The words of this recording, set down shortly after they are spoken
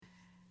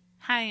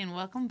Hi, and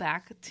welcome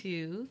back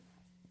to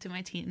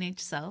my teenage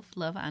self,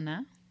 Love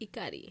Anna.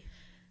 Ikari.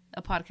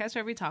 A podcast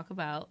where we talk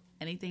about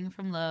anything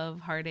from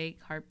love, heartache,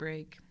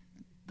 heartbreak,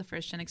 the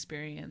first-gen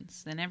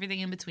experience, and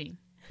everything in between.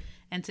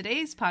 And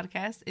today's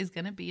podcast is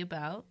going to be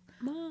about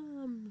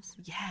moms.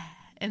 Yeah,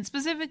 and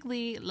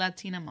specifically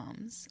Latina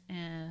moms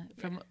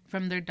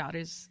from their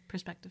daughter's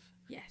perspective.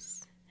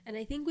 Yes. And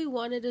I think we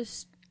wanted to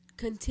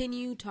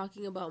continue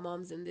talking about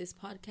moms in this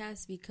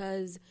podcast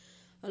because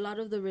a lot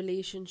of the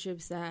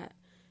relationships that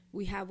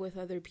we have with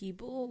other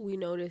people, we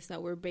notice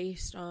that we're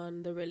based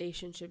on the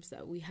relationships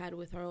that we had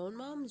with our own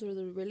moms or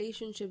the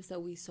relationships that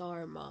we saw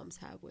our moms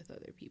have with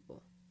other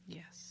people.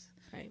 Yes.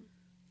 Right?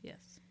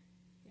 Yes.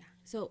 Yeah.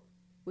 So,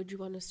 would you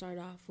want to start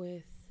off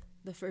with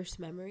the first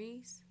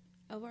memories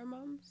of our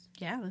moms?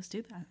 Yeah, let's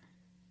do that.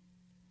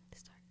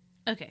 Start.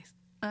 Okay.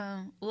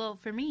 Well,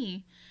 for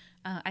me,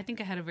 I think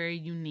I had a very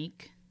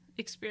unique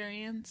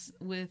experience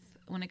when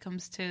it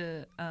comes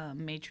to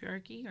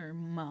matriarchy or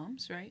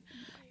moms, right?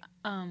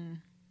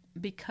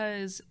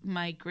 Because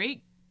my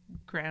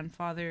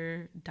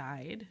great-grandfather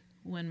died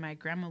when my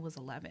grandma was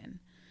 11.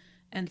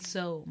 And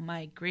so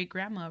my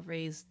great-grandma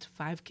raised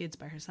 5 kids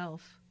by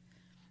herself.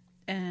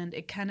 And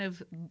it kind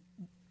of,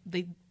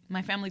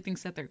 my family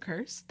thinks that they're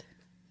cursed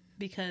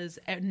because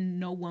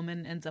no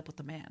woman ends up with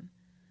a man.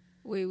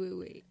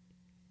 Wait.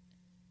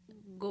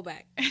 Go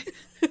back.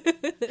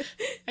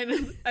 I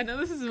know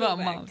this is about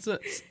moms,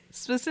 but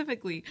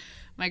specifically,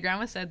 my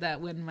grandma said that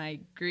when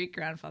my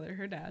great-grandfather,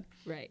 her dad,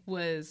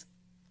 was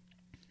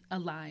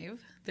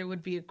alive, there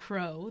would be a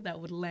crow that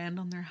would land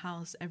on their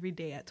house every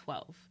day at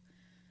 12.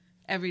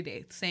 Every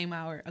day, same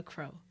hour, a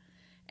crow.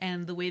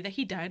 And the way that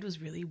he died was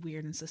really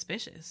weird and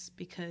suspicious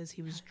because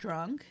he was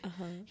drunk.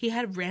 Uh-huh. He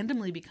had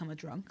randomly become a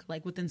drunk,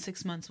 like within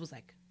 6 months was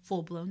like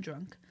full-blown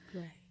drunk.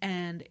 Right.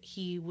 And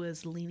he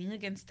was leaning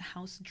against the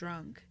house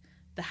drunk.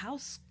 The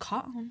house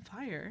caught on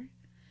fire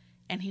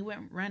and he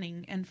went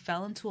running and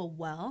fell into a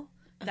well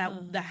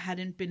that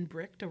hadn't been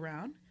bricked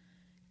around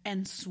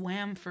and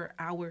swam for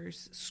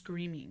hours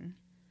screaming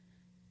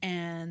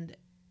and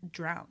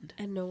drowned.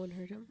 And no one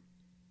heard him?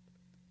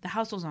 The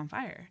house was on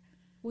fire.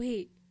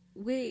 Wait.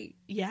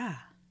 Yeah,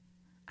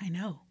 I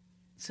know.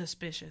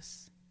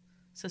 Suspicious.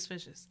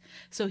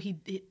 So he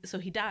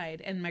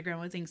died, and my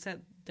grandma thinks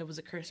that there was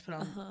a curse put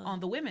on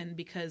the women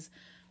because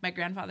my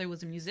grandfather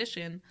was a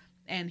musician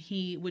and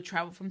he would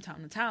travel from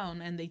town to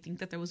town, and they think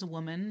that there was a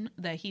woman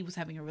that he was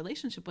having a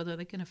relationship with or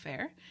like an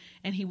affair,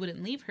 and he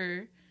wouldn't leave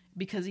her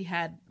because he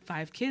had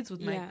 5 kids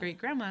with my great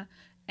grandma,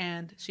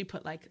 and she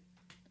put like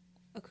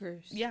a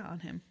curse. Yeah, on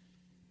him.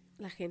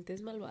 La gente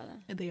es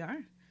malvada. They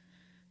are.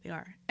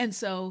 And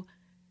so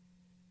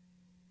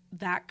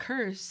that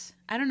curse,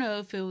 I don't know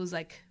if it was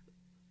like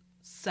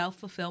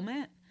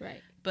self-fulfillment.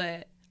 Right.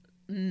 But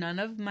none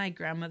of my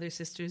grandmother's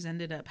sisters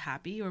ended up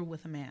happy or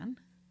with a man.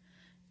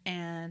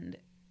 And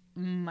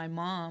my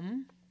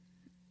mom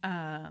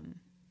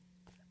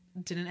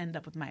didn't end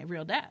up with my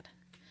real dad.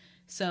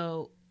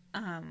 So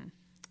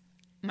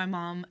my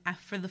mom,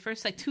 for the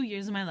first 2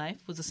 years of my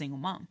life, was a single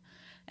mom.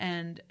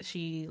 And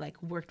she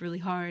worked really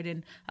hard,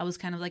 and I was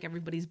kind of like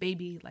everybody's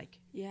baby,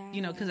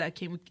 because I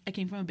came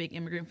from a big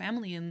immigrant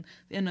family, and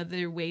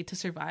another way to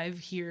survive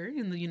here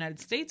in the United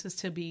States is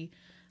to be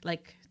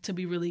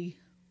really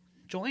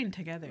joined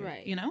together,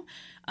 right?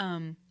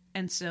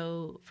 And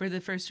so for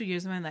the first 2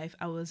 years of my life,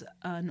 I was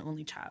an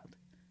only child,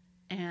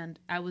 and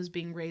I was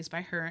being raised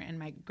by her and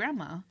my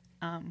grandma.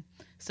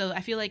 So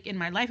I feel like in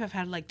my life I've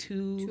had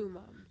two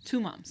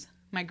moms,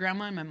 my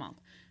grandma and my mom.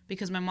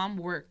 Because my mom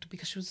worked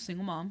because she was a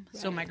single mom,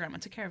 right. So my grandma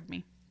took care of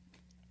me.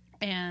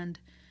 And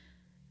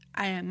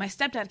my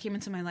stepdad came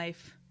into my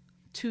life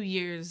 2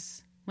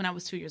 years when I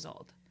was 2 years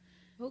old.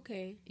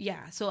 Okay.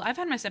 Yeah, so I've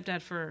had my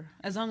stepdad for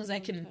as long as I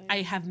can.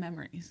 I have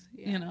memories,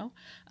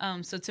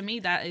 So to me,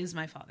 that is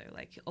my father.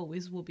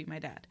 Always will be my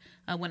dad.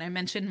 When I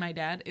mention my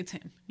dad, it's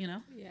him.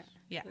 Yeah.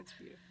 That's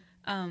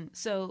beautiful.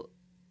 So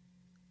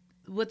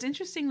what's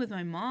interesting with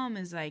my mom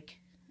is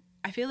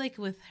I feel like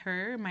with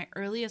her, my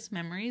earliest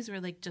memories were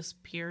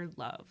just pure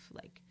love.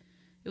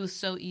 It was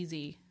so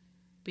easy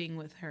being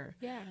with her.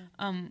 Yeah.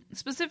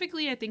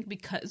 Specifically, I think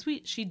because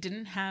she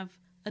didn't have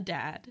a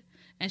dad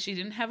and she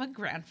didn't have a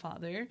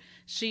grandfather,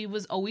 she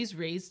was always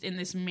raised in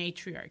this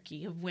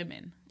matriarchy of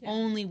women,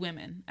 only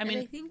women. I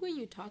think when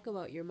you talk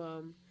about your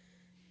mom,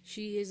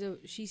 she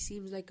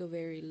seems like a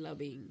very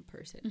loving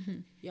person. Mm-hmm.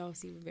 Y'all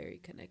seem very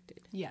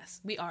connected.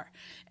 Yes, we are.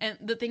 And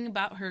the thing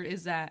about her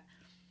is that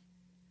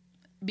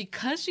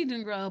because she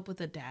didn't grow up with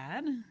a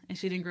dad and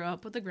she didn't grow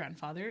up with a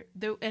grandfather,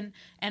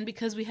 and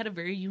because we had a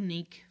very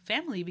unique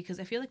family, because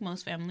I feel like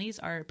most families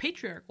are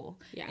patriarchal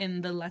in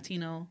the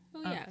Latino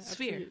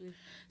sphere. Absolutely.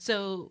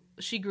 So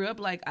she grew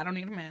up I don't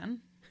need a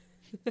man.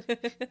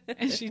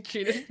 And she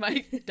treated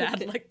my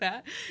dad like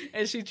that,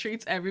 and she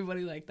treats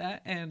everybody like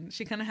that, and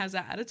she kind of has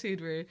that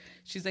attitude where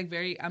she's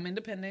I'm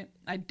independent,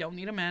 I don't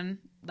need a man,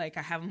 I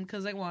have him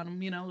because I want him,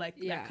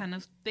 that kind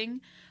of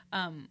thing.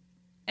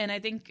 And I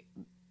think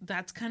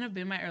that's kind of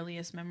been my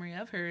earliest memory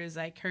of her, is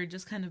her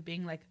just kind of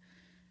being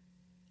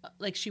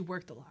she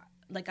worked a lot.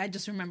 like, I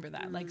just remember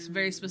that, like,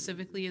 very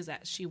specifically, is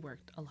that she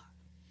worked a lot.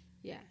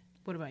 Yeah.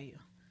 What about you?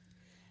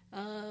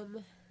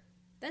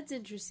 That's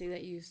interesting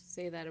that you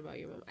say that about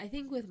your mom. I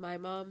think with my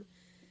mom,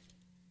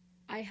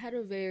 I had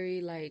a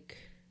very, like,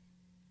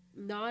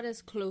 not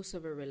as close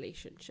of a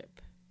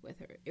relationship with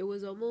her. It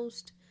was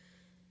almost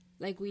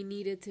like we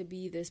needed to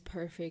be this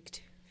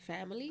perfect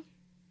family.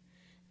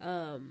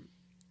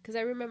 Because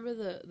I remember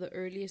the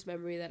earliest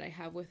memory that I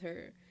have with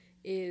her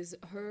is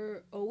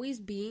her always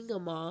being a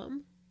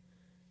mom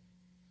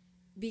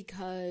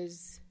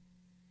because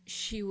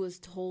she was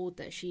told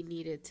that she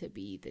needed to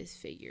be this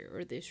figure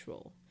or this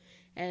role.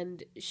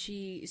 And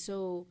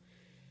so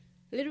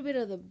a little bit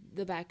of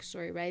the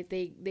backstory, right?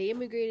 They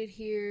immigrated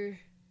here.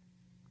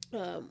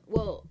 Sorry.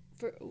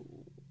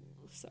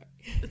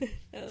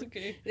 It's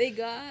okay.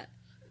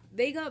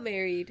 They got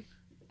married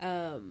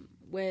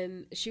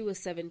when she was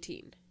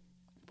 17.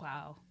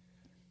 Wow.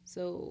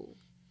 So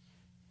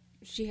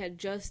she had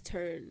just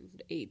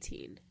turned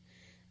 18.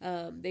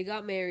 They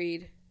got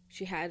married.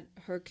 She had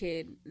her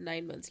kid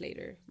 9 months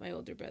later, my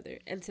older brother.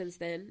 And since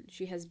then,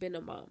 she has been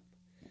a mom.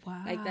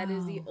 Wow. Like, that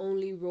is the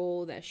only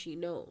role that she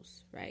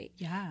knows, right?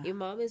 Yeah. Mi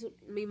mama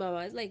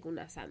is like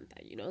una santa,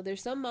 you know?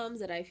 There's some moms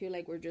that I feel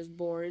like were just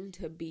born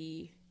to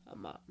be a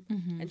mom.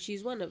 Mm-hmm. And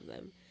she's one of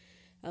them.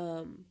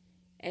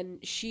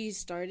 And she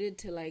started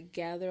to, like,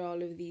 gather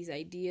all of these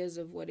ideas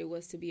of what it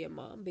was to be a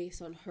mom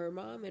based on her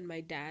mom and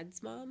my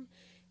dad's mom,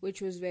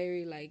 which was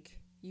very, like,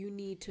 you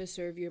need to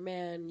serve your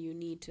man, you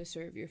need to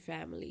serve your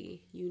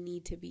family, you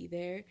need to be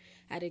there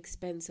at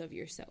expense of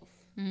yourself,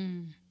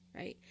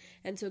 right?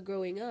 And so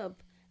growing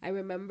up, I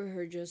remember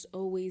her just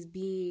always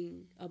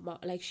being a mom.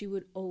 Like, she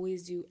would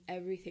always do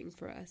everything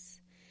for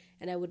us.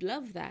 And I would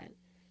love that.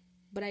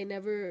 But I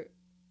never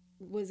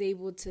was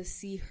able to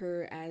see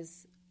her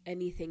as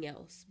anything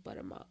else but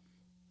a mom,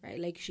 right?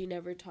 Like, she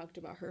never talked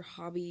about her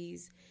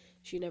hobbies.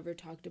 She never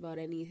talked about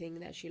anything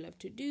that she loved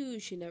to do.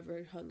 She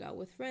never hung out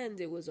with friends.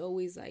 It was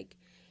always like,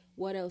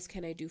 what else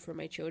can I do for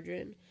my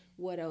children?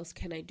 What else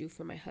can I do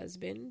for my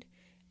husband?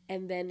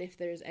 And then if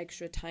there's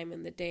extra time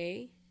in the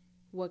day,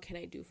 what can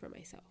I do for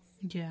myself?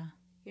 Yeah.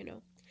 You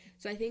know?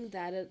 So I think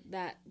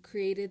that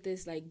created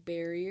this, like,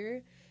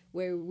 barrier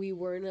where we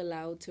weren't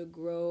allowed to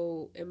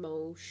grow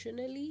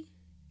emotionally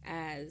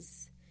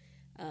as,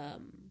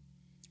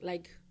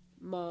 like,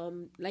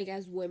 mom, like,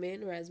 as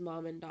women or as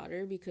mom and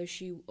daughter, because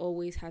she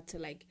always had to,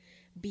 like,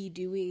 be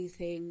doing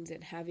things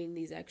and having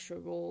these extra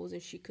roles,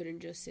 and she couldn't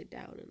just sit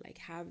down and, like,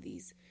 have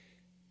these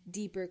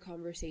deeper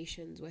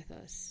conversations with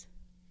us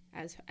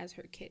as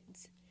her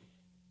kids.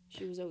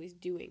 She was always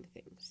doing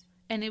things.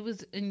 And it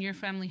was in your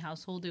family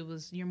household, it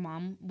was your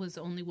mom was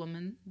the only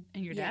woman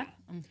and your dad?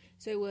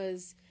 So it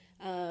was,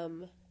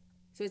 so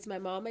it's my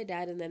mom, my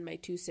dad, and then my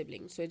two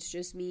siblings. So it's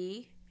just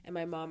me and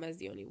my mom as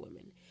the only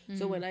woman. Mm-hmm.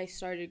 So when I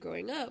started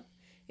growing up,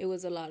 it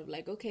was a lot of,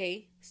 like,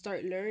 okay,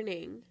 start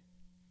learning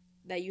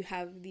that you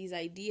have these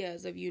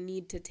ideas of you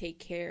need to take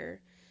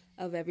care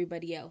of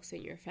everybody else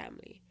in your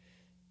family.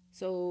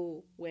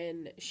 So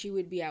when she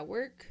would be at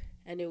work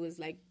and it was,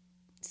 like,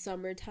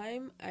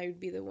 summertime, I would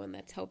be the one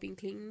that's helping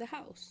clean the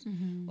house,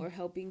 or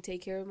helping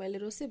take care of my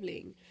little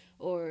sibling,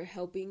 or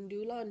helping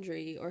do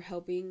laundry, or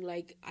helping,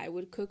 like, I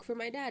would cook for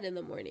my dad in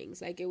the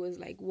mornings. Like, it was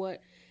like, what,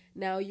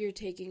 now you're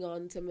taking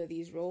on some of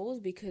these roles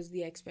because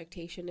the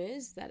expectation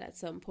is that at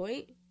some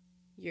point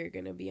you're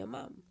gonna be a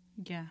mom.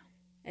 Yeah.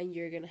 And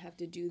you're gonna have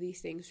to do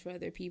these things for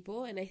other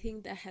people. And I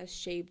think that has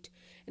shaped,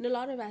 in a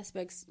lot of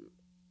aspects,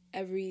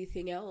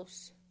 everything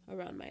else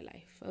around my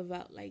life,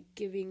 about, like,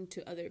 giving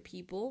to other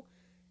people.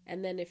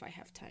 And then if I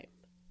have time,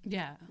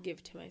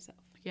 give to myself.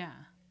 Yeah.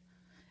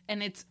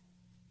 And it's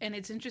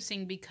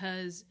interesting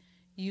because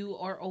you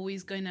are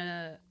always going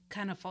to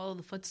kind of follow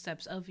the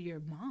footsteps of your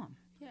mom.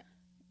 Yeah.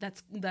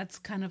 That's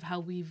kind of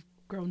how we've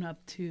grown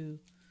up to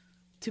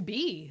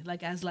be,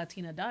 like, as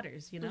Latina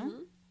daughters, you know?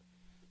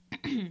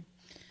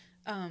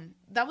 Mm-hmm.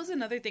 That was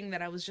another thing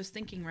that I was just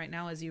thinking right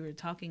now as you were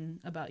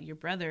talking about your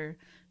brother,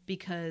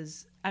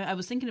 because I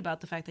was thinking about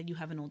the fact that you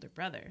have an older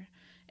brother.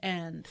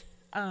 And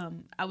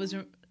I was...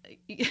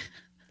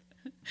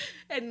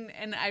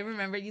 and I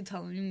remember you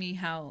telling me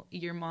how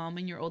your mom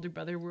and your older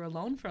brother were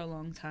alone for a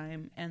long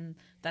time, and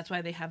that's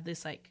why they have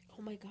this, like,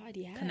 oh my god,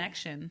 yeah,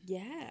 connection.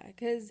 Yeah,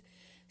 because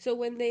so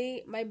when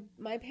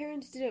my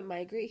parents didn't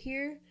migrate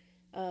here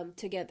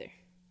together,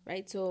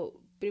 right?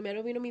 So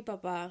primero vino mi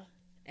papá,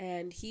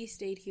 and he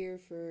stayed here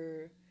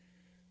for,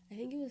 I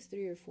think it was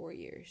 3 or 4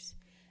 years,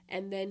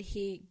 and then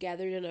he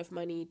gathered enough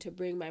money to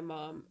bring my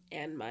mom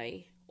and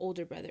my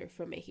older brother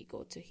from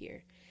Mexico to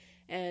here.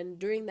 And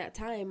during that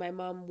time, my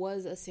mom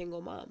was a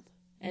single mom.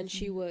 And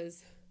she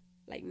was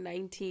like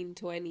 19,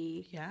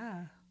 20,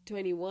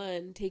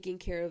 21, taking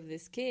care of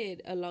this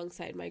kid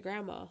alongside my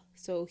grandma.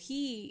 So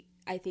he,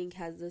 I think,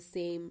 has the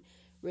same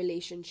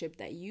relationship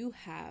that you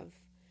have,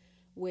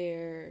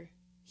 where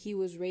he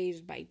was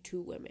raised by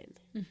 2 women.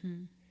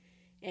 Mm-hmm.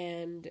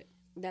 And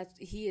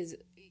he is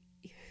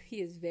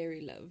very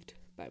loved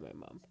by my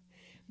mom,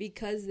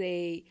 because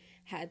they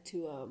had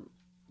to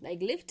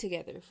like lived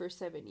together for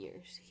 7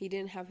 years. He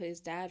didn't have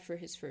his dad for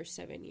his first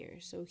 7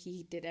 years, so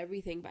he did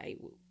everything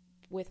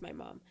with my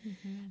mom.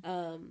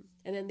 And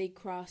then they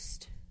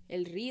crossed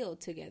El Rio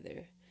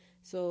together.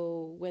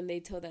 So when they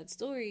tell that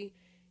story,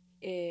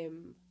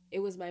 it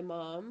was my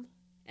mom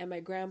and my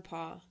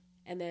grandpa,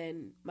 and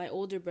then my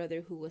older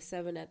brother, who was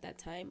 7 at that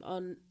time,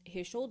 on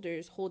his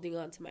shoulders holding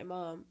on to my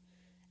mom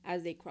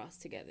as they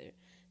crossed together.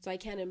 So I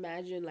can't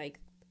imagine, like,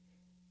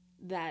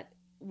 that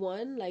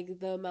one, like,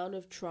 the amount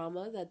of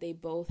trauma that they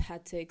both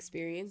had to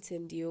experience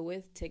and deal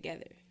with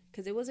together.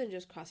 Because it wasn't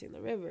just crossing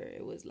the river.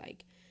 It was,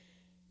 like,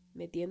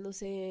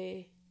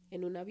 metiéndose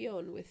en un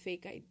avión with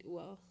fake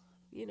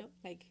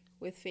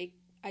with fake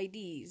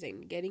IDs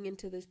and getting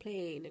into this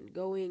plane and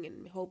going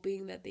and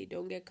hoping that they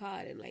don't get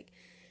caught, and, like,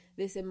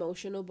 this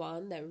emotional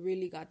bond that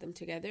really got them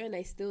together. And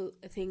I still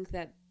think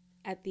that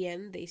at the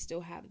end they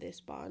still have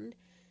this bond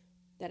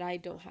that I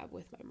don't have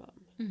with my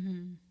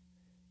mom.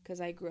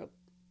 Because I grew up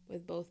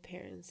with both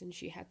parents, and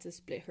she had to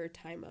split her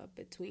time up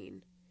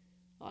between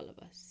all of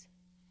us.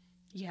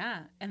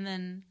 Yeah. And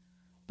then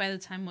by the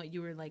time,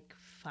 you were like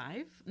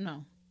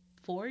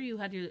 4, you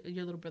had your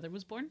little brother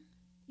was born?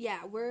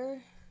 Yeah,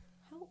 we're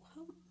how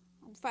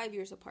 5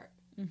 years apart.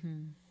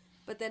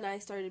 But then I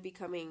started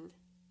becoming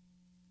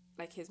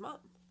like his mom,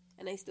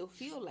 and I still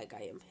feel like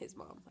I am his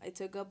mom. I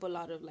took up a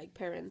lot of, like,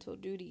 parental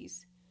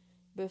duties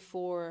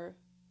before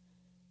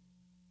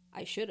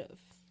I should have.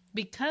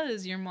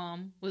 Because your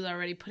mom was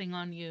already putting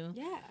on you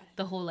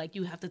the whole, like,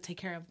 you have to take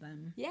care of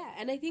them. Yeah,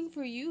 and I think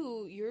for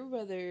you, your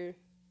brother,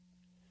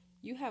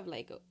 you have,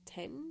 like, a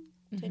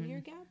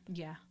 10-year gap?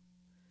 Yeah.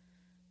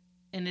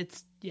 And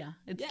it's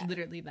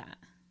literally that.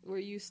 Where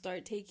you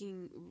start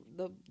taking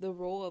the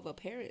role of a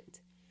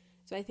parent.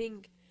 So I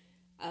think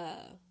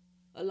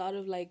a lot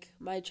of, like,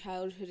 my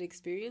childhood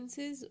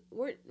experiences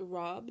weren't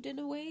robbed in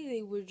a way.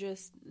 They were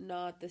just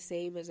not the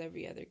same as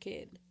every other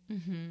kid.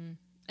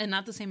 And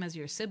not the same as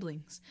your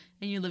siblings.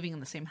 And you're living in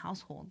the same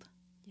household.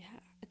 Yeah.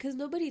 Because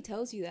nobody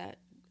tells you that.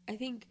 I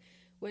think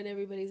when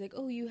everybody's like,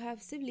 oh, you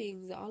have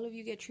siblings, all of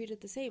you get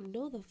treated the same.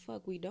 No, the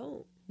fuck we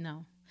don't.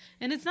 No.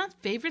 And it's not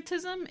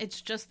favoritism.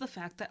 It's just the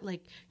fact that,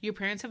 like, your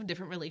parents have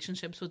different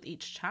relationships with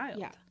each child.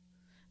 Yeah.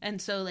 And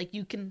so, like,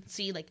 you can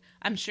see, like,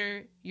 I'm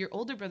sure your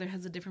older brother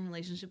has a different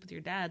relationship with your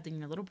dad than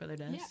your little brother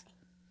does. Yeah.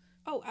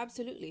 Oh,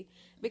 absolutely.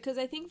 Because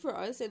I think for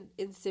us,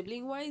 in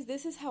sibling-wise,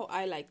 this is how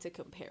I like to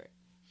compare it.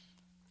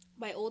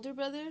 My older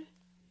brother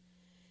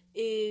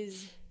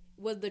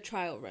was the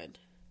trial run.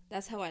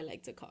 That's how I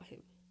like to call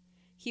him.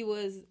 He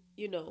was,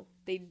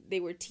 they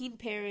were teen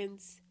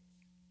parents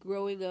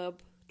growing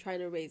up, trying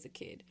to raise a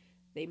kid.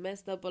 They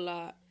messed up a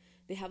lot.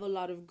 They have a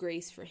lot of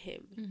grace for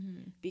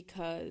him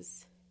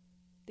because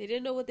they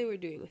didn't know what they were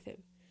doing with him.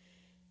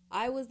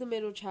 I was the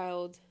middle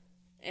child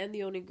and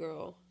the only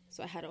girl,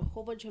 so I had a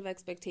whole bunch of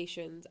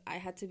expectations. I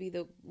had to be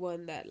the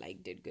one that,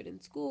 like, did good in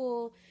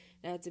school.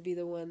 I had to be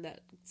the one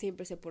that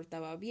siempre se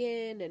portaba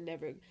bien and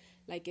never,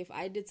 like, if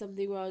I did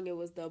something wrong, it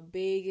was the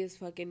biggest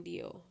fucking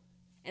deal.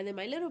 And then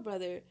my little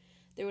brother,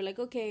 they were like,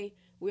 okay,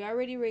 we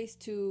already raised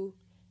 2.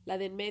 La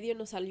de en medio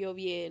no salió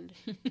bien.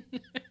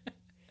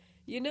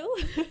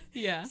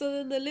 Yeah. So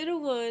then the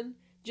little one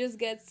just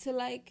gets to,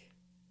 like,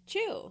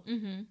 chill.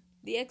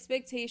 The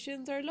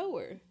expectations are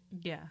lower.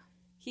 Yeah.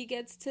 He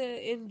gets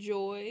to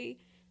enjoy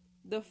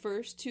the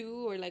first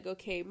 2, or, like,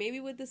 okay, maybe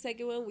with the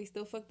second one we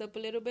still fucked up a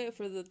little bit.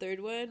 For the third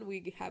one,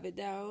 we have it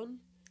down,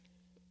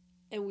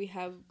 and we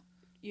have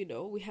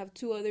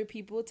 2 other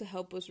people to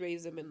help us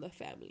raise them in the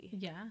family.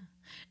 Yeah.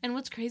 And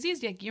what's crazy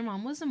is, like, your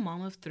mom was a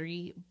mom of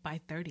 3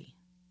 by 30.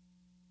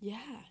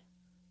 Yeah.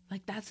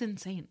 Like, that's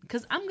insane.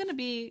 Because I'm going to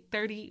be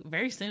 30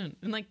 very soon,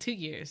 in, like, 2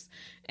 years.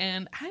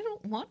 And I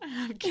don't want to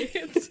have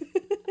kids.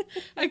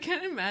 I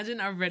can't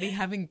imagine already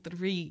having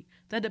 3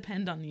 that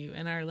depend on you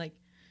and are, like,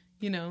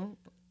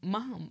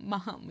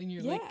 mom, and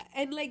you're like... Yeah,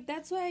 and, like,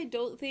 that's why I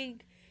don't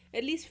think,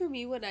 at least for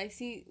me, when I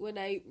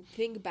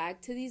think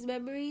back to these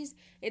memories,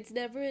 it's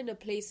never in a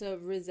place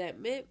of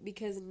resentment,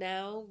 because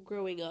now,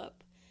 growing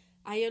up,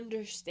 I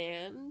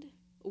understand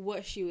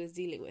what she was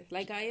dealing with.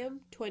 Like, I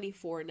am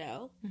 24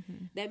 now.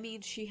 That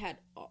means she had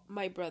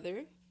my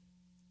brother,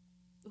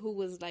 who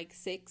was, like,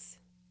 6,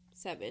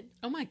 7.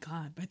 Oh, my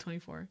God, by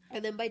 24.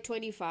 And then by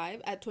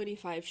 25,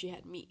 she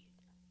had me.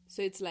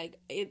 So it's like,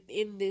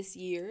 in this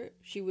year,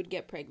 she would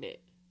get pregnant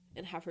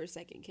and have her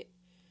second kid.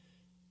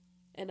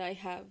 And I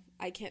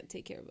can't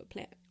take care of a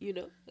plant,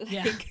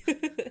 Yeah.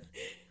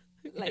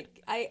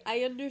 Like,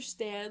 I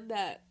understand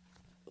that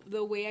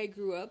the way I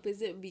grew up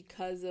isn't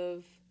because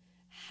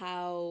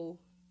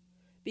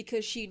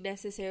she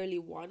necessarily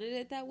wanted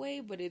it that way,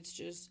 but it's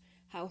just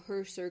how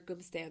her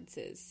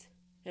circumstances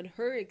and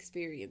her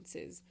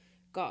experiences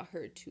got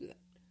her to that.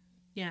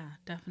 Yeah,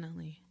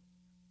 definitely.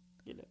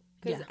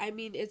 Because, I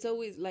mean, it's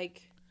always,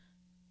 like,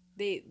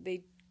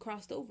 they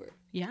crossed over.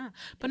 Yeah,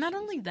 but not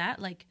only that,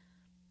 like,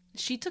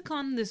 she took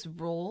on this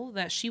role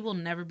that she will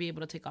never be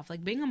able to take off.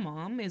 Like, being a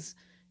mom is,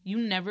 you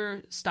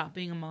never stop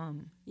being a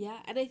mom. Yeah,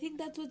 and I think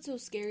that's what's so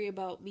scary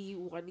about me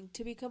wanting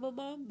to become a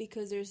mom,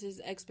 because there's this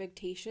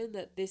expectation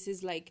that this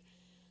is, like,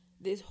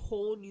 this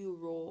whole new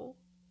role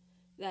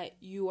that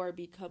you are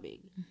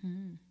becoming.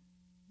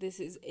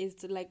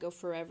 It's like a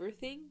forever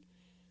thing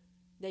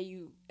that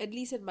you, at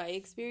least in my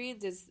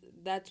experience,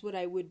 that's what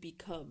I would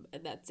become,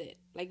 and that's it.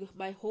 Like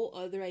my whole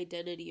other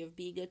identity of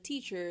being a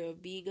teacher,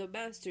 of being a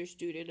master's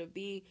student, of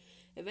being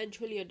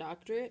eventually a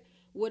doctorate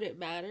wouldn't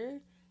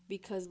matter,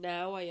 because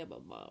now I am a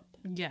mom.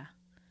 Yeah.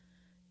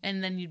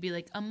 And then you'd be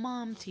like a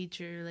mom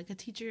teacher, like a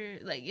teacher,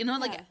 like, you know,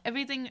 like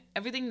everything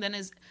then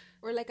is...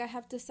 Or like I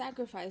have to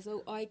sacrifice.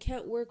 Oh, I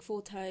can't work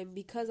full time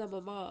because I'm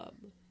a mom.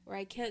 Or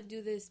I can't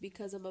do this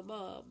because I'm a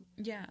mom.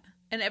 Yeah.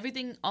 And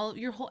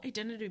your whole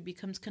identity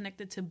becomes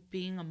connected to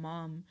being a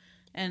mom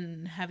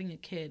and having a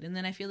kid. And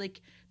then I feel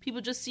like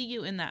people just see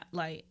you in that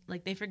light.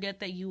 Like they forget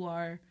that you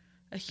are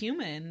a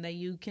human, that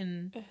you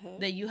can,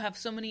 that you have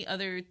so many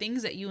other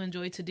things that you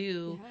enjoy to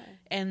do. Yeah.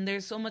 And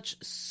there's so much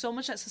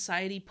that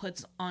society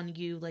puts on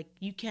you. Like,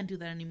 you can't do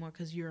that anymore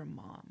because you're a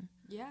mom.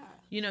 Yeah.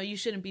 You know, you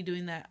shouldn't be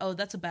doing that. Oh,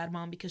 that's a bad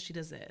mom because she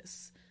does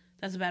this.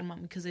 That's a bad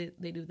mom because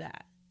they do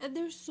that. And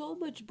there's so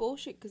much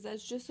bullshit, because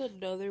that's just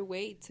another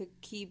way to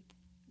keep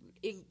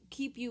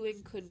you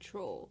in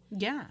control.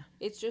 Yeah.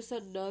 It's just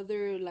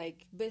another,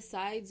 like,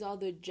 besides all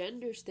the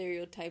gender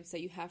stereotypes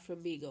that you have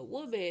from being a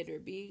woman or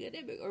being an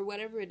immigrant or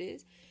whatever it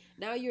is,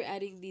 now you're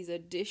adding these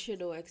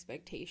additional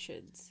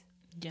expectations.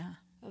 Yeah.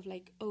 Of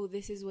like, oh,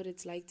 this is what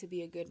it's like to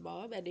be a good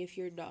mom, and if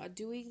you're not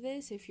doing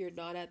this, if you're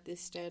not at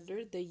this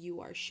standard, then you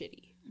are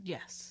shitty.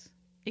 Yes.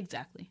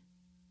 Exactly.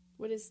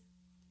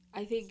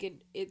 I think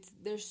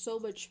there's so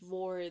much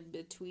more in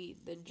between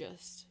than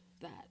just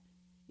that,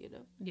 you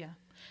know? Yeah.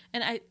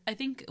 And I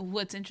think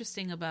what's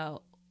interesting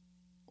about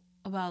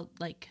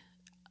like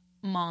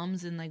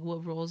moms and like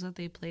what roles that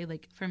they play,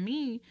 like for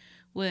me,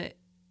 what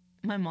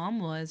my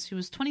mom she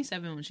was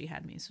 27 when she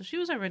had me. So she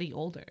was already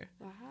older.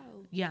 Wow.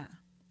 Yeah.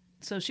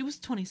 So she was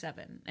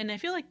 27. And I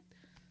feel like,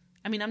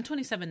 I mean, I'm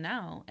 27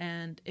 now.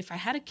 And if I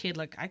had a kid,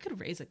 like I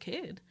could raise a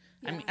kid.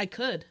 Yeah. I mean, I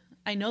could.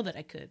 I know that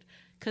I could.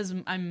 Because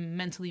I'm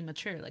mentally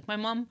mature. Like, my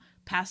mom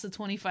passed the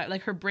 25.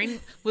 Like, her brain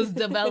was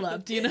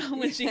developed, you know,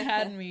 when she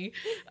had me.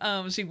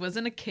 She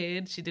wasn't a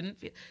kid. She didn't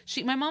feel...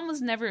 My mom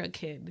was never a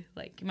kid.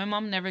 Like, my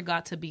mom never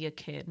got to be a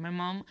kid. My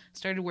mom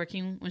started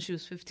working when she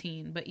was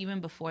 15. But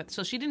even before...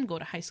 So, she didn't go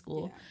to high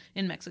school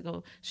in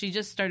Mexico. She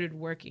just started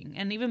working.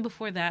 And even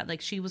before that,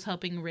 like, she was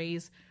helping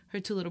raise her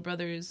two little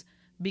brothers...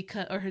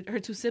 her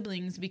two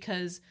siblings,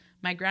 because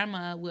my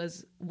grandma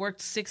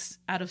worked 6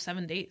 out of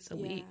 7 days a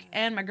week,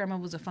 and my grandma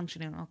was a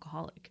functioning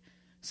alcoholic.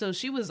 So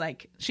she was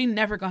like, she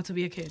never got to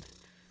be a kid.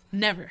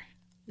 Never.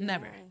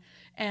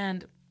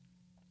 And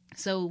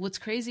so what's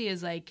crazy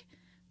is, like,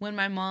 when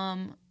my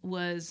mom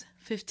was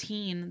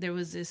 15, there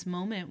was this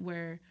moment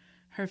where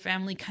her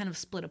family kind of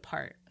split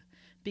apart,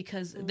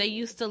 because they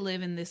used to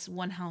live in this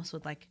one house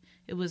with, like,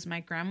 it was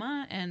my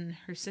grandma and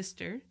her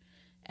sister,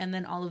 and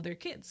then all of their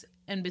kids.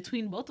 And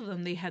between both of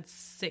them, they had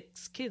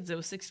 6 kids. There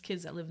were 6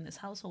 kids that lived in this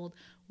household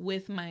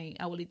with my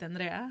abuelita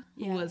Andrea,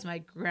 who was my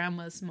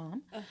grandma's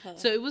mom.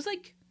 So it was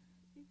like,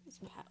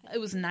 it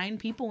was 9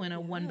 people in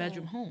a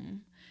 1-bedroom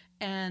home.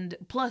 And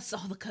plus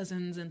all the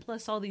cousins, and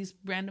plus all these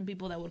random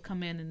people that would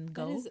come in and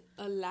go. That is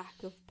a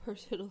lack of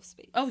personal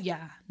space. Oh,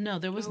 yeah. No,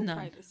 there was none.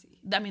 Privacy.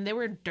 I mean, they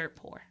were dirt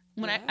poor.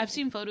 I've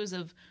seen photos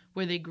of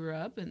where they grew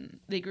up, and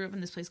they grew up in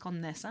this place called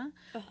Nesa,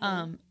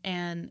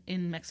 and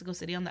in Mexico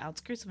City, on the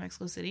outskirts of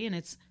Mexico City, and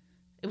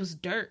it was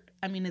dirt.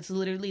 I mean, it's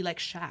literally like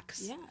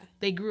shacks. Yeah.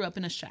 They grew up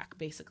in a shack,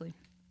 basically.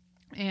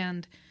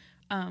 And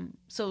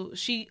so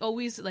she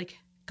always, like,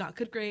 got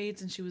good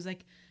grades, and she was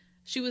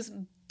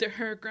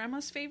her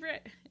grandma's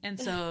favorite. And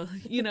so,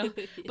 you know,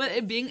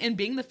 but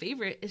being the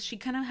favorite, she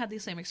kind of had the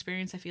same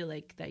experience, I feel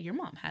like, that your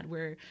mom had,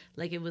 where,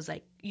 like, it was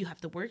like, you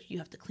have to work, you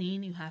have to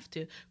clean, you have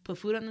to put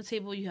food on the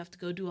table, you have to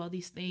go do all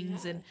these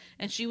things. Yeah.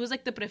 And she was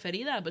like the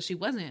preferida, but she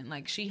wasn't.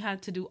 Like, she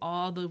had to do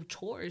all the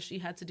chores. She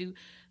had to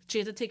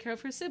take care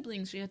of her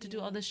siblings. She had to do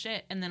all this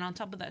shit. And then on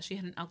top of that, she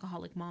had an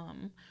alcoholic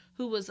mom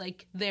who was,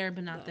 like, there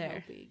but not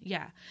there. Helping.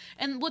 Yeah.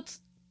 And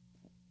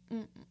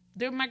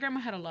my grandma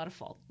had a lot of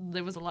fault.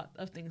 There was a lot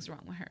of things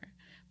wrong with her.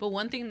 But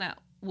one thing that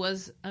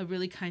was a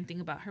really kind thing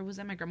about her was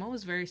that my grandma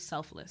was very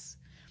selfless.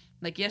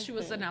 Like, yes, she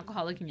was an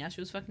alcoholic, and yes,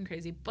 she was fucking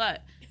crazy,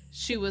 but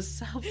she was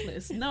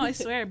selfless. No, I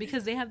swear,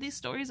 because they have these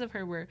stories of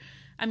her where,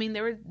 I mean,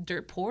 they were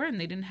dirt poor, and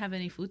they didn't have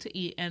any food to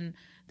eat. And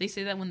they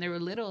say that when they were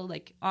little,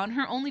 like, on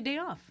her only day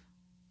off,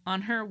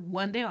 on her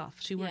one day off,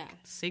 she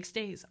worked 6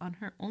 days. On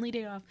her only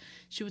day off,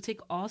 she would take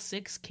all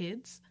 6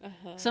 kids,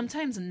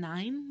 sometimes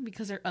 9,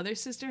 because her other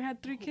sister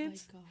had 3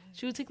 kids.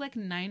 She would take, like,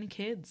 9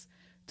 kids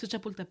to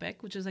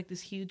Chapultepec, which is, like,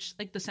 this huge,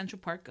 like, the Central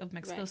Park of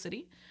Mexico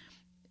City.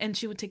 And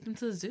she would take them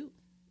to the zoo.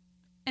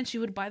 And she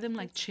would buy them,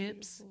 like,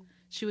 chips. Beautiful.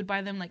 She would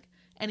buy them, like,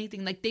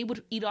 anything. Like, they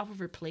would eat off of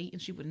her plate,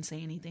 and she wouldn't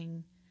say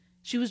anything.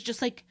 She was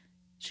just a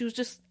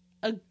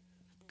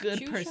good person.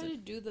 She was trying to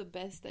do the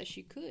best that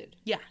she could.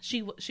 Yeah,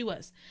 she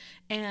was.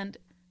 And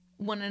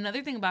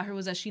another thing about her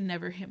was that she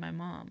never hit my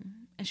mom,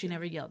 and she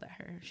never yelled at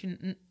her.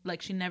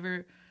 She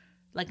never,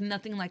 like,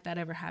 nothing like that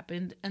ever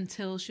happened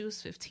until she was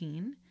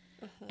 15.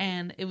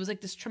 And it was,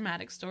 like, this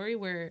traumatic story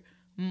where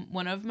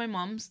one of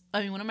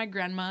my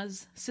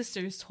grandma's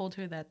sisters told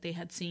her that they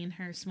had seen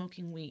her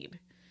smoking weed.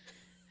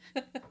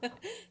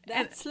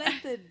 That's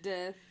like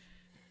the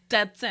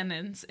death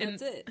sentence.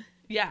 That's it.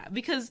 Yeah,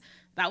 because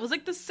that was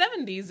like the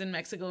 70s in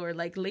Mexico, or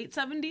like late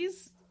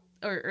 70s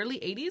or early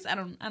 80s. I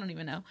don't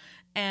even know.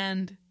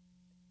 And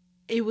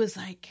it was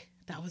like,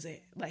 that was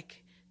it.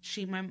 Like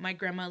my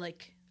grandma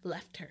like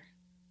left her,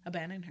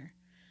 abandoned her.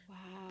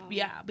 Wow.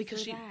 Yeah,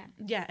 because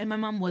and my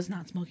mom was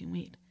not smoking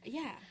weed.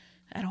 Yeah.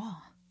 At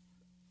all.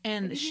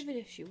 And even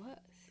if she was.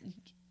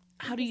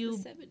 How do you...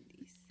 The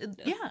 70s.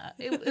 No. Yeah.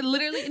 It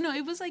literally... No,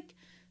 it was like...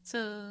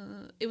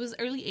 So, it was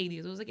early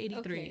 80s. It was like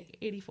 83,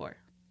 84.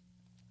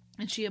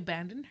 And she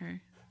abandoned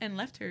her and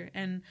left her.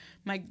 And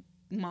my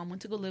mom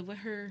went to go live with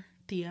her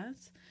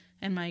tias.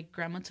 And my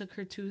grandma took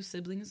her two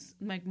siblings,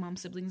 my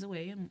mom's siblings,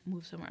 away and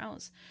moved somewhere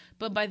else.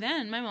 But by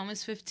then, my mom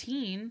is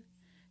 15.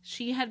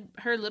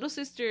 Her little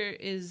sister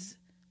is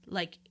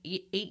like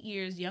 8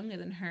 years younger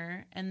than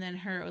her. And then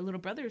her little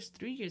brother is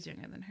 3 years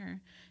younger than her.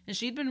 And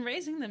she'd been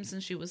raising them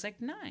since she was like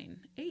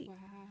 9, 8. Wow.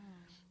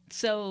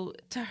 So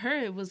to her,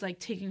 it was like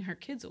taking her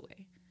kids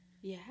away.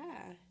 Yeah.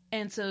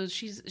 And so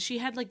she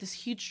had like this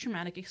huge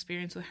traumatic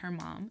experience with her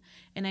mom.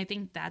 And I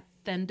think that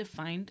then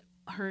defined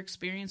her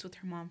experience with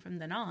her mom from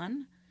then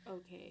on.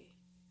 Okay.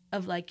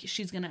 Of like,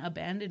 she's going to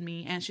abandon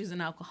me, and she's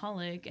an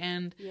alcoholic,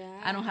 and yeah.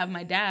 I don't have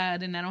my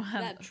dad, and I don't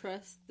have... That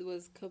trust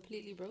was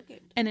completely broken.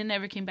 And it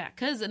never came back.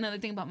 Because another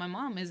thing about my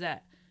mom is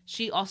that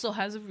she also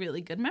has a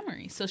really good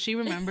memory. So she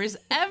remembers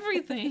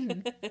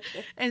everything.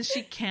 And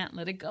she can't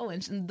let it go.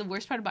 And the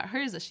worst part about her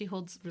is that she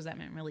holds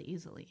resentment really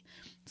easily.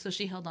 So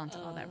she held on to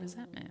all that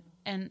resentment.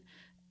 And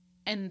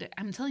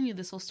I'm telling you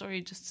this whole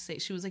story just to say,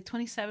 she was like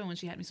 27 when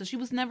she had me. So she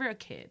was never a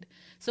kid.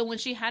 So when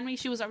she had me,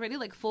 she was already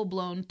like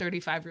full-blown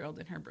 35-year-old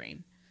in her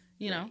brain.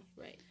 You know?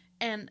 Right.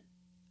 And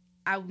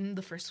I'm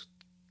the first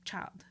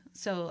child.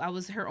 So I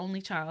was her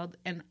only child.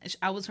 And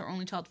I was her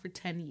only child for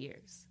 10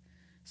 years.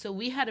 So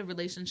we had a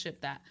relationship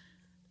that,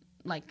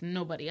 like,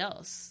 nobody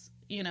else,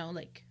 you know,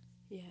 like,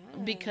 yeah,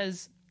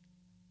 because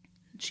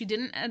she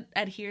didn't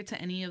adhere to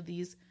any of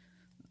these,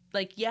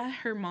 like, yeah,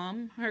 her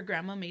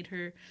grandma made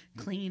her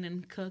clean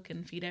and cook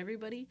and feed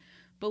everybody.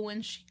 But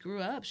when she grew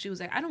up, she was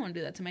like, I don't want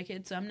to do that to my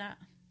kids, so I'm not.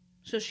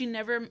 So she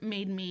never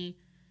made me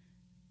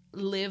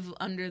live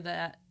under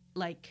that,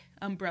 like,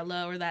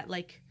 umbrella or that,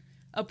 like,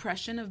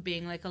 oppression of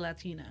being, like, a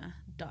Latina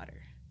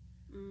daughter.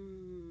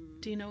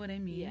 Do you know what I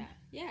mean?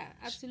 Yeah,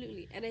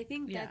 absolutely. And I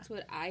think that's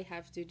what I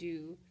have to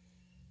do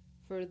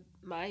for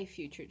my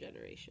future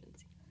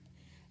generations.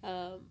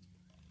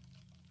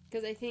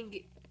 Because I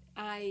think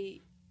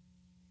I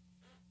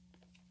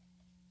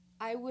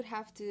would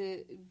have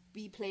to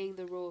be playing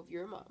the role of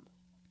your mom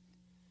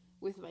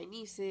with my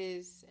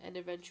nieces and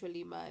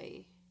eventually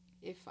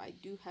if I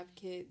do have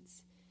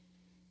kids,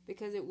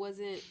 because it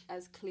wasn't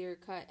as clear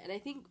cut. And I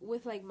think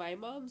with like my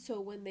mom, so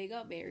when they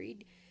got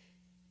married,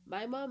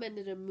 my mom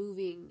ended up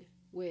moving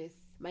with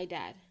my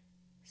dad.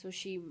 So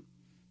she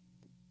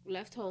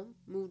left home,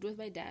 moved with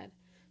my dad,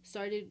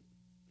 started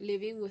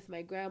living with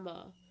my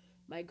grandma,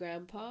 my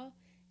grandpa,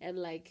 and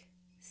like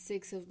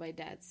 6 of my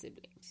dad's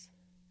siblings.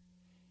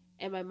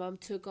 And my mom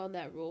took on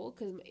that role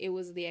because it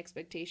was the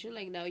expectation.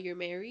 Like, now you're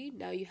married,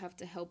 now you have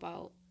to help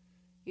out,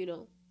 you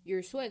know,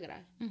 your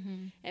suegra.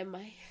 Mm-hmm. And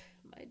my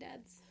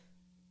dad's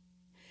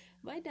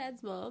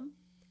mom,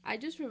 I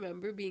just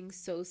remember being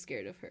so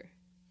scared of her.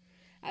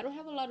 I don't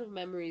have a lot of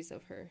memories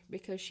of her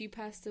because she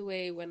passed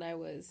away when I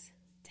was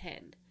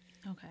 10.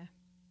 Okay.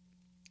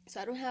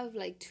 So I don't have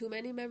like too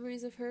many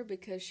memories of her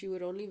because she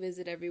would only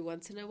visit every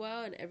once in a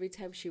while, and every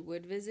time she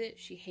would visit,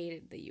 she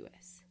hated the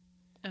U.S.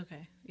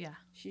 Okay, yeah.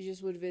 She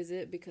just would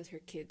visit because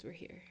her kids were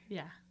here.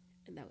 Yeah.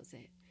 And that was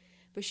it.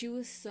 But she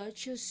was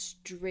such a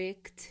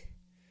strict,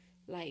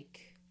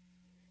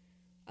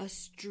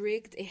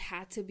 it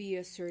had to be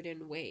a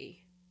certain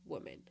way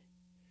woman.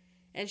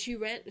 And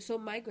so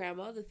my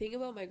grandma, the thing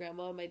about my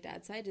grandma on my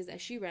dad's side is that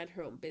she ran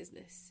her own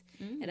business.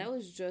 And I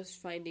was just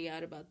finding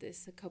out about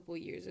this a couple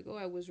years ago.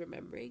 I was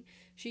remembering.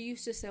 She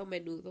used to sell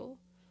menudo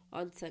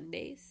on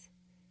Sundays.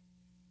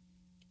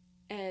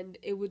 And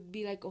it would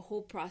be like a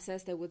whole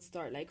process that would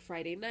start like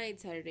Friday night,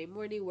 Saturday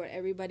morning, where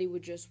everybody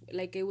would just,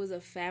 like, it was a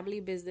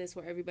family business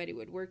where everybody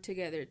would work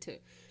together to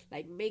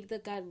like make the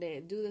carne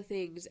and do the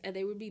things. And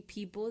there would be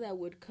people that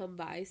would come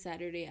by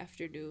Saturday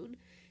afternoon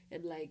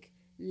and like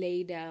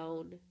lay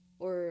down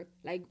or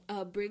like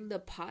bring the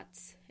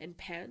pots and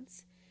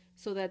pans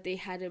so that they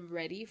had them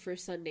ready for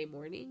Sunday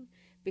morning,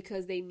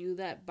 because they knew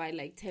that by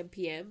like 10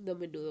 p.m. the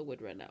menudo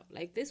would run out.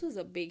 Like, this was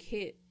a big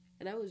hit,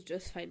 and I was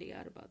just finding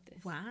out about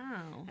this.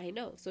 Wow. I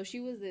know. So she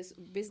was this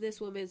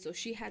businesswoman, so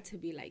she had to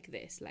be like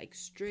this, like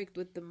strict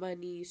with the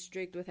money,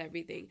 strict with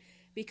everything,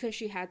 because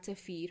she had to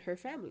feed her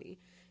family.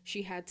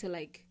 She had to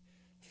like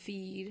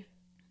feed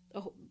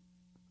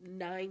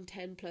 9,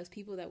 10 plus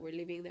people that were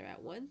living there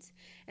at once.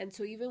 And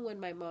so even when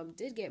my mom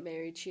did get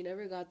married, she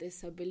never got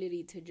this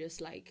ability to just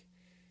like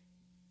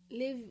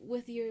live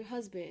with your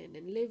husband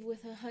and live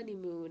with a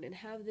honeymoon and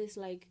have this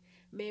like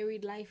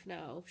married life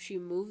now. She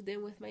moved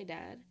in with my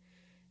dad,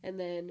 And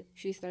then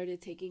she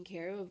started taking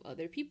care of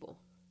other people.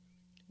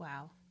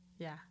 Wow.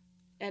 Yeah.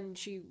 And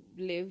she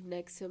lived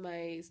next to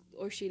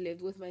she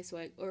lived with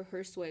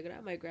her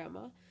suegra, my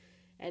grandma.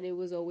 And it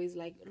was always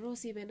like,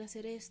 Rosy, ven a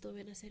hacer esto,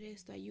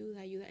 ayuda,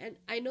 ayuda. And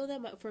I know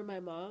that for my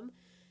mom,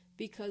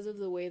 because of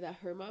the way that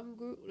her mom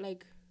grew,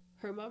 like,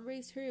 her mom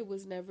raised her, it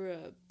was never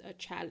a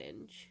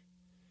challenge.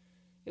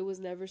 It was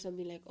never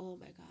something like, oh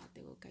my God,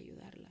 tengo que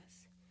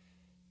ayudarlas.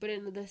 But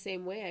in the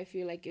same way, I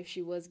feel like if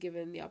she was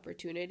given the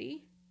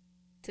opportunity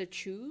to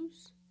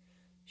choose,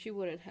 she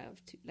wouldn't have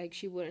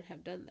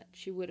done that.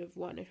 She would have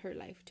wanted her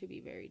life to be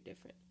very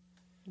different.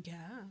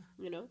 Yeah.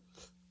 You know?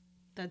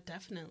 That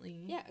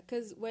definitely. Yeah,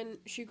 because when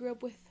she grew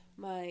up with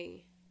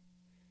my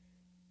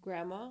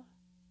grandma,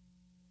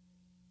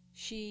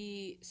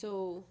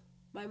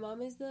 my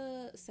mom is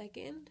the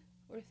second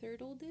or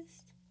third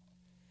oldest.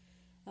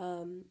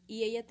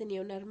 Y ella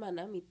tenía una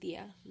hermana, mi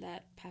tía,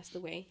 that passed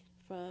away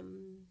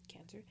from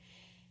cancer.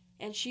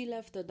 And she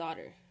left a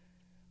daughter,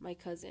 my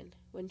cousin,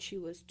 when she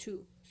was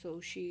 2.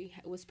 So she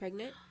was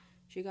pregnant,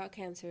 she got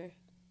cancer,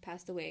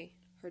 passed away,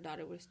 her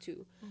daughter was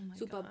 2. Oh my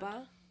Su God.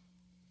 papá,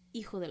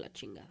 hijo de la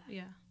chingada.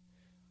 Yeah.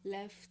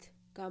 Left,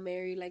 got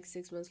married like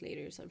 6 months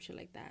later, some shit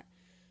like that.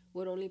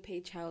 Would only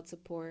pay child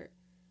support.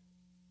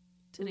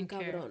 Didn't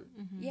care.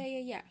 Mm-hmm.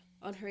 Yeah.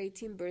 On her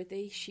 18th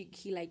birthday,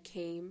 he like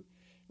came.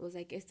 It was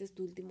like, este es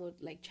tu último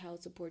like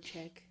child support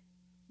check.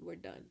 We're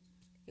done.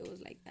 It was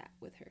like that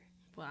with her.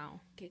 Wow.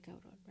 Que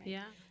cabrón, right?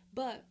 Yeah.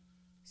 But,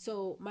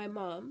 so my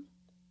mom,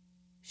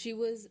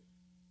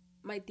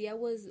 my tia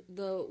was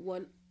the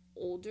one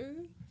older,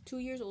 2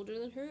 years older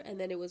than her, and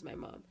then it was my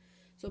mom.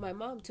 So my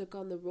mom took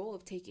on the role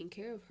of taking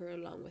care of her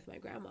along with my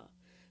grandma.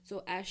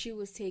 So as she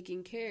was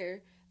taking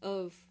care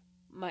of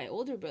my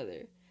older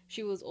brother,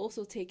 she was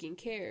also taking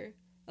care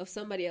of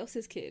somebody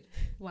else's kid.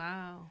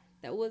 Wow.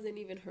 That wasn't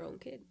even her own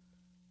kid.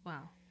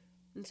 Wow.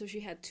 And so she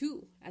had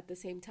 2 at the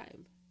same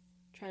time,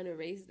 trying to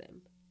raise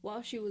them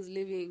while she was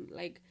living,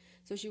 like,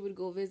 so she would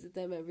go visit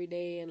them every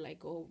day and like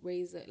go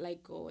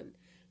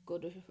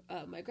to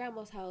my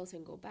grandma's house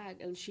and go back.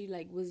 And she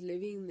like was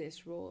living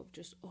this role of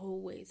just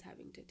always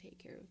having to take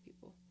care of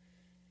people.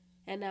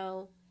 And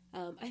now,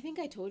 I think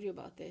I told you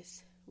about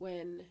this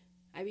when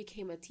I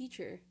became a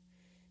teacher.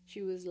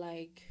 She was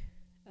like,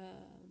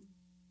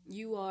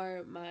 you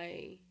are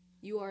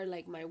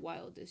like my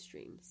wildest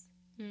dreams.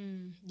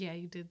 Yeah,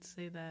 you did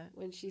say that.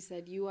 When she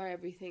said, you are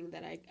everything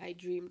that I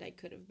dreamed I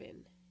could have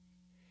been.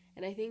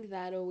 And I think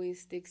that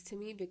always sticks to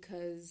me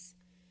because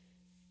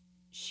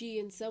she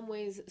in some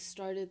ways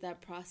started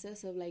that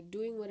process of like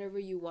doing whatever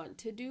you want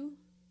to do,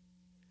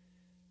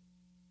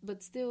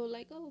 but still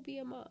like, oh, be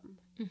a mom,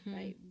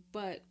 right?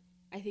 But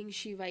I think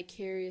she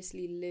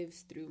vicariously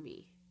lives through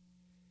me.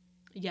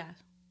 Yeah.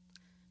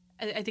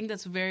 I think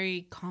that's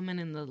very common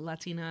in the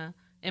Latina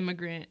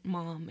immigrant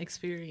mom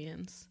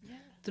experience. Yeah.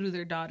 Through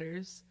their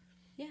daughters.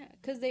 Yeah,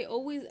 because they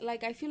always,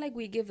 like, I feel like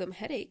we give them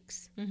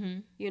headaches.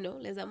 You know,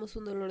 les damos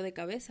un dolor de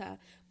cabeza.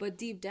 But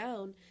deep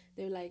down,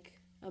 they're like,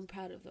 I'm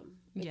proud of them.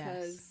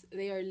 Because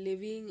they are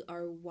living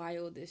our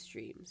wildest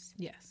dreams.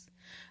 Yes.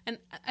 And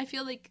I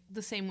feel like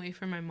the same way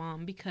for my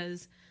mom,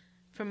 because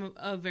from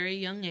a very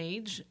young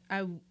age,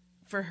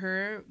 for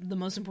her, the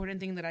most important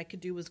thing that I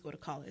could do was go to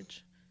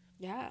college.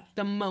 Yeah.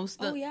 I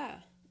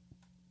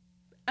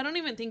don't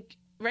even think...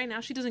 Right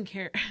now, she doesn't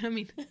care. I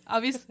mean,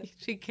 obviously,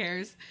 she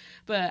cares.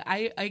 But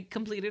I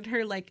completed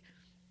her, like,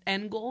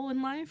 end goal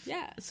in life.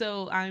 Yeah.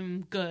 So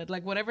I'm good.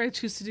 Like, whatever I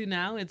choose to do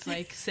now, it's,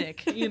 like,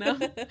 sick, you know?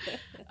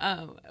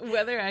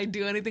 Whether I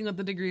do anything with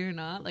the degree or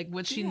not, like,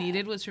 what she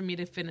needed was for me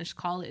to finish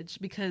college.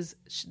 Because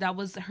that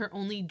was her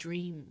only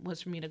dream,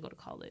 was for me to go to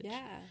college.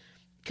 Yeah.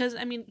 Because,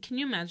 I mean, can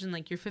you imagine,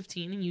 like, you're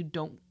 15 and you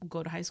don't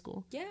go to high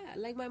school? Yeah.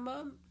 Like, my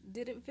mom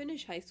didn't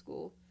finish high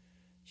school.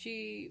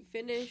 She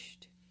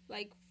finished,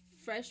 like,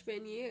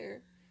 freshman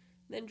year,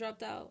 then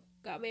dropped out,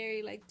 got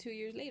married like 2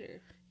 years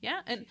later. Yeah,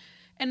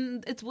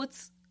 and it's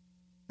what's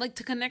like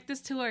to connect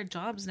this to our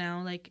jobs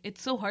now. Like,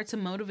 it's so hard to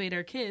motivate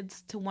our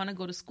kids to want to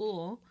go to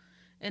school,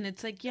 and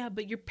it's like, yeah,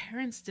 but your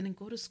parents didn't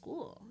go to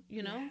school,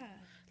 you know? Yeah.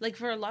 Like,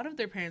 for a lot of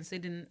their parents, they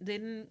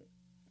didn't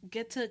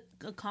get to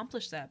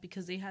accomplish that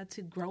because they had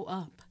to grow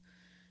up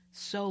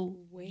so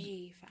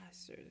way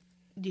faster.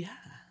 Yeah,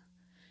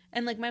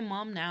 and like my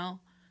mom now,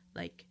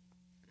 like.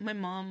 My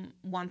mom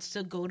wants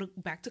to go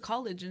back to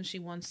college and she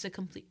wants to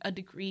complete a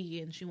degree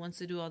and she wants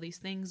to do all these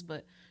things,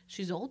 but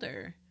she's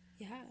older.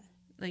 Yeah.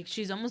 Like,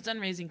 she's almost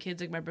done raising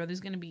kids. Like, my brother's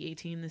going to be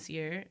 18 this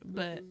year,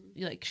 but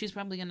like, she's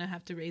probably going to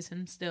have to raise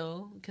him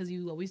still because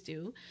you always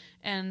do.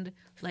 And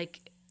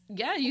like,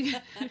 yeah,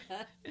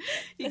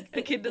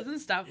 a kid doesn't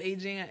stop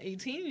aging at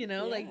 18, you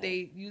know, like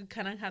you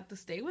kind of have to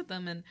stay with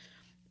them, and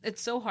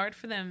it's so hard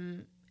for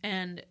them.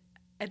 And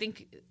I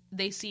think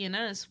they see in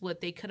us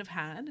what they could have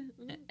had,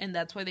 and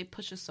that's why they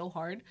push us so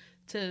hard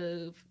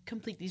to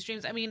complete these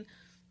dreams. I mean,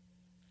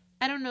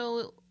 I don't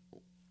know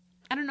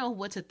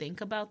what to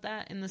think about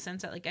that, in the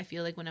sense that, like, I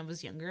feel like when I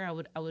was younger, I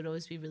would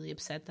always be really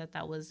upset that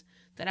I was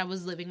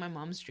living my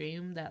mom's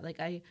dream, that like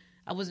I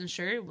wasn't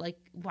sure like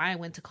why I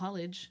went to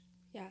college.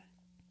 Yeah.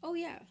 Oh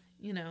yeah.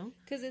 you know?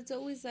 Because it's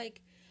always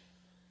like,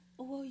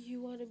 oh,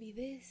 you want to be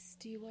this?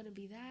 Do you want to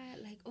be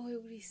that? Like, oh, it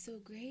would be so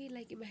great.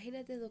 Like,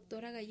 imagínate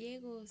doctora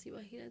Gallegos.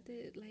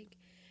 Imagínate, like...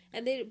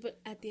 And they, but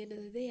at the end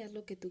of the day, haz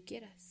lo que tú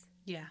quieras.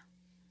 Yeah.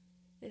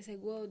 It's like,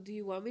 well, do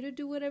you want me to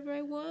do whatever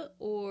I want?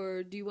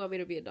 Or do you want me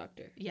to be a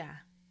doctor? Yeah.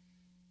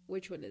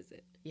 Which one is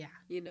it? Yeah.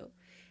 You know?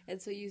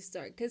 And so you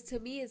start... Because to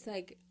me, it's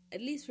like... At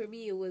least for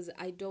me, it was,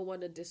 I don't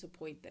want to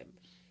disappoint them.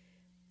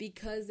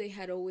 Because they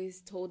had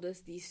always told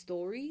us these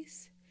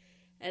stories.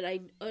 And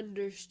I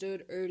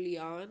understood early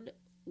on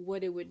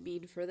what it would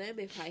mean for them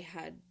if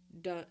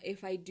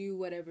I do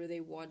whatever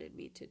they wanted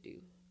me to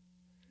do.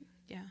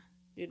 Yeah.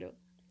 You know?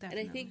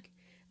 Definitely. And I think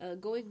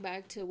going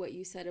back to what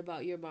you said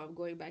about your mom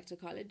going back to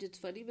college, it's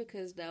funny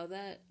because now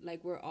that,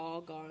 like, we're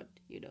all gone,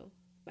 you know,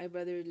 my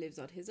brother lives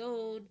on his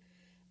own.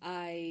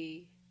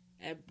 I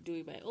am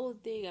doing my own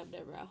thing. I'm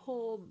never at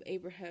home.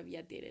 Abraham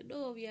ya tiene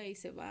novia y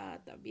se va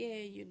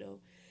también, you know.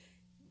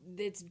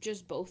 It's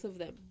just both of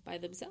them by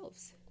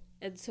themselves.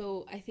 And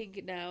so I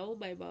think now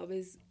my mom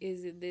is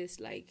in this,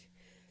 like,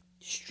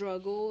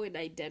 struggle and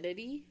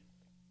identity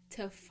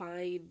to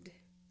find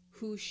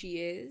who she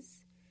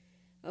is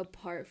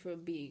apart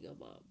from being a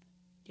mom.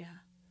 Yeah.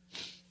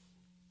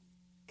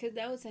 Because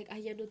now it's like,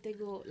 ya no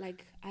tengo,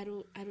 like, I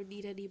don't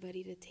need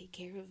anybody to take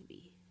care of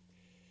me.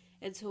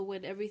 And so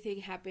when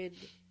everything happened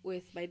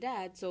with my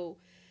dad, so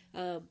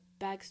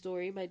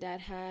backstory, my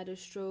dad had a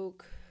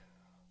stroke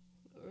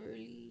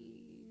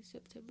early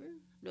September?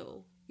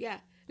 No. Yeah,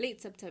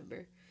 late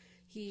September.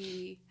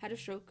 He had a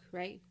stroke,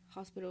 right?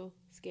 Hospital,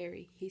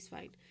 scary. He's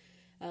fine.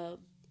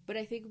 But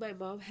I think my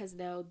mom has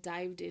now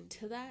dived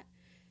into that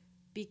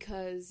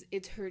because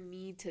it's her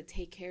need to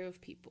take care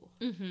of people.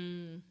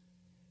 Mm-hmm.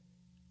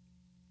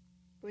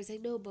 Where it's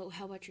like, no, but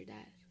how about your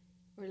dad?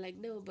 Or like,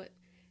 no, but...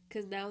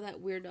 Because now that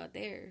we're not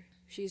there,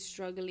 she's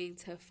struggling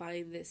to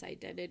find this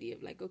identity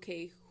of like,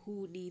 okay,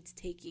 who needs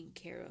taking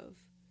care of?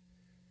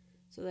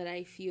 So that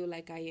I feel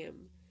like I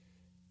am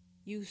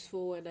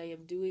useful and I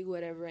am doing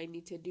whatever I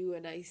need to do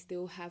and I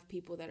still have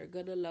people that are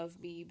going to love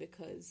me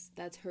because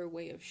that's her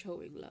way of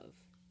showing love.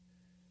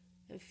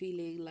 And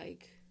feeling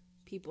like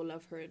people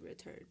love her in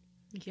return.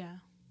 Yeah.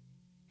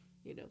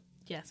 You know?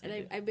 Yes.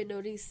 And I've been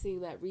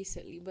noticing that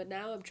recently, but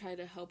now I'm trying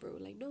to help her.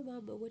 We're like, no,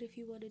 Mom, but what if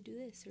you want to do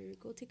this? Or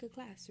go take a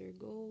class or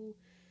go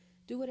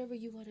do whatever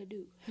you want to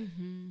do.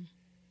 Mm-hmm.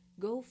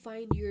 Go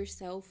find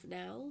yourself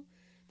now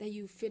that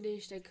you've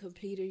finished and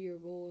completed your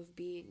role of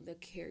being the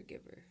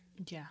caregiver.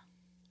 Yeah.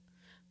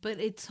 But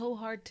it's so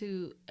hard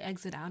to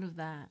exit out of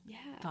that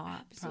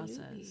thought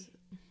process.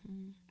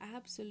 Mm-hmm.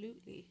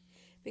 Absolutely.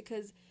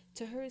 Because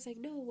to her, it's like,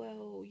 no,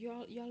 well,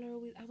 y'all are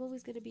always, I'm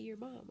always going to be your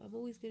mom.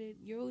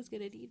 You're always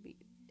going to need me.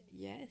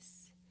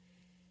 Yes.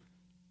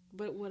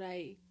 But what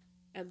I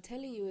am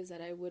telling you is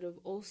that I would have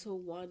also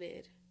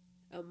wanted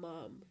a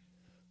mom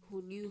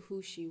who knew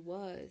who she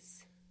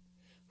was,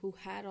 who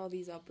had all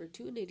these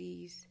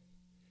opportunities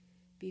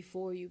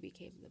before you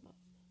became the mom.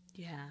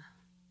 Yeah.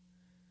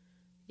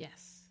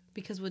 Yes.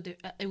 Because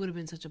it would have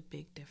been such a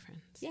big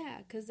difference. Yeah,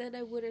 because then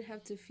I wouldn't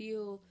have to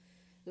feel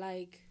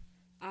like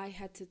I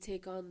had to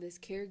take on this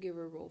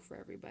caregiver role for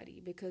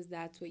everybody because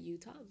that's what you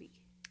taught me.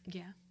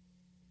 Yeah.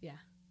 Yeah.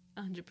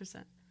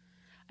 100%.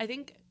 I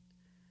think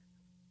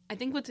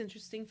what's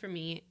interesting for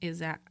me is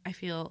that I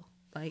feel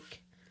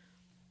like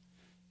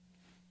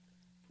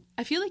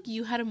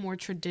you had a more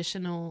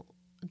traditional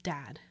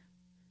dad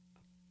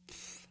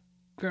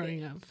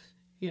growing up.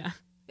 Yeah.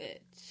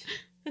 Bitch.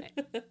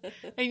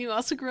 And you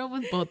also grew up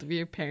with both of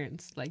your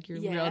parents, like your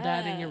real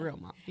dad and your real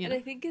mom. You know?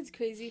 And I think it's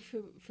crazy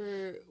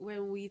for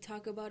when we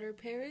talk about our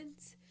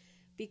parents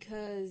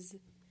because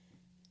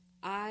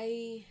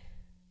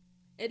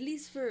at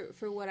least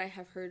for what I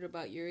have heard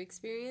about your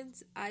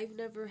experience, I've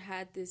never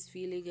had this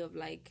feeling of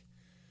like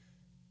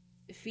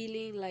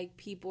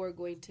people are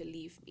going to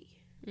leave me.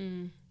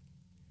 Mm.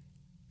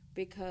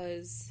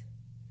 Because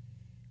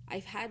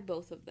I've had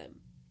both of them.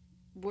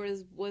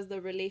 Was the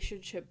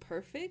relationship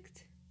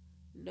perfect?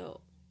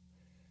 No.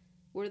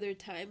 Were there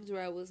times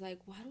where I was like,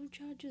 why don't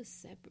y'all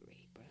just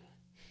separate, bruh?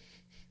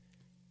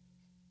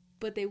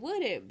 But they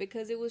wouldn't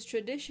because it was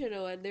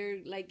traditional and they're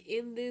like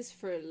in this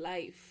for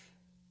life.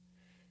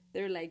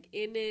 They're like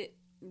in it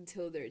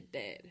until they're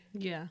dead.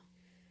 Yeah.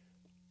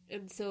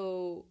 And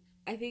so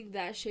I think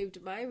that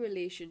shaped my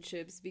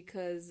relationships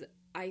because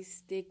I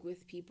stick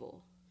with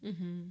people.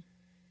 Mm-hmm.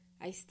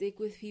 I stick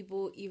with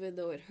people even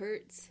though it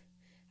hurts.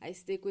 I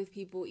stick with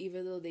people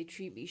even though they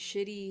treat me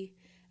shitty.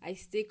 I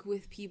stick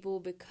with people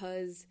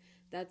because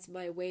that's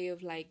my way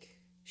of like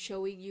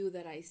showing you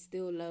that I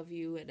still love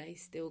you and I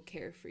still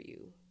care for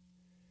you.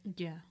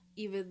 Yeah.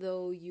 Even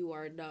though you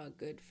are not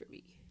good for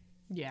me.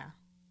 Yeah.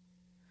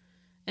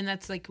 And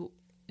that's like,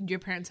 your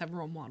parents have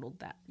role modeled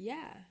that.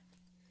 Yeah.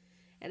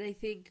 And I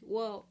think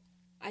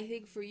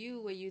for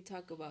you, when you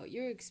talk about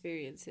your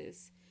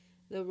experiences,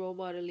 the role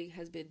modeling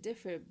has been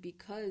different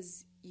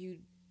because you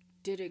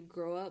didn't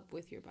grow up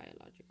with your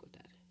biological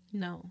dad.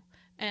 No.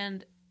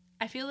 And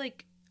I feel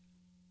like,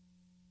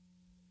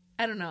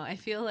 I don't know, I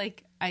feel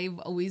like I've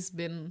always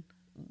been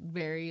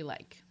very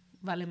like,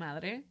 vale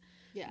madre.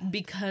 Yeah.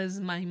 Because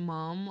my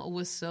mom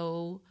was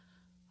so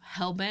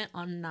hell-bent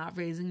on not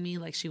raising me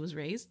like she was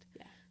raised.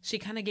 Yeah. She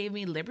kind of gave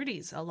me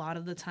liberties a lot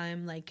of the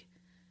time. Like,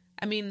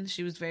 I mean,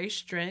 she was very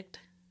strict.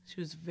 She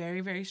was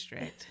very, very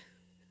strict.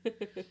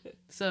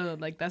 So,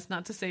 like, that's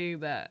not to say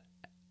that,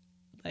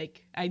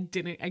 like, I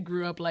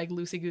grew up, like,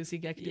 loosey-goosey,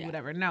 get to do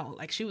whatever. No,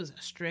 like, she was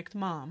a strict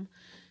mom.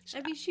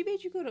 I mean, she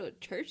made you go to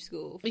church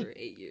school for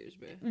 8 years,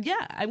 bro.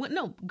 Yeah, I went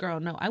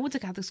to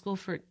Catholic school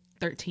for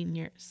 13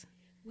 years.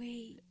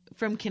 Wait.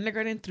 From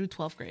kindergarten through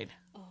 12th grade.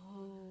 Oh.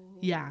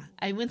 Yeah,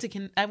 I went to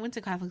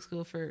Catholic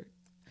school for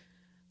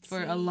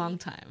a long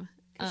time.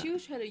 She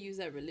was trying to use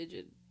that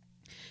religion.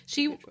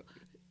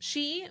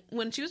 She,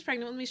 when she was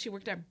pregnant with me, she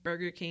worked at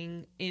Burger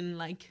King in,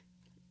 like,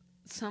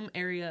 some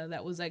area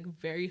that was, like,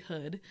 very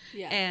hood.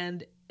 Yeah.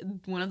 And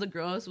one of the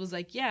girls was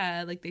like,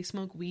 yeah, like, they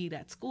smoke weed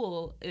at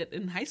school,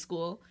 in high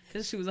school,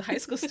 because she was a high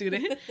school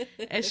student.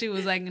 And she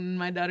was like,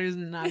 my daughter's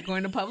not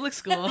going to public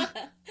school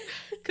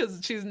because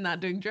she's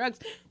not doing drugs.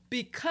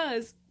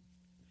 Because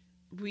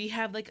we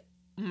have, like,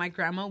 my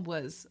grandma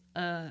was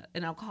an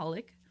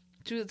alcoholic.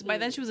 By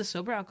then she was a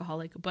sober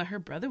alcoholic, but her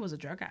brother was a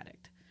drug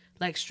addict.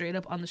 Like, straight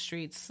up on the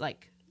streets,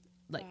 like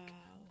wow.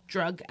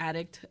 Drug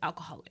addict,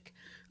 alcoholic.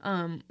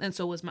 And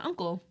so was my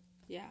uncle.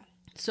 Yeah.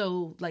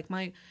 So, like,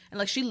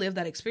 she lived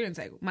that experience.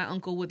 Like, my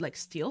uncle would, like,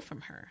 steal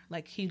from her.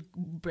 Like, he'd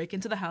break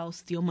into the house,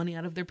 steal money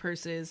out of their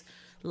purses.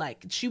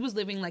 Like, she was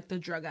living, like, the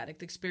drug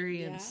addict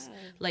experience. Yeah.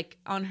 Like,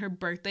 on her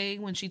birthday,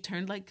 when she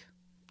turned, like,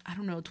 I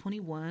don't know,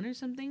 21 or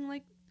something,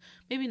 like,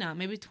 maybe not,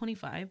 maybe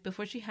 25,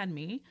 before she had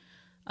me,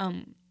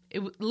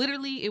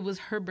 it was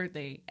her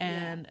birthday,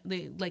 and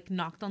they, like,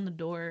 knocked on the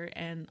door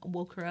and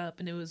woke her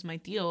up, and it was my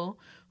tío,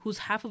 whose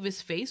half of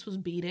his face was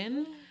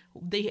beaten.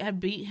 They had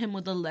beat him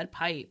with a lead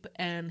pipe,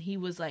 and he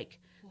was, like,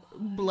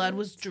 blood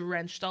was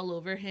drenched all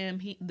over him.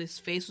 His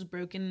face was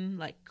broken.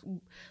 Like,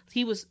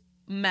 he was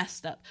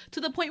messed up to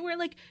the point where,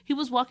 like, he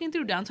was walking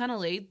through downtown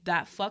LA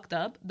that fucked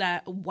up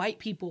that white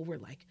people were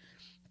like,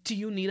 do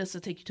you need us to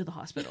take you to the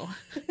hospital?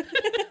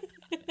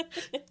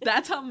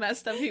 That's how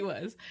messed up he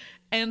was.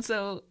 And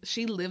so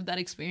she lived that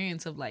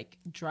experience of, like,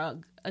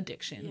 drug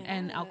addiction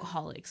and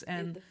alcoholics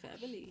and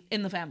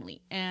in the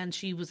family. And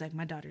she was like,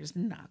 my daughter's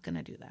not going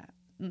to do that.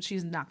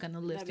 She's not going to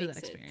live through that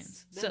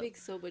experience. That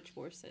makes so much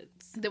more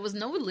sense. There was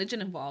no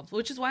religion involved,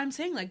 which is why I'm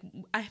saying, like,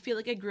 I feel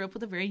like I grew up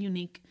with a very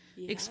unique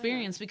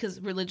experience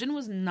because religion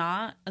was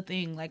not a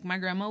thing. Like, my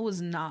grandma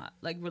was not,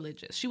 like,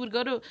 religious. She would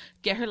go to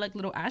get her, like,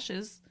 little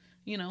ashes,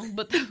 you know,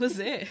 but that was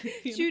it.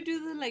 She would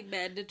do the, like,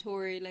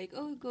 mandatory, like,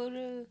 oh, go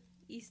to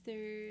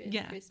Easter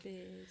and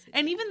Christmas.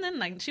 And even then,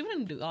 like, she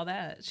wouldn't do all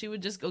that. She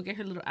would just go get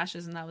her little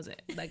ashes and that was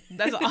it. Like,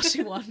 that's all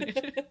she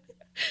wanted.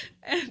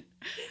 And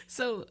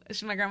so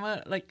my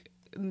grandma, like,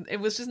 it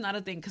was just not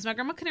a thing because my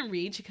grandma couldn't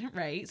read, she couldn't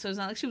write, so it's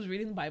not like she was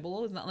reading the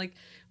Bible. It's not like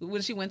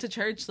when she went to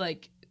church,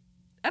 like,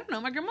 I don't know,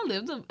 my grandma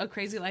lived a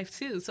crazy life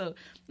too. So,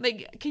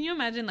 like, can you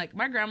imagine, like,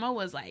 my grandma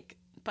was like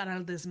para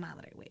el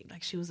desmadre way,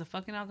 like, she was a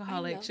fucking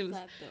alcoholic. She was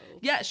that, though.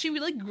 Yeah, she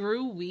like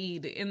grew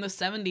weed in the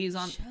 70s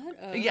on. Shut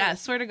up. Yeah,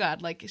 swear to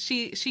God, like,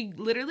 she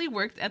literally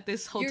worked at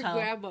this hotel.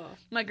 Your grandma.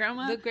 My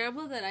grandma, the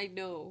grandma that I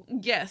know.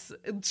 Yes,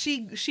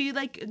 she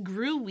like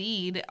grew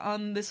weed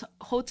on this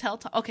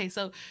hotel. Okay,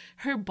 so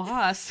her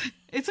boss,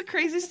 it's a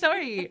crazy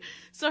story.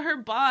 So her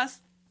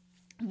boss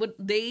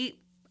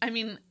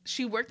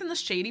she worked in the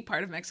shady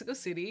part of Mexico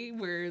City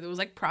where there was,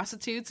 like,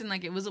 prostitutes and,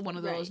 like, it was one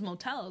of those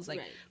motels.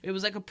 Like, it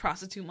was, like, a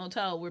prostitute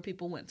motel where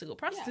people went to go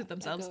prostitute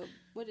themselves.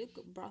 Like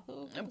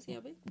brothel?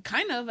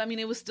 Kind of. I mean,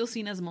 it was still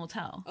seen as a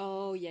motel.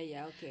 Oh,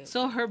 yeah, okay.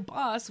 So her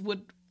boss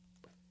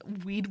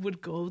weed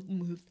would go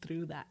move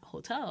through that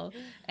hotel.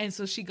 And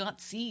so she got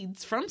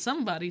seeds from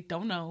somebody,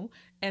 don't know.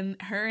 And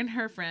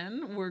her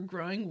friend were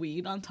growing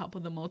weed on top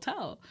of the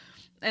motel.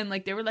 And,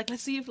 like, they were like,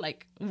 let's see if,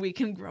 like, we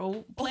can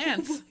grow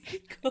plants. Oh my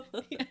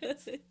God.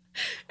 Yes.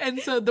 And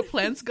so the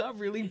plants got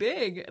really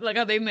big. Like,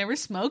 they never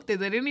smoked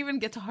it. They didn't even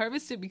get to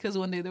harvest it because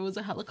one day there was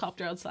a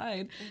helicopter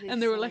outside. And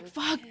they were like,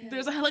 fuck,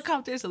 there's a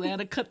helicopter. So they had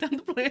to cut down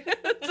the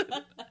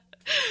plants.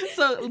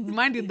 So,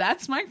 mind you,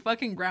 that's my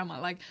fucking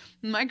grandma. Like,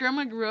 my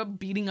grandma grew up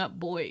beating up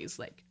boys.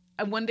 Like,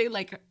 one day,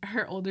 like,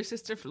 her older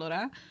sister,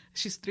 Flora,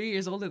 she's 3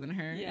 years older than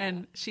her. Yeah.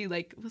 And she,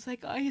 like, was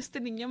like, ay, este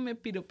niño me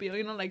piropió.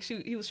 You know, like,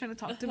 he was trying to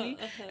talk to me.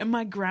 And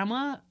my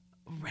grandma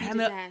ran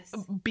up,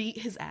 beat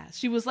his ass.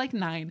 She was, like,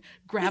 9,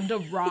 grabbed a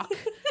rock,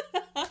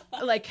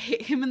 like,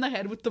 hit him in the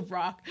head with the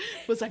rock,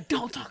 was like,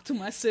 don't talk to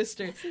my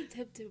sister. That's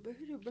attempted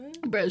murder, bro.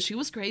 Bro, she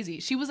was crazy.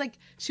 She was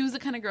the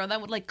kind of girl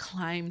that would, like,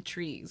 climb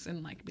trees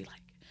and, like, be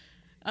like,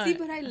 see,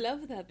 but I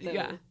love that, though.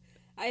 Yeah.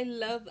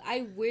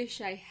 I wish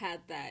I had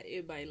that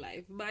in my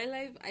life. My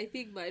life, I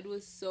think mine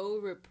was so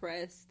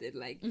repressed and,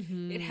 like,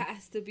 it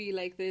has to be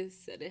like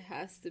this and it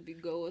has to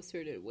go a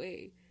certain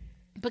way.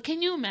 But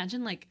can you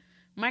imagine, like,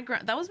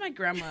 that was my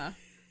grandma.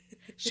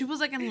 She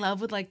was, like, in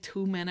love with, like,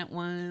 2 men at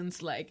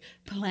once, like,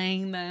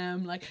 playing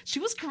them. Like, she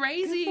was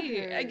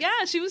crazy.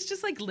 Yeah, she was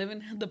just, like,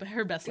 living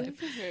her best life.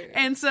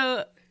 And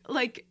so,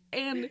 like,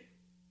 and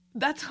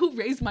that's who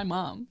raised my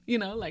mom, you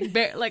know, like,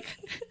 you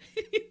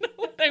know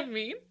what I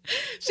mean?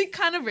 She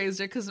kind of raised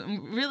her because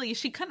really,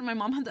 my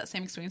mom had that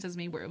same experience as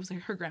me where it was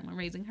like her grandma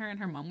raising her and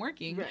her mom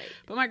working. Right.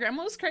 But my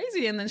grandma was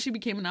crazy, and then she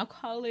became an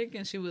alcoholic,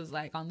 and she was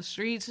like on the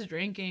streets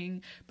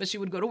drinking, but she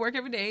would go to work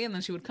every day, and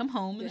then she would come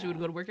home and she would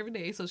go to work every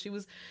day. So she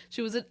was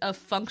a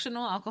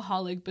functional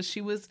alcoholic, but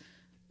she was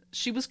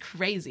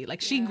crazy.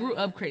 Like, she grew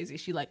up crazy.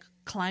 She like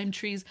climbed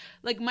trees.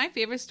 Like, my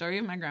favorite story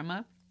of my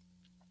grandma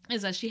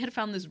is that she had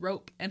found this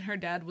rope, and her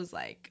dad was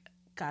like,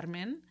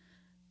 Carmen,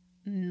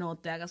 no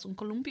te hagas un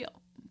columpio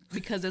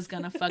because it's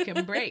gonna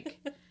fucking break.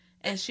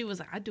 And she was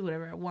like, I do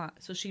whatever I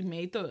want. So she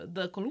made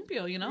the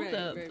columpio, you know,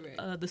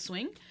 the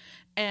swing,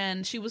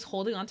 and she was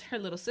holding on to her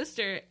little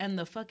sister, and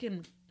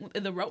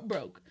the rope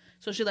broke.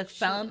 So she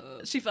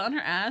found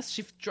her ass.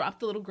 She dropped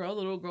the little girl.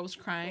 The little girl was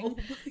crying,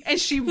 and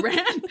she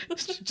ran.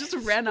 She just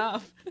ran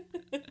off.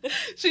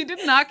 She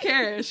did not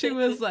care. She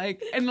was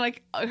like, and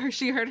like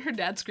she heard her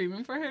dad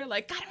screaming for her,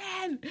 like,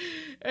 Carmen,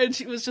 and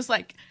she was just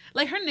like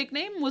her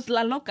nickname was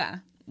La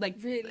Loca. Like,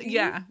 really?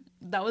 Yeah.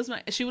 That was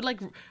she would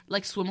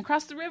like swim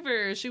across the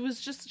river. She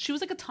was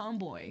like a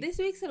tomboy. This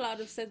makes a lot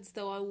of sense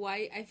though on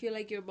why I feel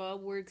like your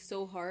mom worked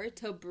so hard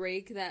to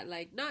break that,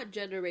 like, not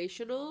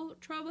generational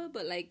trauma,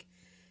 but like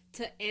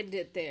to end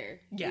it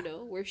there. Yeah. You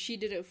know, where she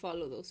didn't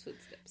follow those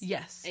footsteps.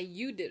 Yes. And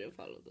you didn't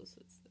follow those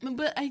footsteps.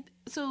 But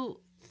so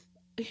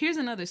here's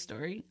another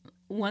story.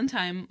 One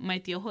time, my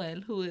tío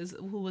Joel,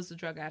 who was a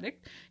drug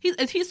addict,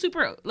 he's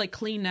super like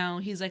clean now.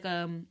 He's like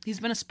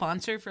he's been a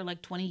sponsor for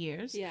like 20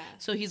 years. Yeah.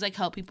 So he's like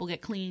helped people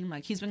get clean.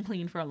 Like, he's been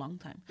clean for a long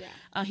time.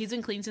 Yeah. He's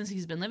been clean since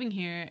he's been living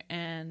here,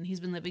 and he's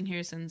been living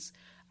here since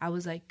I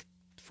was like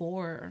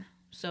 4.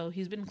 So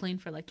he's been clean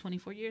for like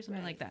 24 years,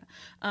 something like that.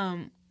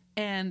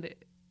 And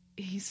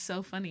he's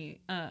so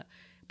funny.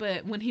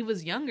 But when he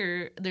was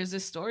younger, there's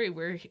this story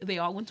where they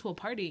all went to a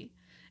party.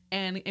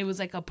 And it was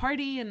like a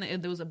party, and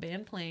there was a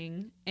band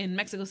playing in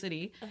Mexico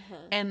City. Uh-huh.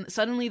 And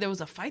suddenly there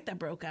was a fight that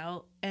broke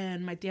out.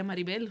 And my tía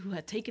Maribel, who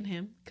had taken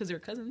him, because they were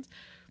cousins,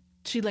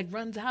 she like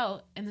runs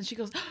out. And then she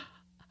goes,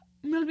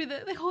 me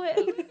olvidé de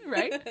Joel,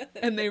 right?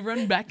 And they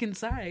run back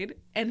inside.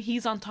 And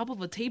he's on top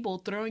of a table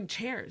throwing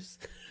chairs.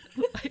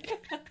 Like,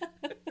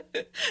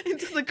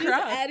 into the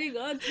crowd. He's adding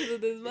on to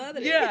the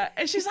desmadre. Yeah.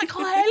 And she's like,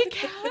 Joel,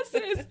 ¿qué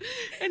haces?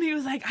 And he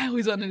was like, I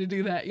always wanted to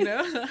do that, you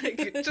know?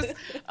 Like,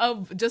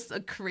 just a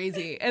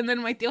crazy. And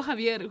then my tío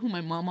Javier, who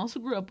my mom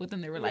also grew up with,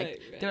 and they were like,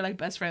 they were like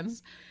best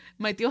friends.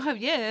 My tío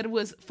Javier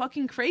was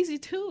fucking crazy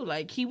too.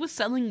 Like, he was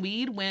selling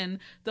weed when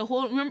have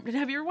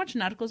you ever watched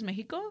Narcos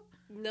Mexico?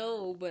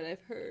 No, but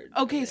I've heard.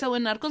 Okay, so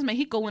in Narcos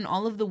Mexico, when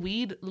all of the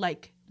weed,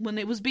 like, when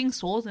it was being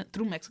sold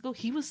through Mexico,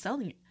 he was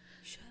selling it.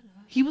 Shut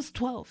up. He was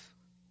 12.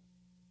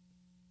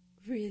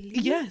 Really?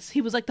 Yes, he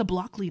was like the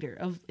block leader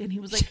and he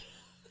was like,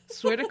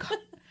 swear to God,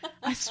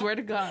 I swear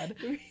to God.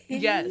 Really?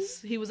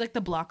 Yes, he was like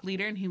the block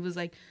leader, and he was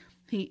like,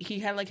 he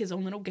had like his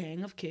own little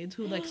gang of kids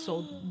who like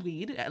sold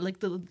weed, like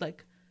the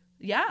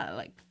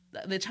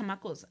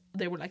chamacos,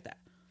 they were like that.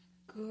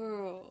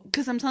 Girl.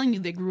 Because I'm telling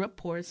you, they grew up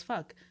poor as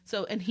fuck.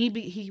 So, and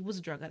he was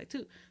a drug addict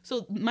too.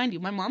 So, mind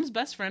you, my mom's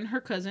best friend, her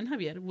cousin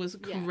Javier, was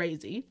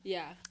crazy.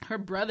 Yeah. Her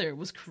brother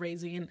was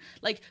crazy, and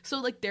like, so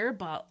like they're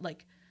about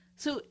like,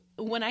 so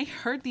when I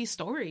heard these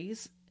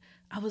stories,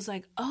 I was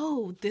like,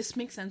 oh, this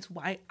makes sense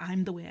why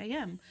I'm the way I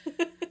am.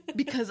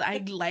 Because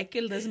I like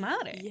el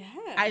desmadre. Yeah.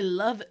 I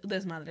love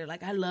desmadre.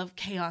 Like, I love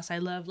chaos. I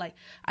love, like,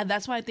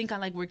 that's why I think I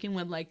like working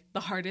with, like,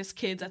 the hardest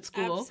kids at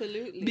school.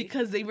 Absolutely.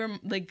 Because they were,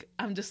 like,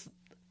 Absolutely.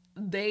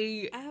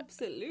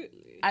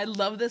 I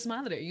love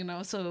desmadre, you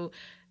know? So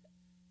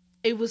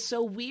it was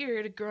so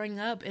weird growing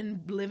up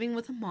and living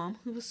with a mom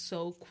who was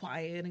so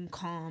quiet and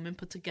calm and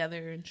put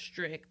together and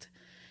strict.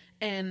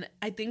 And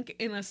I think,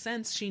 in a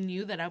sense, she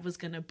knew that I was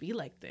going to be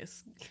like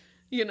this,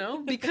 you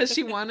know, because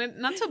she wanted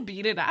not to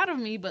beat it out of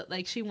me, but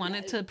like she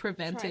wanted to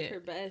prevent it. Her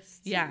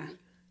best.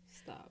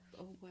 Stop.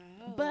 Oh,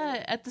 wow.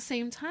 But at the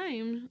same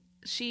time,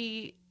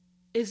 she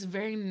is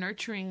very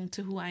nurturing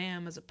to who I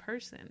am as a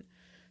person.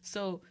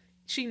 So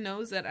she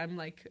knows that I'm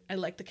like, I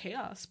like the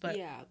chaos, but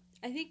yeah,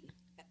 I think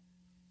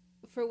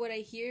for what I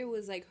hear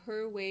was like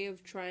her way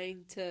of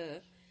trying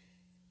to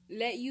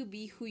let you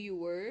be who you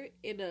were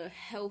in a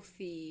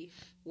healthy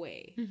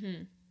way.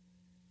 Mm-hmm.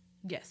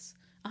 Yes,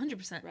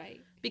 100%. Right.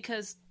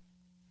 Because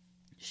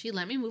she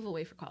let me move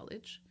away for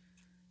college.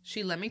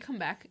 She let me come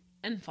back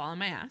and fall on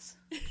my ass,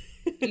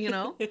 you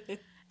know?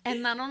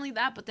 And not only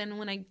that, but then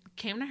when I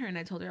came to her and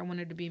I told her I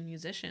wanted to be a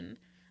musician,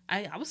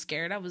 I was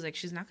scared. I was like,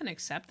 she's not going to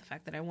accept the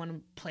fact that I want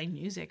to play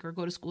music or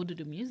go to school to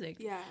do music.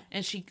 Yeah.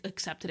 And she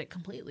accepted it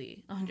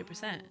completely,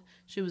 100%. Oh.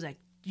 She was like,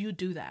 you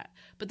do that.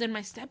 But then my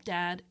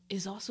stepdad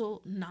is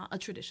also not a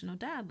traditional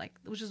dad, like,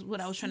 which is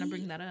what I was trying to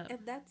bring that up.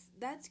 And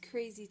that's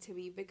crazy to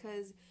me,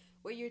 because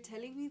when you're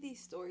telling me these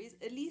stories,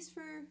 at least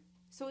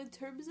so in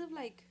terms of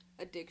like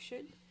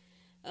addiction,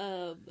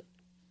 the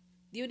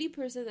only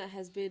person that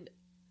has been,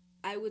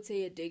 I would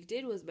say,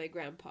 addicted was my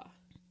grandpa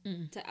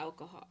to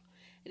alcohol.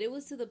 And it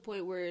was to the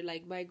point where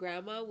like my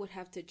grandma would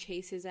have to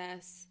chase his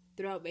ass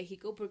throughout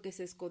Mexico porque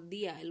se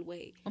escondía el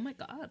güey. Oh my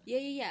God.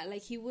 Yeah.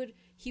 Like he would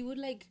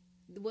like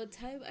One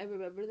time, I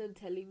remember them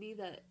telling me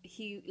that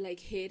he, like,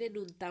 hid in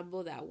un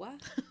tambo de agua.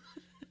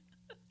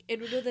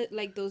 In one of the,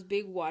 like, those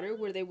big water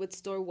where they would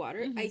store water.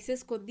 Mm-hmm. Ahí se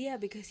escondía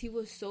because he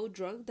was so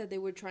drunk that they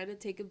were trying to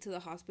take him to the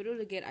hospital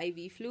to get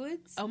IV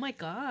fluids. Oh, my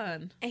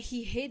God. And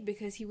he hid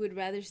because he would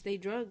rather stay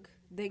drunk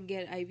than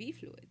get IV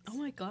fluids. Oh,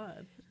 my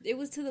God. It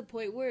was to the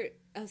point where,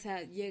 o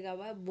sea,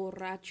 llegaba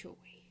borracho,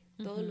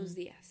 güey, todos los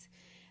días.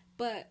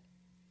 But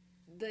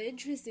the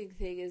interesting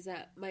thing is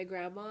that my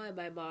grandma and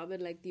my mom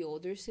and, like, the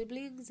older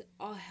siblings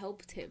all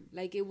helped him.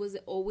 Like, it was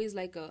always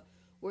like a,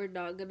 we're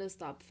not gonna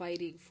stop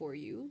fighting for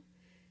you,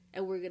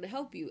 and we're gonna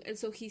help you. And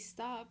so he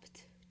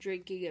stopped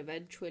drinking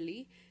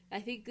eventually.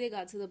 I think they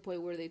got to the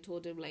point where they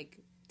told him, like,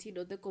 si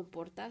no te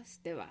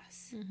comportas, te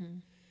vas. Mm-hmm.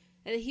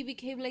 And he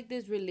became, like,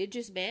 this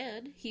religious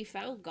man. He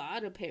found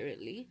God,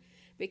 apparently.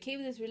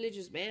 Became this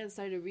religious man,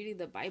 started reading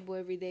the Bible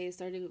every day,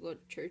 started to go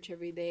to church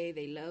every day.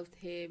 They loved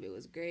him. It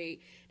was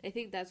great. I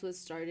think that's what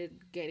started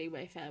getting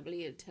my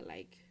family into,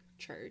 like,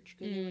 church.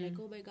 Because they were like,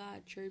 oh, my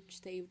God, church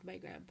saved my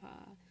grandpa.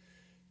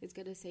 It's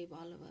going to save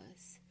all of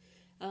us.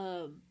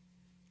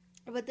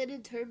 But then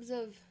in terms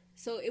of...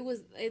 So it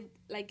was,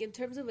 like, in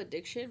terms of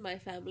addiction, my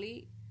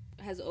family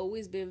has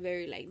always been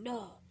very, like,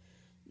 no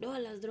a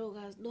las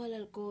drogas, no al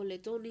alcohol,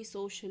 it's only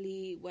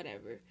socially,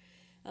 whatever.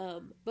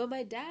 But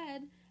my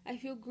dad... I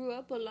feel grew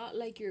up a lot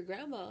like your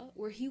grandma,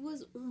 where he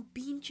was un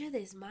pinche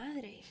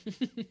desmadre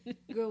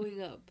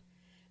growing up.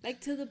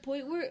 Like, to the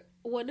point where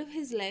one of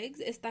his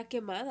legs está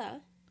quemada.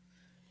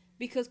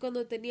 Because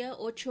cuando tenía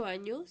 8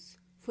 años,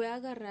 fue a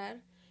agarrar,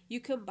 you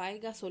can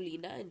buy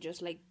gasolina in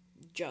just, like,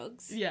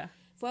 jugs. Yeah.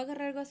 Fue a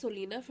agarrar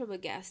gasolina from a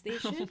gas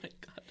station. Oh, my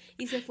God.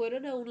 Y se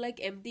fueron a un, like,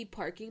 empty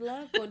parking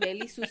lot con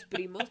él y sus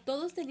primos.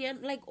 Todos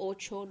tenían, like,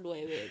 8,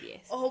 9, 10.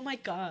 Oh, my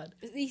God.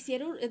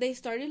 They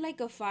started, like,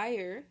 a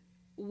fire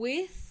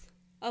with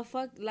a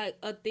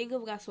thing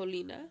of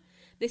gasolina.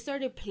 They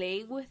started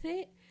playing with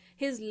it.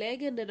 His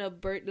leg ended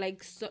up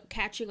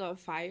catching on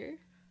fire.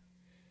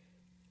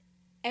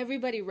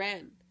 Everybody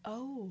ran.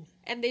 Oh.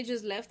 And they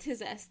just left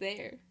his ass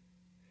there.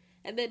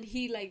 And then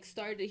he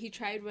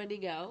tried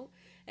running out.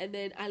 And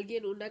then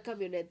una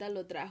camioneta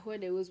lo trajo,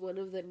 and it was one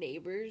of the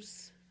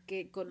neighbors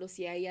que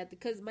conocía ya.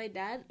 Because my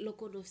dad lo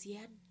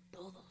conocían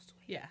todos,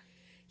 güey. Yeah.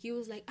 He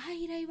was like,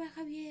 ay, ahí va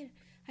Javier,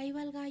 ahí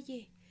va el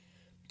galle.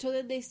 So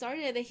then they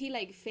started, and then he,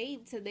 like,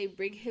 faints, and they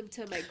bring him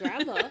to my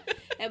grandma.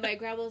 And my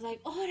grandma's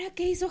like, ¿Ahora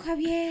qué hizo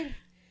Javier?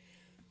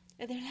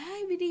 And they're like,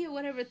 ay, mi niño,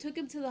 whatever. Took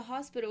him to the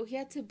hospital. He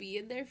had to be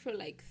in there for,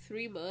 like,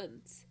 3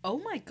 months. Oh,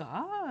 my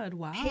God.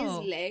 Wow.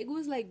 His leg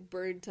was, like,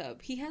 burnt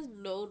up. He has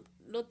no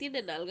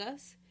tiene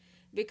nalgas.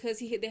 Because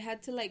they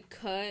had to, like,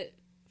 cut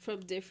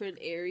from different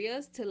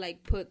areas to,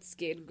 like, put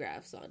skin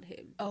grafts on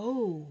him.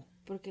 Oh.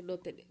 Porque no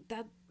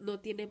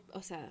tiene,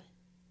 o sea...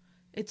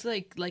 It's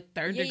like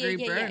third degree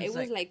burns. Yeah. It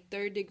was like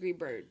 3rd degree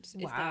burns.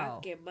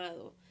 Wow. Estaba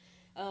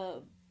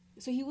quemado.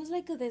 So he was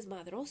like a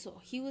desmadroso.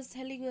 He was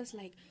telling us,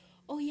 like,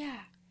 oh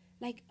yeah,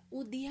 like,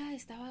 un día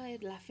estaba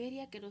en la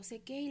feria que no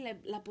sé qué, y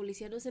la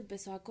policía nos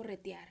empezó a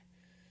corretear.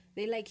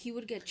 He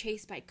would get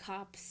chased by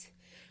cops.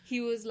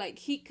 He was like,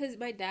 because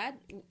my dad,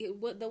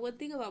 the one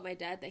thing about my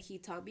dad that he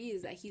taught me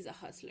is that he's a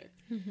hustler.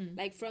 Mm-hmm.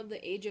 Like, from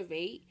the age of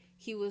 8,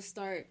 he would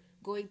start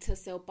going to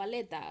sell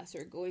paletas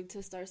or going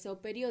to start sell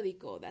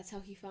periódico. That's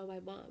how he found my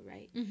mom,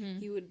 right?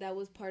 Mm-hmm. That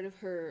was part of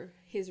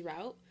his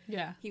route.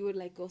 Yeah. He would,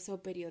 like, go sell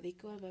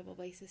periódico, and my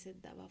mamá se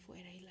sentaba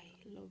afuera y,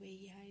 like, lo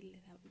veía y le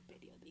daba un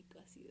periódico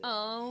así.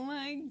 Oh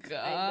my God.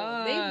 I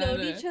know. They've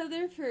known each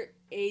other for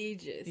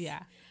ages.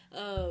 Yeah.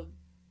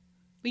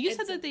 But you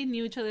said that they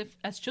knew each other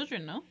as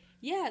children, no?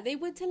 Yeah, they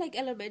went to, like,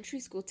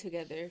 elementary school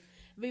together.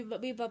 Mi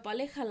papá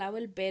le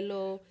jalaba el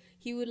pelo.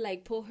 He would,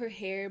 like, pull her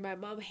hair. My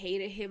mom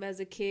hated him as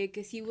a kid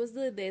because he was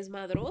the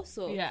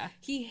desmadroso. Yeah.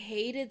 He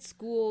hated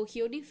school.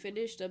 He only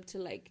finished up to,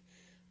 like,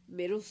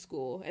 middle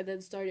school and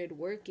then started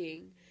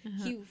working.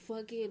 Uh-huh. He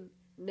fucking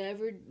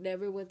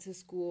never went to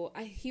school.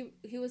 He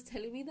was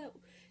telling me that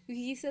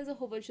he says a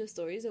whole bunch of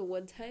stories, and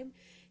one time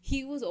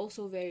he was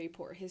also very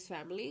poor, his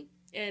family,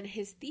 and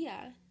his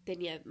tía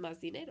tenía más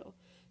dinero.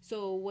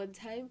 So one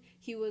time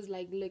he was,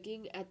 like,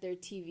 looking at their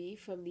TV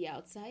from the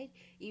outside,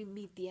 y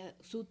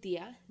su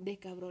tía de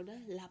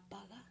cabrona la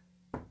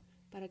paga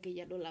para que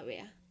ya no la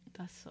vea.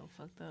 That's so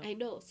fucked up. I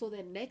know. So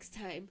the next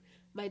time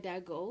my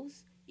dad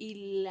goes y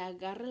le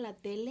agarra la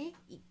tele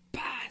y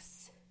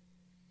 ¡paz!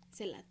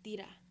 Se la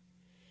tira.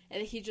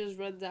 And then he just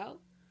runs out.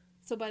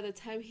 So by the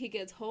time he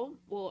gets home,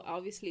 well,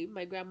 obviously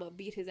my grandma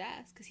beat his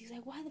ass because he's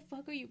like, why the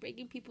fuck are you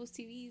breaking people's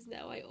TVs?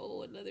 Now I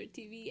owe another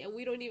TV, and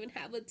we don't even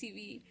have a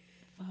TV.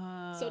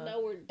 So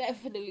now we're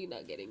definitely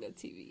not getting a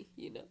TV,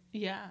 you know?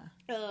 Yeah.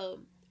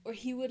 Or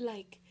he would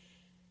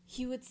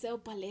sell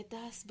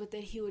paletas, but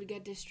then he would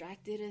get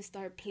distracted and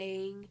start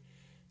playing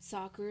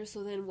soccer.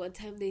 So then one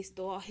time they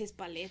stole all his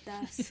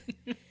paletas.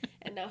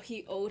 And now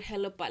he owed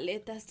hella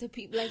paletas to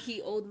people. Like,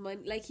 he owed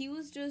money. Like, he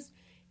was just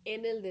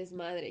en el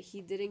desmadre.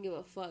 He didn't give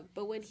a fuck.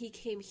 But when he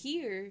came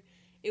here,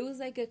 it was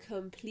like a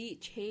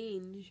complete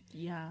change.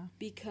 Yeah.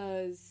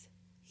 Because...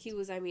 he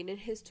was, in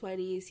his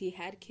 20s, he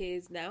had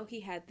kids, now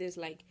he had this,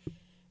 like,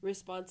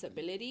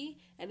 responsibility.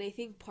 And I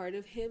think part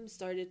of him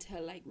started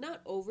to, like,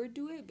 not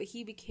overdo it, but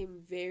he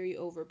became very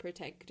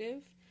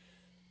overprotective.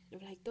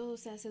 Like, todo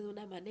se hace de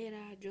una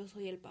manera, yo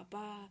soy el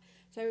papá.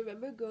 So I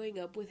remember growing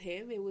up with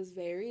him, it was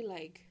very,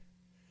 like,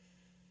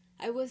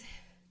 I was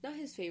not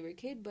his favorite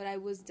kid, but I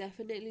was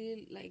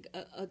definitely, like,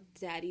 a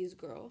daddy's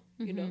girl,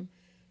 you know?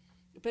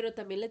 Pero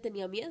también le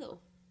tenía miedo,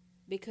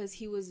 because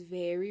he was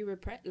very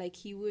repressed. Like,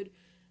 he would,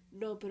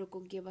 no, pero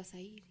 ¿con quién vas a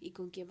ir? ¿Y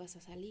con quién vas a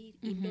salir?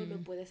 Y no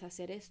puedes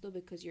hacer esto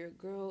because you're a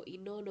girl. Y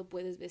no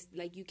puedes,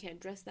 like, you can't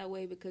dress that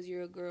way because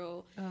you're a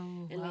girl.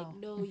 Oh, and, wow. like,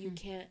 no, you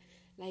can't,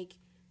 like,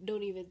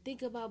 don't even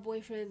think about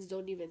boyfriends.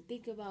 Don't even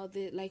think about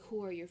it. Like,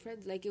 who are your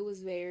friends? Like, he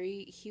was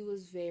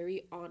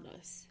very on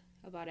us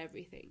about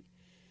everything.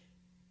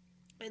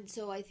 And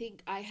so I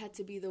think I had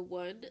to be the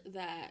one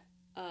that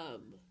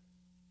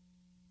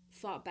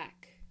fought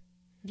back.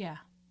 Yeah.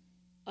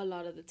 A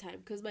lot of the time.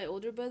 Because my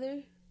older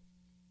brother,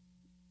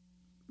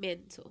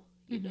 mental,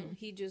 you know,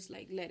 he just,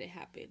 like, let it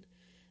happen.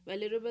 My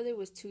little brother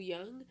was too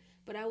young,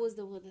 but I was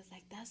the one that's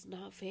like, that's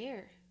not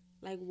fair.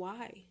 Like,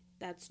 why?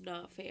 That's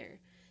not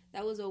fair.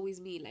 That was always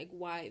me. Like,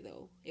 why,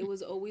 though? It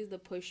was always the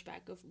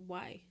pushback of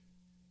why.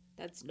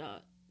 That's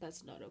not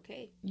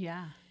okay.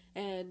 Yeah.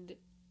 And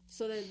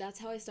so then that's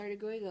how I started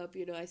growing up.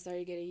 You know, I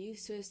started getting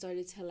used to it.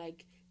 Started to,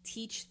 like,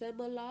 teach them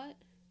a lot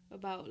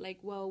about, like,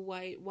 well,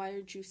 why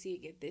aren't you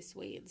seeing it this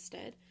way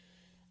instead?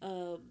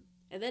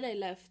 And then I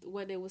left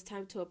when it was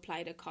time to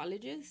apply to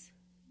colleges.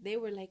 They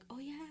were like, oh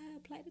yeah,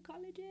 apply to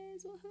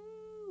colleges,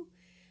 woohoo!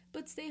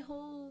 But stay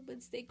home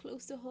and stay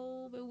close to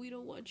home, and we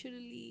don't want you to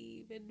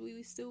leave, and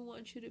we still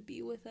want you to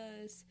be with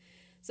us.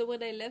 So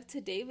when I left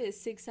to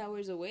Davis, 6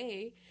 hours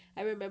away,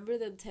 I remember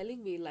them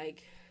telling me,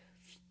 like,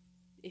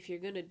 if you're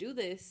gonna do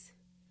this,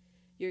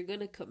 you're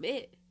gonna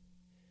commit.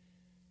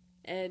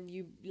 And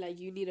you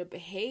need to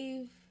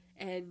behave,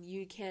 and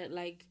you can't,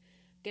 like,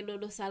 que no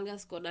nos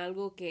salgas con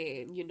algo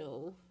que, you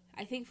know,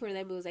 I think for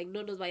them it was like,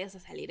 no nos vayas a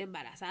salir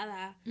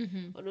embarazada,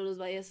 or no nos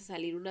vayas a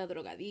salir una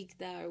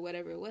drogadicta, or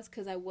whatever it was,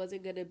 because I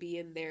wasn't going to be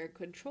in their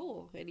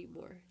control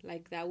anymore.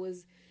 Like,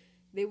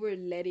 they were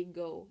letting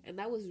go, and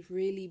that was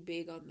really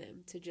big on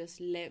them, to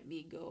just let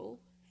me go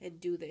and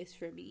do this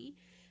for me.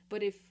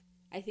 But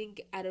I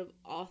think out of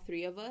all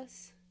three of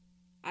us,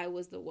 I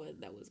was the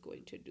one that was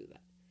going to do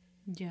that.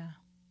 Yeah.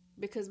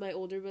 Because my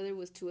older brother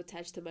was too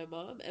attached to my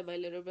mom, and my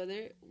little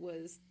brother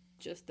was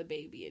just the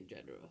baby in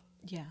general.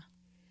 Yeah.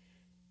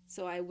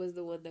 So I was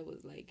the one that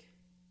was, like,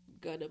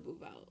 gonna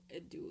move out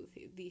and do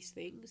these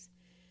things.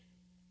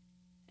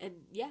 And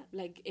yeah,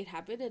 like, it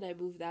happened, and I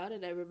moved out,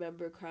 and I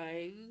remember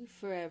crying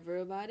forever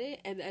about it.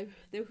 And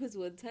there was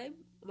one time,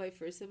 my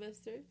first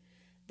semester,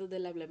 donde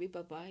le hablé a mi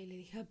papá y le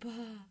dije,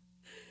 papá,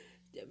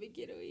 ya me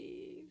quiero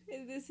ir.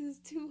 And this is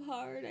too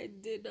hard. I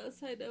did not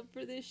sign up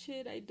for this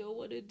shit. I don't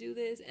want to do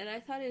this. And I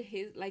thought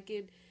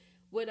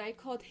when I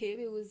called him,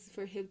 it was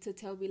for him to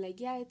tell me, like,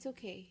 yeah, it's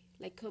okay.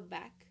 Like, come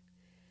back.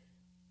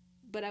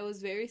 But I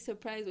was very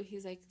surprised when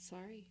he's like,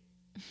 sorry.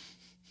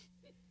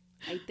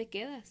 Ahí te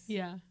quedas.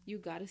 Yeah. You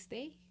gotta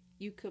stay.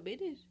 You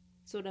committed.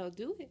 So now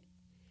do it.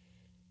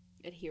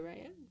 And here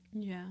I am.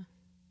 Yeah.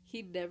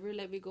 He never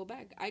let me go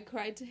back. I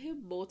cried to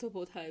him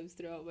multiple times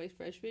throughout my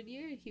freshman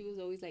year. He was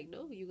always like,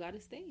 no, you gotta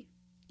stay.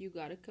 You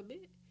gotta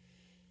commit.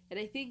 And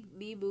I think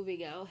me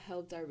moving out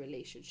helped our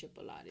relationship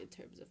a lot in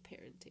terms of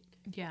parenting.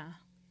 Yeah.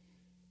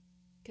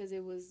 Because I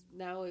was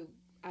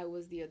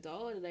the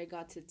adult, and I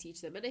got to teach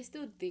them. And I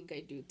still think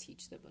I do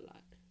teach them a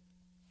lot.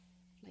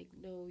 Like,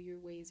 no, your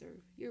ways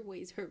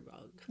are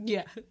wrong.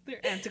 Yeah,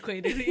 they're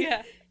antiquated.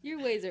 Yeah.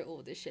 Your ways are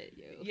old as shit,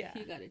 yo. Yeah.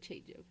 You gotta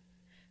change them.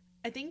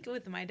 I think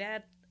with my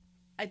dad,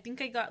 I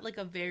think I got, like,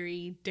 a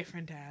very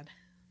different dad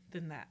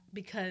than that.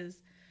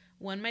 Because,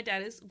 one, my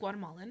dad is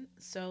Guatemalan,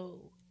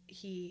 so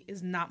he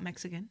is not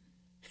Mexican.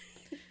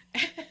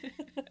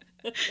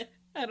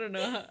 I don't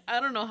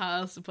know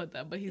how else to put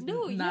that, but he's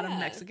not a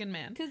Mexican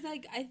man. Because,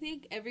 like, I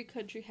think every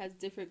country has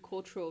different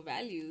cultural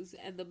values,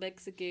 and the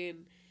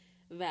Mexican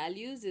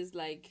values is,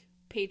 like,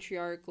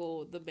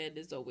 patriarchal, the man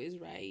is always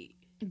right.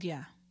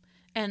 Yeah.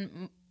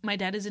 And my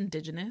dad is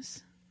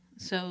indigenous,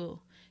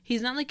 so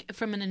he's not, like,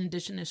 from an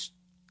indigenous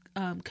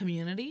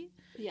community.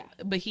 Yeah.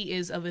 But he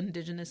is of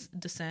indigenous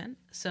descent.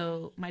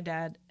 So my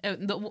dad,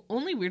 the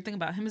only weird thing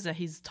about him is that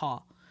he's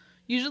tall.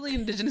 Usually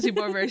indigenous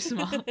people are very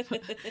small.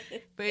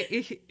 But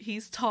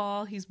he's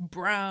tall, he's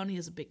brown, he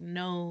has a big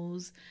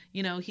nose.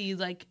 You know, he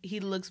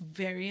looks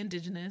very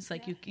indigenous.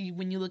 Like, you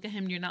when you look at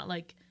him, you're not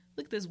like,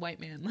 look at this white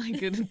man.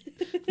 Like,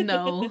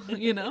 no,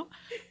 you know?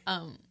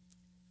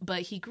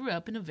 But he grew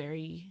up in a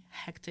very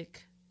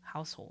hectic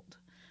household.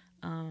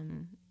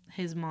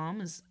 His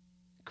mom is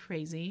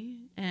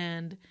crazy,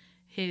 and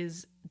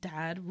his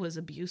dad was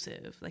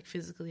abusive, like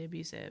physically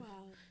abusive.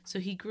 Wow. So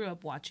he grew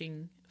up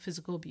watching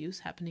physical abuse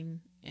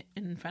happening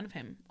in front of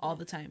him all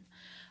the time.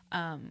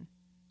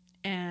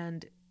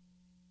 And,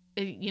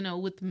 you know,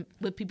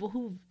 with people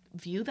who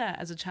view that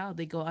as a child,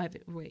 they go either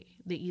way.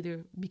 They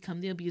either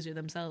become the abuser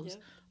themselves,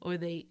 or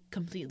they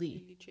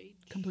completely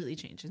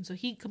change. And so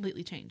he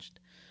completely changed.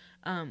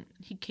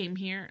 He came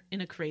here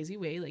in a crazy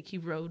way. Like he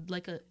rode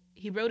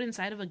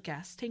inside of a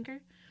gas tanker,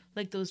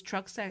 like those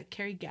trucks that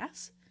carry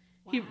gas.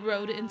 Wow. He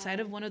rode inside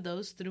of one of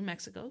those through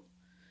Mexico,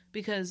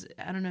 because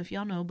I don't know if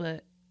y'all know,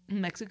 but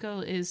Mexico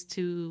is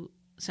to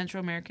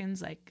Central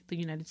Americans like the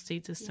United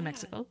States is to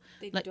Mexico.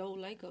 They don't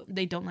like them.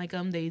 They don't like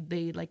them.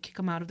 They like kick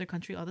them out of their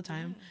country all the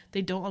time. Yeah.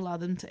 They don't allow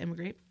them to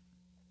immigrate.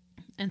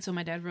 And so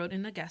my dad rode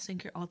in a gas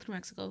tanker all through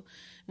Mexico.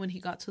 When he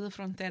got to the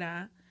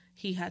frontera,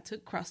 he had to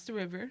cross the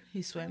river.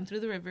 He swam through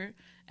the river,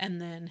 and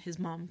then his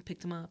mom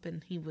picked him up,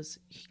 and he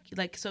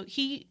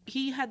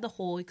had the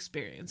whole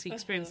experience. He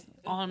experienced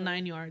all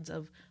 9 yards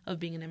of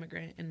being an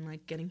immigrant and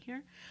like getting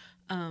here.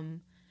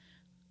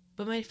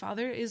 But my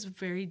father is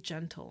very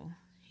gentle.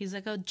 He's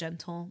like a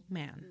gentle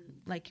man,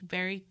 like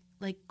very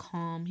like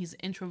calm. He's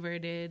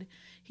introverted.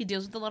 He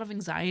deals with a lot of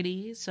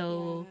anxiety,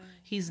 so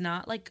he's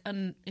not like I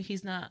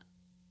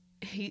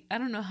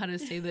don't know how to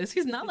say this.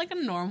 He's not like a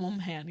normal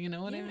man, you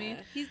know what I mean?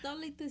 He's not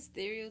like the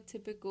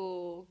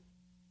stereotypical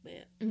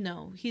man.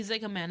 No, he's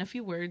like a man of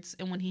few words,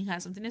 and when he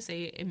has something to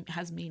say, it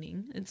has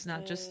meaning. It's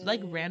not just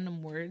like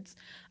random words.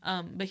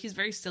 But he's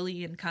very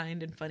silly and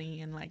kind and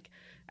funny, and like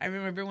I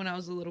remember when I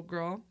was a little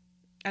girl,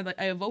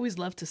 I've always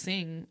loved to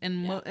sing,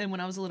 and when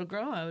I was a little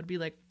girl, I would be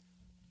like,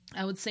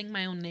 I would sing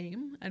my own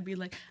name. I'd be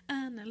like,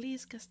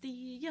 Annalise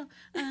Castillo,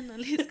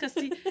 Annalise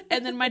Castillo.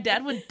 And then my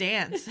dad would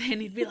dance, and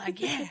he'd be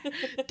like, yeah,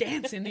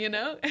 dancing, you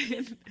know?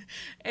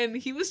 And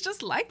he was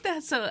just like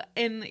that. So,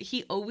 and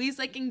he always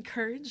like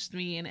encouraged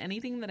me in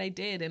anything that I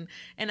did.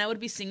 And I would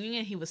be singing,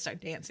 and he would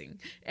start dancing.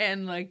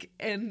 And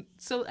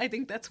so I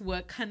think that's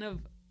what kind of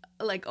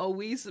like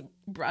always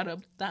brought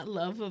up that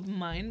love of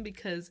mine,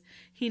 because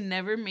he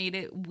never made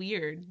it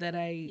weird that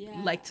I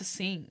like to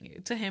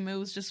sing. To him, it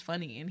was just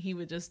funny, and he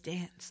would just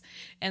dance.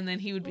 And then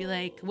he would be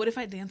like, what if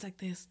I dance like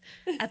this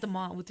at the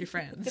mall with your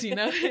friends, you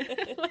know?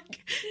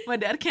 Like, my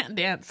dad can't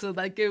dance, so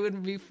like it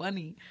would be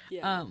funny.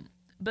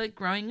 But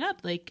growing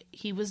up, like,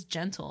 he was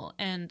gentle.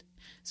 And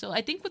so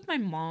I think with my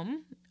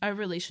mom, our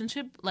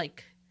relationship,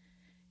 like,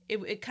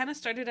 it kind of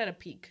started at a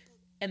peak.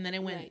 And then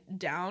it went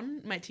down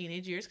my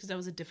teenage years, because I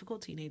was a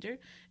difficult teenager.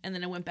 And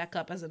then it went back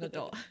up as an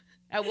adult.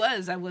 I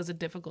was a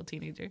difficult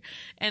teenager.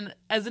 And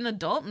as an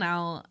adult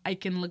now, I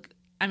can look,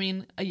 I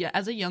mean,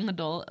 as a young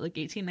adult, like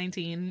 18,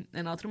 19,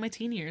 and all through my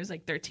teen years,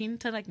 like 13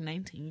 to like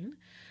 19,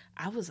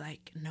 I was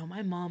like, no,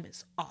 my mom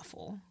is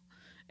awful.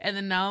 And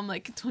then now I'm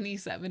like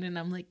 27, and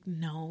I'm like,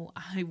 no,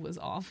 I was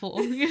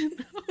awful. You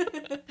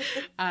know?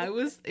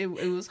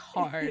 It was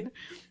hard.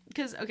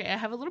 Because, okay, I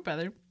have a little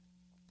brother.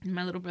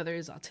 My little brother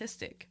is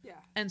autistic. Yeah.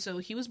 And so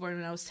he was born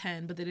when I was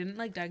 10, but they didn't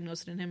like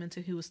diagnose it in him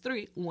until he was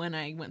 3, when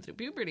I went through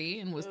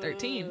puberty and was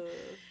 13.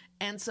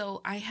 And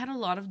so I had a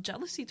lot of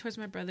jealousy towards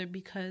my brother,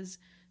 because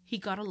he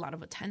got a lot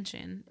of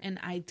attention and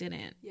I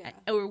didn't. Yeah.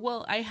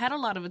 I had a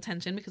lot of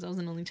attention because I was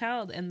an only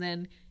child, and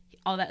then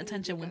all that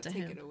attention went to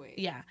him. Away.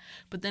 Yeah.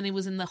 But then it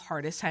was in the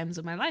hardest times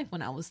of my life,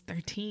 when I was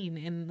 13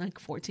 and like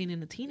 14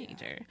 and a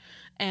teenager. Yeah.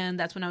 And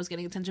that's when I was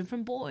getting attention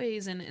from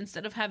boys, and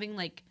instead of having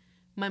like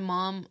my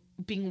mom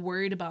being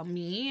worried about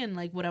me and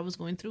like what I was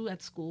going through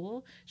at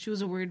school, she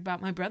was worried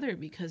about my brother,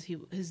 because he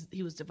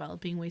was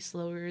developing way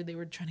slower. They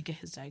were trying to get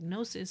his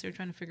diagnosis. They were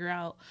trying to figure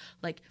out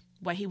like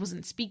why he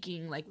wasn't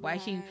speaking, like why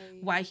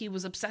he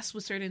was obsessed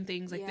with certain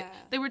things. Like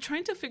they were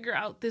trying to figure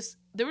out this.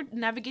 They were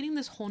navigating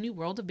this whole new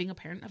world of being a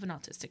parent of an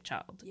autistic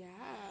child. Yeah,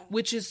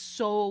 which is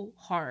so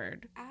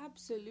hard.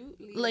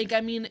 Absolutely. Like,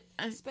 I mean,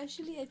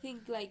 especially I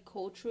think like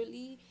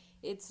culturally,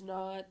 it's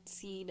not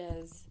seen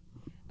as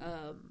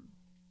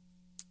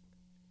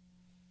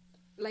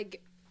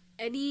like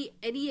any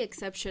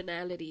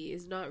exceptionality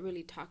is not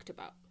really talked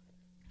about.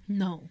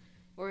 No.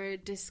 Or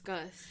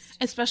discussed.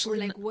 Especially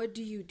or like, what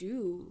do you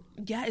do?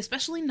 Yeah,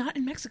 especially not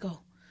in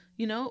Mexico,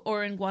 you know,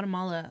 or in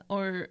Guatemala,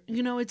 or,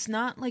 you know, it's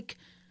not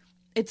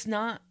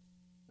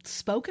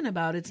spoken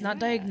about. It's not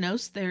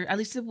diagnosed there. At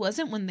least it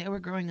wasn't when they were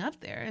growing up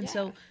there. And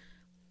so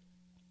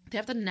they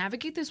have to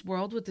navigate this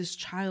world with this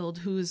child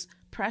who's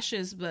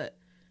precious but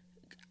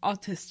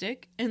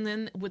autistic, and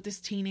then with this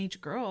teenage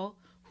girl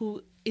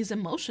who is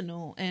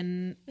emotional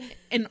and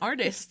an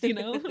artist, you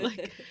know?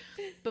 Like,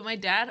 but my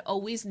dad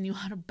always knew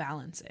how to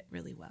balance it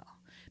really well,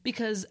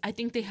 because I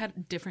think they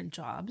had different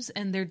jobs,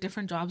 and their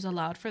different jobs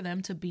allowed for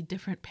them to be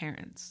different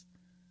parents.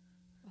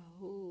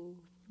 Oh.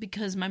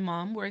 Because my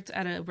mom worked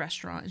at a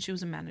restaurant, and she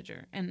was a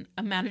manager, and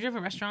a manager of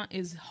a restaurant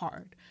is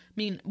hard. I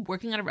mean,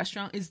 working at a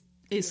restaurant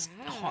is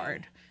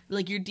hard.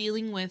 Like, you're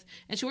dealing with,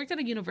 and she worked at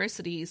a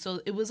university,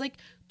 so it was like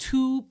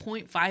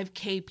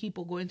 2.5K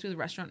people going through the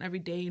restaurant every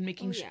day and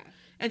making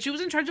and she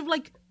was in charge of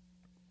like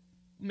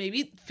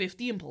maybe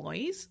 50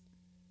 employees.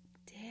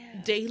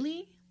 Damn.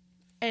 Daily.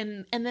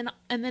 And then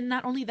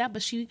not only that,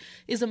 but she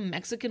is a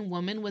Mexican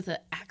woman with an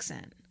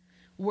accent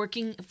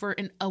working for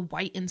a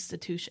white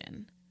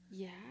institution.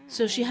 Yeah.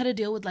 So she had to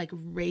deal with like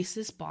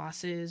racist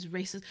bosses,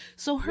 racist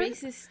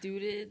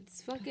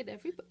students, fucking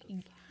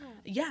everybody.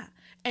 Yeah.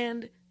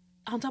 And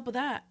on top of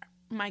that,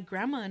 my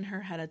grandma and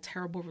her had a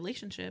terrible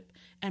relationship,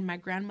 and my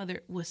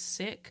grandmother was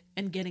sick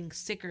and getting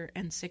sicker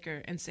and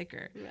sicker and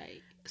sicker.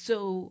 Right.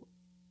 So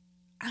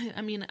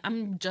I mean,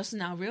 I'm just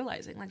now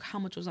realizing like how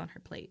much was on her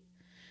plate.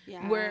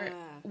 Yeah.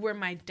 Where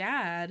my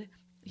dad,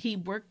 he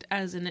worked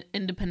as an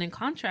independent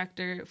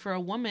contractor for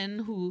a woman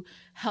who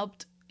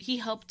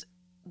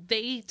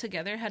they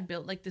together had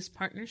built like this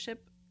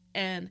partnership,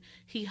 and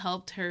he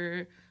helped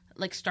her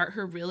like start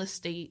her real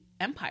estate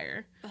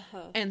empire.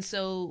 And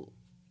so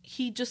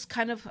he just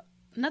kind of,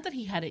 not that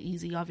he had it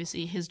easy,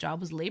 obviously his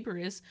job was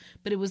laborious,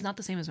 but it was not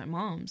the same as my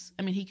mom's.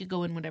 I mean, he could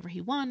go in whenever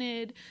he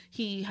wanted.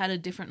 He had a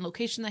different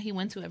location that he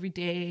went to every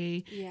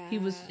day. Yeah. He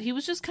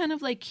was just kind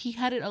of like, he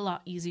had it a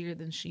lot easier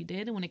than she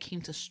did when it came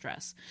to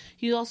stress.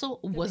 He also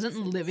wasn't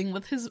living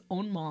with his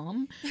own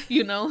mom,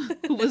 you know,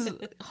 who was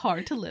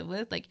hard to live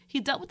with. Like, he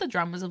dealt with the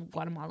dramas of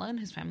Guatemala and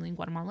his family in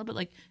Guatemala, but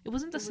like, it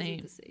wasn't the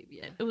same.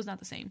 Yeah. It was not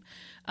the same.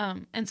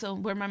 And so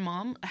where my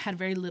mom had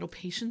very little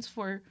patience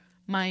for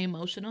my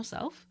emotional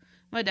self,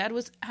 my dad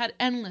had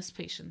endless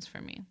patience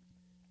for me.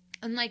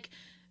 And like,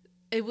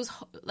 it was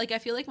like, I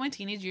feel like my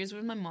teenage years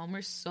with my mom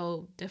were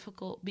so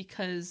difficult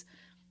because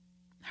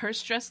her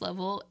stress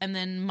level and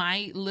then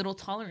my little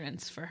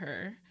tolerance for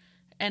her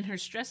and her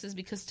stresses,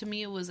 because to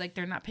me it was like,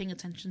 they're not paying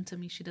attention to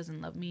me. She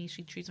doesn't love me.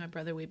 She treats my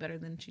brother way better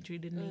than she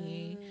treated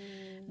me.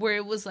 Where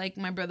it was like,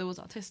 my brother was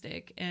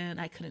autistic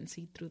and I couldn't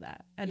see through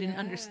that. I didn't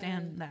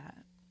understand that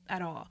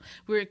at all.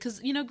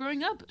 Because, you know,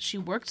 growing up, she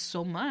worked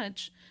so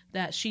much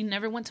that she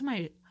never went to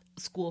my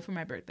school for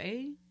my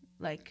birthday,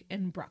 like,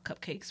 and brought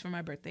cupcakes for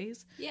my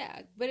birthdays.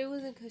 Yeah, but it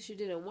wasn't because she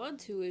didn't want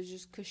to. It was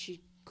just because she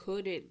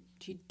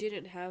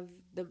didn't have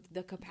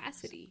the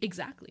capacity.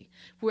 Exactly.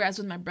 Whereas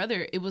with my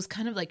brother, it was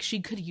kind of like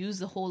she could use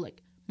the whole,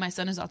 like, my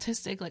son is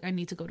autistic, like, I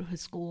need to go to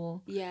his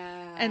school.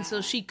 Yeah. And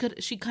so she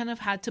kind of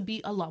had to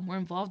be a lot more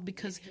involved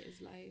because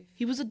his life.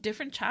 He was a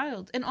different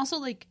child. And also,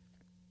 like,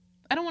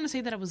 I don't want to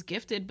say that I was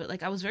gifted, but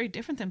like, I was very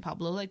different than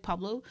Pablo. Like,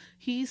 Pablo,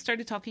 he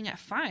started talking at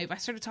 5. I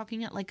started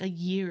talking at like a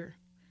year.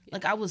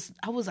 Like, I was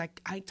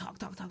like, I talk.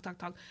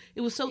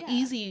 It was so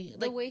easy. Like,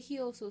 the way he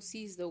also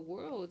sees the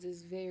world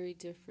is very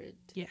different.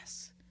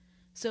 Yes.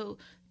 So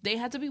they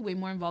had to be way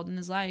more involved in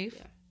his life.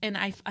 Yeah. And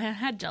I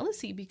had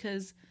jealousy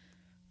because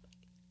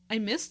I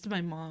missed my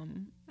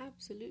mom.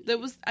 Absolutely.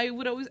 I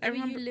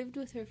remember you lived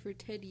with her for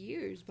 10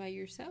 years by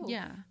yourself.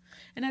 Yeah.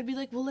 And I'd be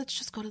like, well, let's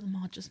just go to the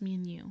mall, just me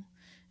and you.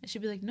 And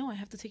she'd be like, no, I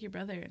have to take your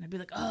brother. And I'd be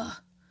like, ugh.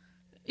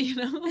 You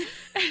know?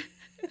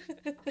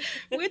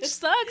 Which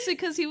sucks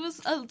because he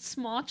was a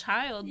small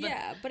child.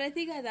 But I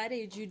think at that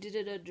age you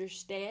didn't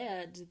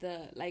understand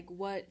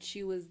what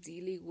she was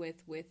dealing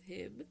with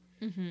him.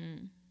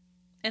 Mm-hmm.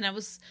 And I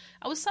was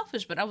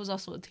selfish, but I was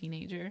also a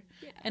teenager,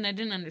 and I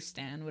didn't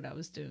understand what I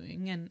was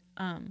doing.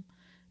 And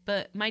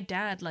but my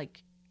dad,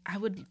 like, I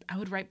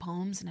would write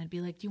poems, and I'd be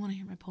like, "Do you want to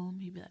hear my poem?"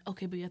 He'd be like,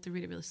 "Okay, but you have to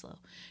read it really slow."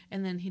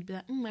 And then he'd be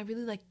like, "I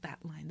really like that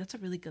line. That's a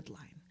really good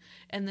line."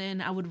 And then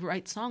I would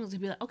write songs.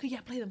 He'd be like, "Okay, yeah,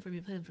 play them for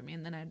me."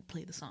 And then I'd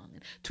play the song.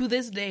 And to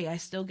this day, I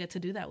still get to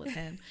do that with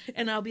him.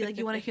 And I'll be like,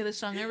 "You want to hear the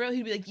song I wrote?"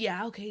 He'd be like,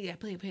 "Yeah, okay, yeah,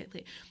 play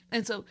it."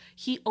 And so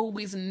he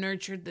always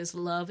nurtured this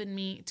love in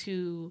me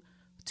to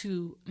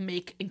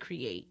make and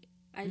create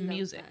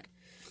music. Love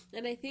that.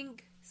 And I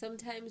think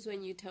sometimes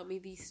when you tell me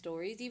these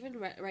stories, even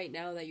right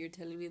now that you're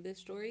telling me this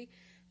story,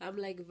 I'm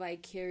like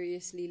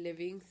vicariously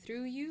living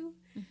through you,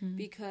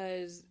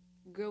 because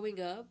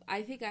growing up,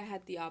 I think I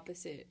had the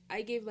opposite.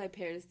 I gave my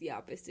parents the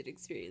opposite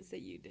experience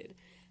that you did.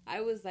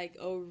 I was like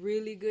a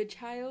really good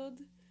child,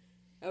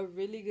 a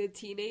really good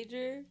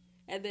teenager,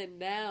 and then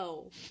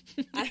now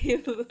I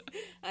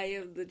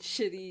am the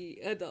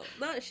shitty adult.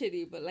 Not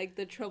shitty, but like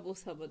the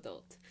troublesome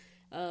adult.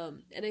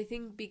 And I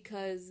think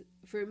because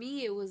for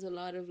me it was a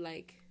lot of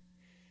like,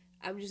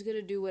 I'm just going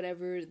to do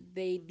whatever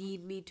they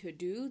need me to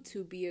do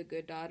to be a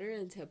good daughter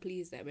and to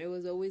please them. It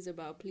was always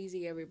about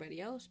pleasing everybody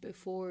else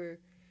before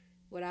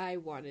what I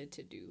wanted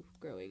to do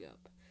growing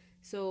up.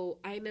 So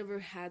I never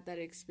had that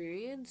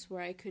experience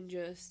where I can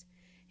just,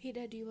 hey,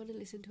 Dad, do you want to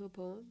listen to a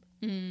poem?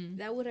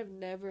 That would have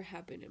never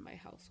happened in my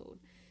household.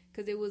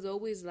 Because it was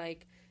always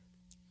like,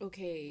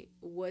 okay,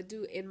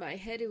 in my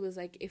head it was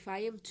like, if I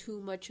am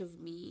too much of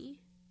me,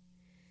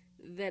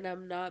 then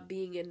I'm not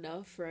being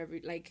enough for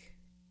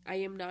I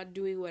am not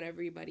doing what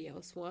everybody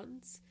else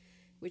wants,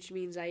 which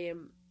means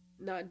I'm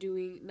not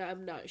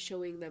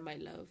showing them my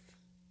love.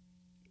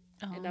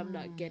 Oh. And I'm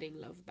not getting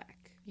love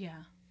back.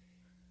 Yeah.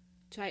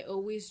 So I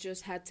always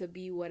just had to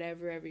be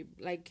whatever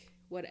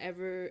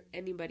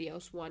anybody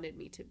else wanted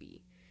me to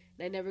be.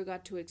 And I never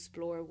got to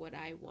explore what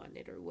I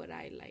wanted or what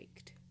I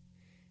liked.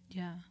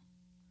 Yeah.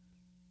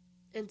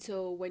 And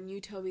so when you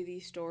tell me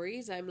these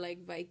stories, I'm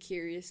like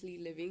vicariously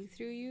living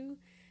through you,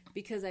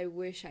 because I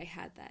wish I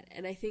had that.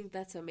 And I think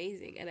that's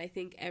amazing. And I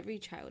think every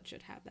child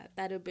should have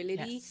that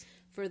ability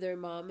for their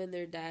mom and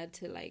their dad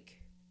to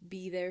like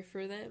be there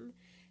for them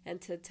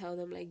and to tell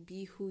them like,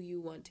 be who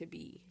you want to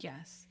be.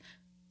 Yes.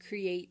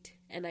 Create,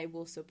 and I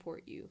will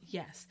support you.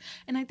 Yes.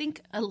 And I think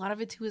a lot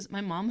of it too is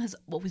my mom has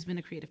always been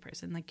a creative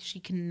person. Like,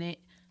 she can knit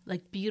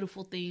like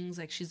beautiful things.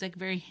 Like, she's like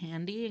very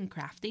handy and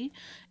crafty.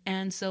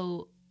 And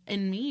so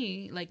in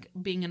me, like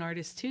being an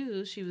artist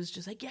too, she was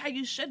just like, yeah,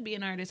 you should be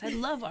an artist. I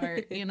love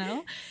art, you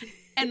know?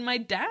 And my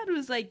dad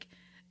was like,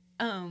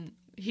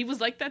 he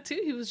was like that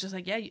too. He was just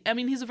like, yeah, I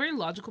mean, he's a very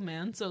logical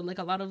man. So like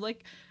a lot of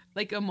like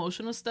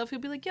emotional stuff, he'll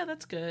be like, yeah,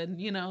 that's good.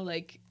 You know,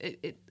 like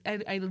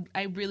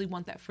I really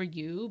want that for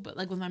you. But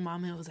like with my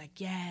mom, it was like,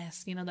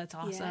 yes, you know, that's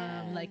awesome.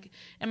 Yeah. Like,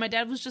 and my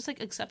dad was just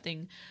like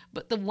accepting.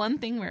 But the one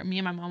thing where me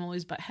and my mom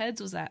always butt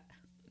heads was that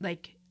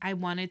like I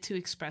wanted to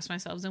express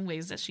myself in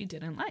ways that she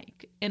didn't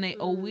like. And it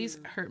always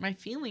hurt my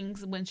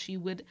feelings when she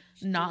would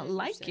not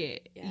like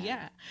it.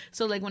 Yeah.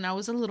 So like when I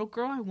was a little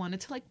girl, I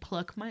wanted to like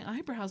pluck my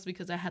eyebrows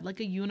because I had like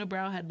a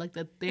unibrow, had like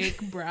the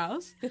thick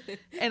brows.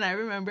 And I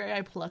remember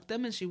I plucked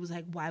them and she was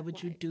like, why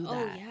would you do that?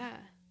 Oh, yeah.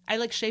 I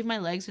like shaved my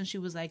legs and she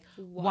was like,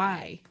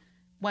 why?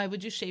 Why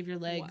would you shave your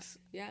legs?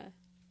 Why? Yeah.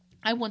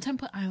 I one time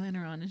put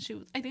eyeliner on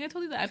and I think I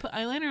told you that. I put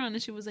eyeliner on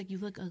and she was like, you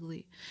look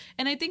ugly.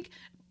 And I think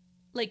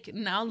like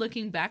now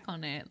looking back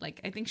on it,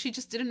 like I think she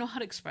just didn't know how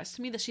to express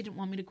to me that she didn't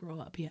want me to grow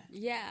up yet.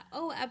 Yeah.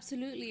 Oh,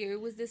 absolutely.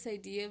 It was this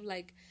idea of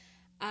like,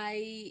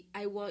 I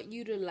want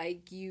you to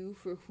like you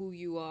for who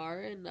you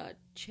are and not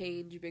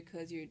change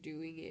because you're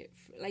doing it.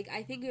 Like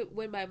I think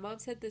when my mom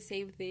said the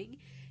same thing,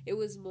 it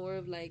was more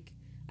of like,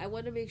 I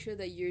want to make sure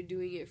that you're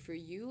doing it for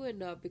you and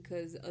not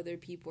because other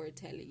people are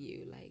telling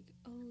you like,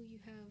 oh, you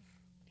have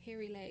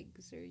hairy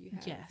legs or you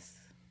have, yes,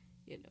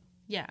 you know.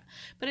 Yeah.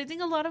 But I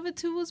think a lot of it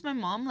too was my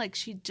mom. Like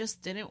she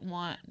just didn't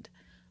want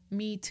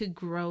me to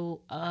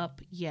grow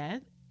up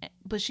yet.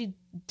 But she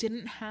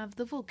didn't have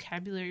the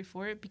vocabulary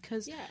for it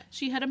because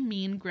she had a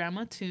mean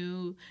grandma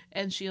too.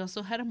 And she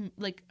also had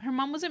her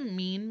mom wasn't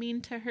mean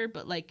to her,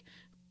 but like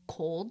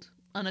cold,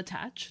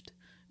 unattached.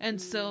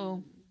 And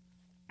so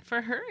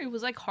for her, it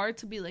was like hard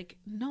to be like,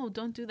 no,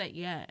 don't do that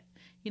yet.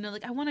 You know,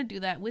 like I want to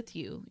do that with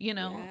you, you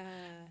know? Yeah.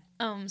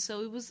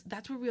 So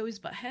that's where we always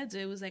butt heads.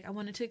 It was like, I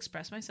wanted to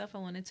express myself. I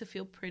wanted to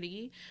feel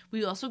pretty.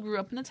 We also grew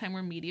up in a time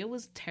where media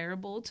was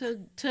terrible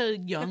to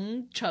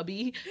young,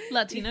 chubby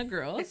Latina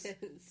girls,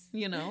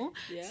 you know?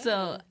 Yeah.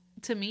 So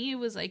to me, it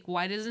was like,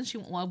 why doesn't she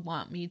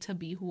want me to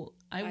be who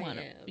I want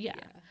to? Yeah.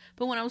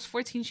 But when I was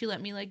 14, she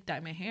let me like dye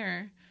my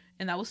hair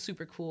and that was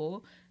super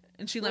cool.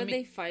 And she let me.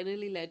 When they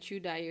finally let you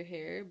dye your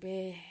hair,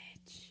 bitch.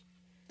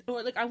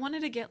 Or like I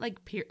wanted to get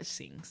like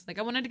piercings. Like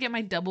I wanted to get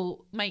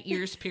my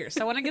ears pierced.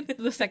 I want to get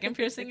the second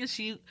piercing,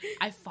 and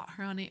I fought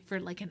her on it for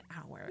like an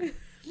hour,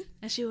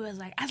 and she was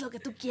like, "Haz lo que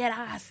tú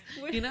quieras,"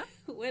 you know.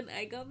 When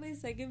I got my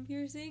second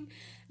piercing,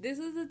 this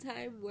was a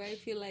time where I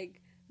feel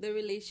like the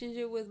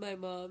relationship with my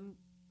mom,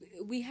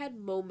 we had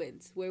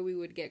moments where we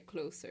would get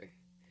closer,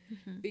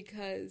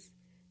 because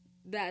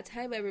that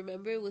time I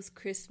remember it was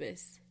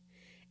Christmas.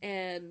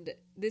 And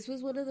this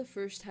was one of the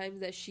first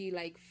times that she,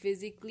 like,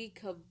 physically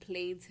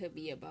complained to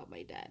me about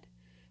my dad.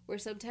 Where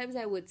sometimes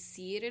I would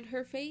see it in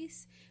her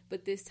face,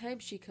 but this time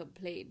she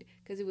complained.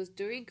 Because it was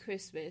during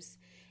Christmas,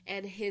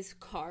 and his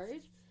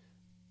card,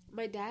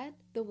 my dad,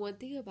 the one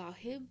thing about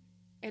him,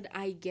 and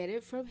I get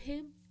it from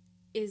him,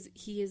 is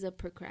he is a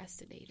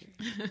procrastinator.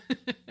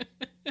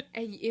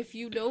 And if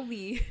you know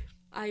me,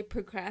 I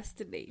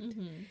procrastinate.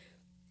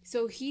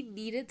 So he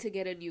needed to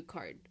get a new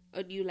card.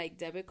 A new, like,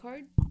 debit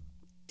card.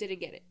 Didn't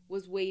get it.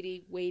 Was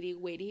waiting.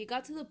 He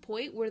got to the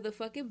point where the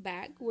fucking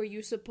back where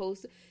you're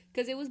supposed to,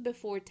 because it was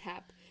before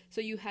tap,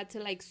 so you had to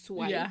like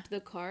swipe the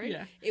card.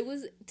 It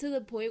was to the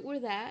point where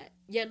that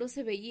ya no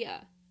se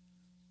veía.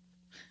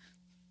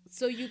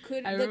 So you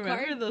could. I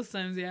remember those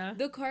times. Yeah.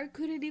 The card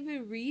couldn't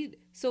even read.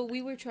 So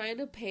we were trying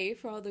to pay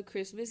for all the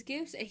Christmas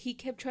gifts, and he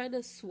kept trying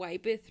to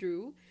swipe it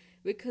through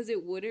because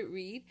it wouldn't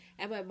read.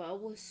 And my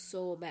mom was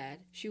so mad.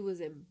 She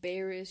was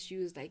embarrassed. She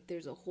was like,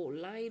 there's a whole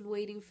line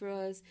waiting for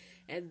us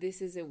and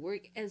this isn't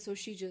work. And so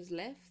she just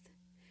left.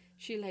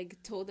 She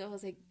like told them,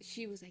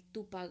 she was like,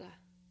 tu paga.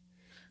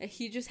 And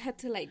he just had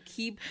to like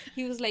he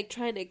was like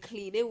trying to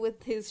clean it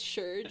with his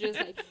shirt, just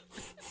like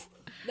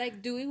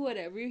like doing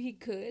whatever he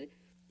could.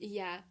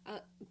 Yeah,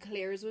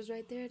 Claire's was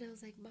right there, and I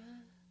was like, Ma,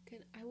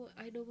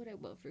 I know what I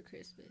want for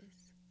Christmas.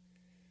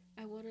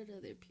 I want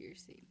another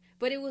piercing.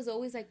 But it was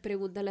always like,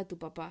 pregúntale a tu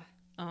papá.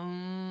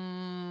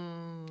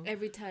 Oh.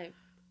 Every time.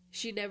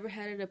 She never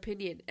had an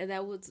opinion. And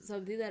that was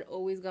something that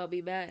always got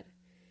me mad.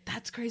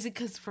 That's crazy,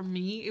 because for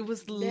me, it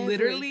was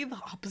literally the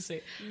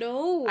opposite.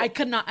 No. I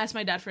could not ask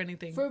my dad for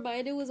anything. For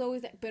mine, it was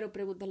always like, pero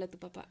pregúntale a tu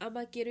papá.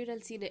 Ama, quiero ir al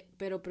cine,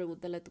 pero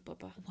pregúntale a tu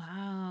papá.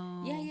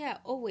 Wow. Yeah,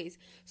 always.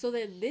 So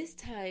then this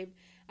time,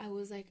 I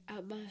was like,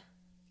 Ama,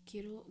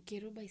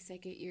 quiero my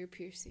second ear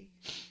piercing.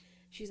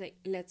 She's like,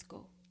 let's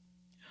go.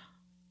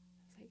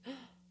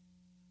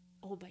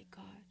 Oh my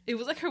God. It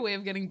was like her way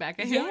of getting back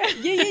at him.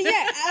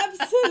 Yeah,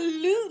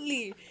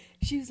 absolutely.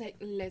 She was like,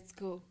 let's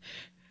go.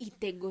 Y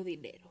tengo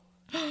dinero.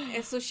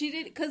 And so she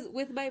did, because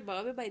with my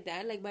mom and my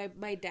dad, like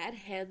my dad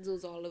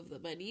handles all of the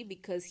money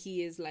because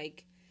he is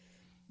like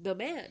the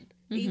man.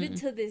 Even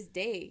to this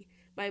day,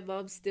 my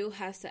mom still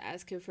has to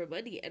ask him for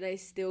money, and I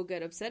still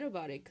get upset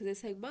about it because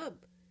it's like, Mom,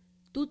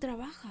 tú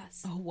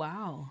trabajas. Oh,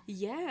 wow.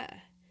 Yeah.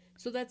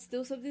 So that's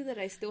still something that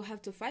I still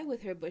have to fight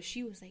with her, but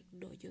she was like,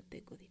 no, yo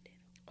tengo dinero.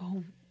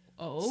 Oh.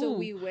 So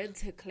we went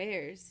to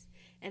Claire's,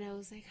 And I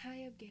was like,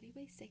 hi, I'm getting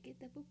my second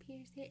double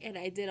piercing. And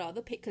I did all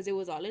the because it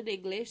was all in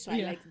English. So I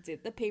like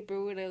did the paper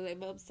when I was like,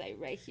 Mom, sign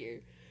right here.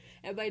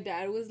 And my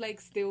dad was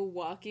like still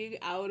walking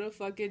out of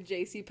fucking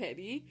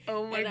JCPenney.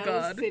 Oh my God. And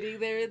I was sitting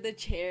there in the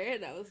chair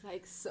and I was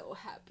like so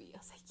happy. I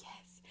was like,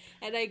 yes.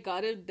 And I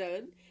got him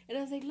done. And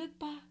I was like, look,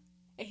 pa.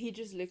 And he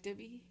just looked at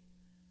me.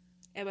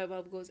 And my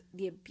mom goes,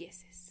 ni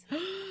empieces.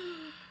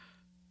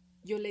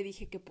 Yo le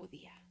dije que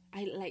podía.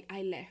 I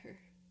let her.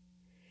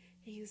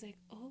 And he was like,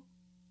 oh.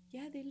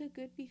 Yeah, they look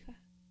good, mija.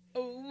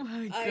 Oh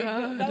my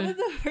God. That was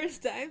the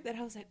first time that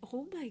I was like,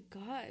 oh my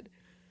God.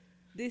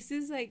 This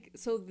is like,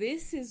 so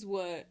this is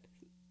what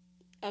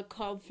a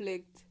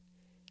conflict,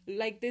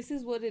 like this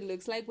is what it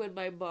looks like when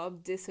my mom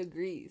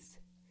disagrees.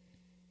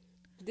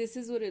 This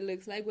is what it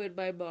looks like when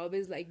my mom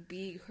is like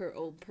being her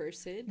own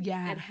person.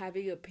 Yeah. And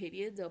having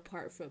opinions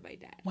apart from my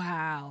dad.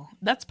 Wow.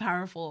 That's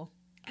powerful.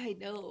 I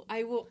know.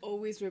 I will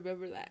always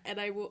remember that.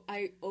 And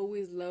I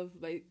always love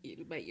my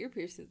ear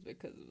piercings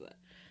because of that.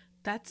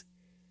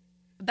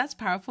 That's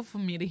powerful for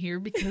me to hear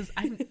because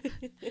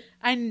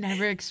I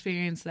never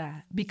experienced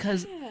that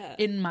because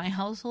in my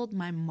household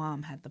my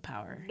mom had the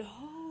power.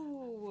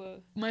 No.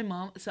 My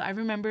mom, so I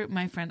remember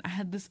my friend, I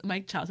had my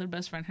childhood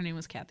best friend, her name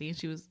was Kathy, and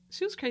she was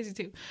crazy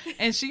too.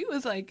 And she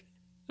was like,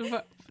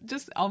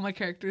 just all my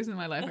characters in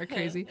my life are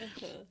crazy.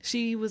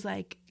 She was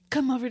like,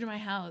 come over to my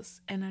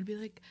house, and I'd be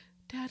like,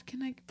 Dad,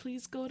 can I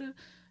please go to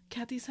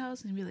Kathy's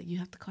house? And he'd be like, you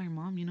have to call your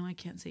mom, I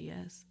can't say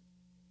yes.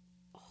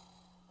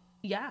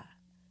 Yeah.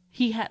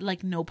 He had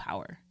like no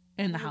power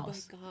in the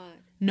house. Oh my God.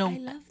 No. I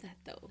love that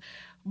though.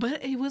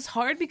 But it was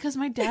hard because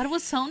my dad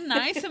was so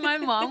nice and my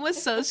mom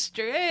was so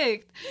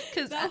strict.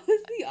 That was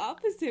the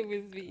opposite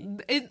with me.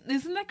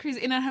 Isn't that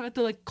crazy? And I'd have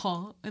to like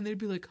call and they'd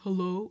be like,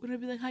 hello? And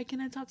I'd be like, hi,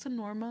 can I talk to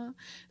Norma? And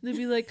they'd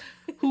be like,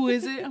 who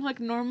is it? I'm like,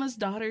 Norma's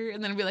daughter.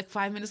 And then it'd be like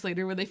 5 minutes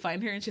later where they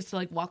find her and she has to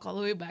like walk all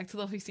the way back to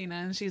the oficina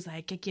and she's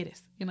like, ¿qué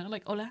quieres?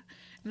 Like, hola.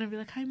 And I'd be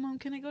like, hi, Mom,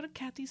 can I go to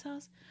Kathy's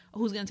house? Oh,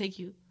 who's going to take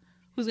you?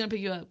 Who's going to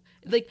pick you up?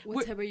 Like,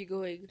 what time are you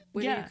going?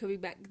 When are you coming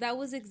back? That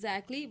was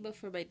exactly, but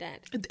for my dad.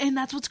 And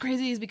that's what's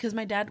crazy is because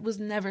my dad was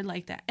never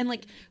like that. And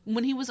like,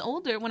 when I was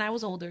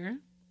older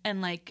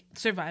and like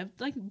survived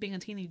like being a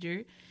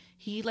teenager,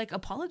 he like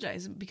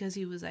apologized because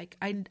he was like,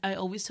 I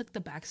always took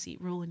the backseat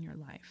role in your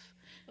life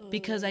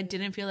because I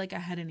didn't feel like I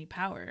had any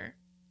power.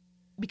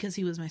 Because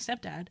he was my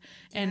stepdad,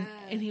 and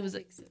he was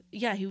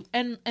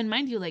and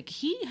mind you, like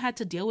he had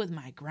to deal with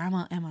my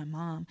grandma and my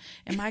mom,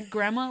 and my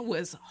grandma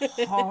was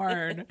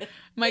hard.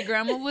 My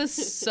grandma was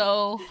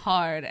so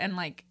hard, and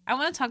like I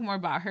want to talk more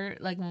about her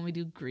like when we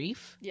do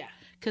grief,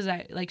 because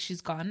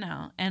she's gone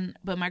now,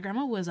 but my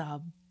grandma was a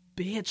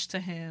bitch to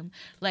him.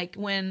 Like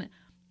when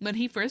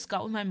he first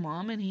got with my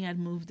mom and he had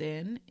moved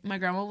in, my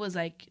grandma was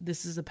like,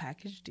 "This is a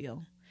package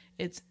deal.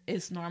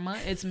 It's Norma,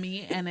 it's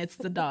me, and it's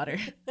the daughter."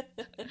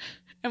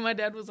 And my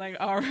dad was like,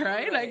 all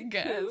right, I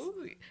guess.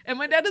 And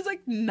my dad is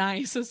like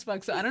nice as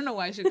fuck. So I don't know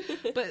why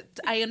but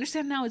I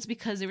understand now it's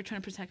because they were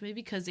trying to protect me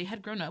because they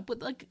had grown up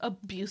with like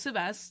abusive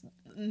ass,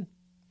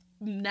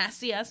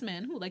 nasty ass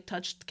men who like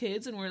touched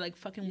kids and were like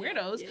fucking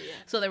weirdos.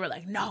 So they were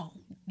like, no,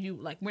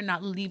 we're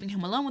not leaving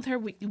him alone with her.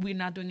 We're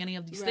not doing any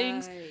of these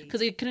things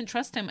because they couldn't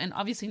trust him. And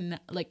obviously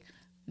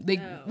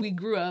we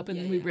grew up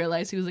and we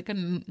realized he was a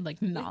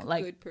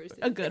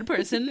good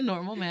person, a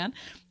normal man.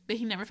 But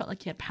he never felt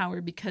like he had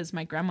power because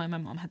my grandma and my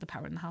mom had the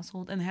power in the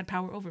household and they had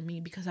power over me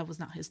because I was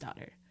not his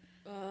daughter.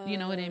 You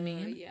know what I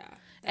mean? Yeah.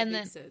 And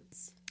then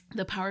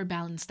the power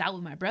balanced out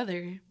with my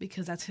brother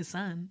because that's his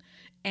son.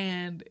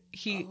 And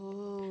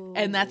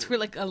and that's where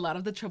like a lot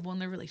of the trouble in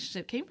the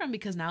relationship came from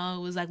because now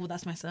it was like, well,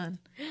 that's my son.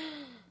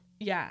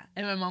 Yeah.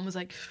 And my mom was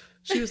like,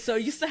 she was so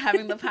used to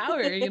having the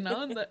power, in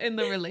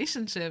the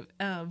relationship.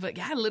 But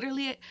yeah,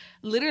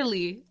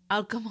 literally,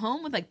 I'll come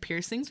home with like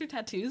piercings or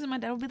tattoos, and my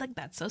dad would be like,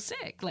 "That's so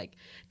sick!" Like,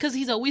 because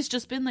he's always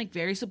just been like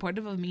very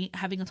supportive of me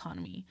having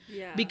autonomy.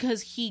 Yeah.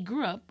 Because he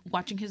grew up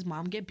watching his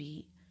mom get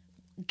beat,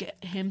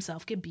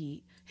 himself get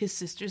beat, his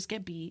sisters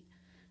get beat,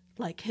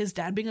 like his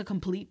dad being a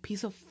complete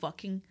piece of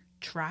fucking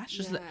trash,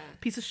 just a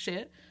piece of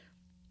shit,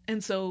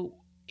 and so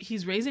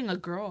he's raising a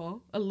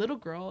little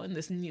girl in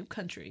this new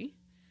country,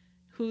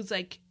 who's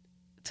like.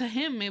 To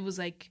him, it was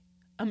like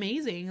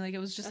amazing. Like it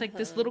was just like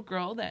this little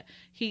girl that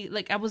he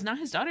like. I was not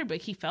his daughter, but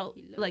he felt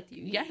like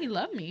he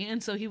loved me,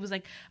 and so he was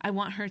like, I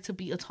want her to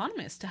be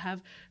autonomous, to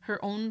have her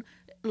own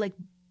like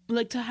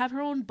to have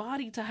her own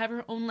body, to have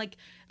her own like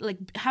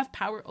have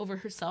power over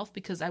herself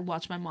because I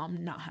watched my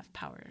mom not have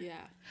power.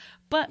 Yeah,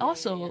 but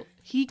also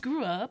he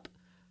grew up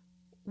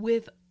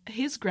with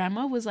his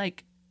grandma was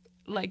like.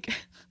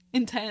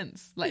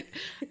 Intense, like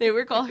they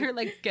would call her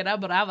like "Quera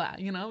brava,"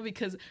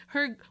 because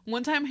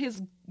one time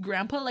his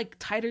grandpa like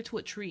tied her to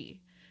a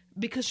tree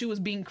because she was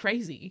being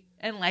crazy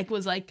and like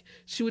was like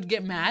she would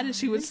get mad and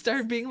she would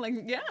start being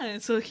like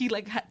and so he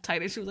like had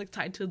tied her. She was like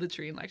tied to the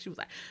tree and like she was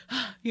like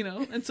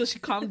and so she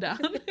calmed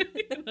down.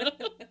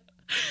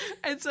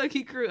 And so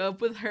he grew up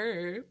with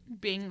her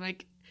being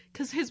like,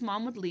 because his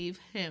mom would leave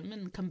him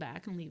and come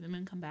back and leave him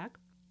and come back,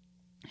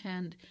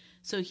 and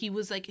so he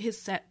was like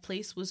his set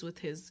place was with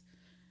his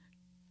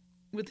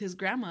with his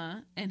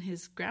grandma and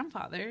his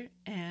grandfather,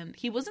 and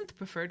he wasn't the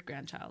preferred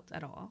grandchild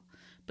at all,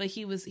 but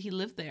he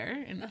lived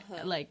there, and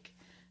like,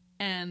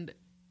 and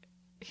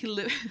he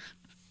lived.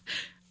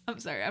 I'm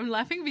sorry, I'm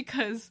laughing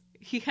because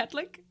he had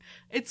like,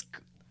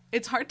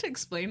 it's hard to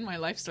explain my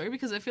life story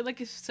because I feel like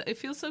it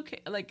feels so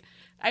like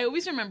I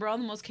always remember all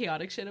the most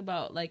chaotic shit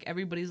about like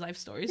everybody's life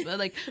stories, but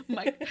like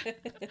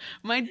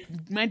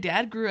my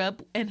dad grew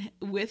up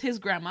with his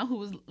grandma who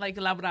was like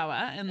La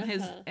Brava, and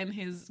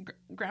his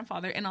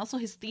grandfather, and also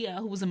his tia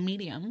who was a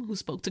medium who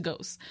spoke to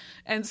ghosts,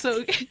 and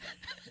so.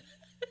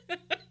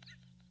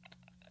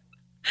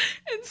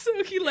 And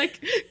so he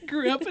like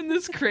grew up in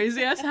this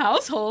crazy ass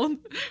household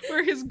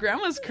where his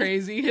grandma's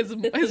crazy,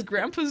 his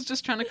grandpa's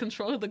just trying to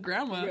control the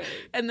grandma, right.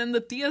 And then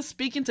the tia's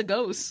speaking to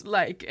ghosts,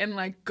 like, and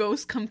like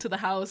ghosts come to the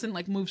house and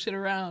like move shit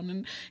around,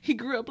 and he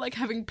grew up like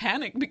having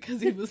panic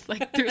because he was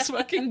like, there's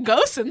fucking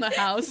ghosts in the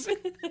house.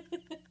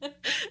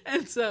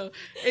 And so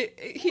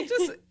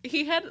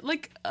he had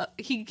like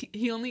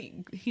he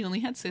only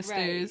had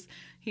sisters. Right.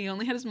 He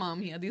only had his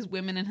mom. He had these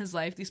women in his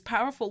life, these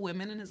powerful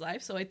women in his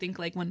life. So I think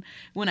like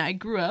when I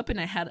grew up and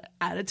I had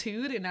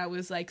attitude and I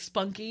was like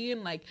spunky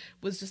and like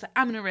was just like,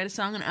 I'm going to write a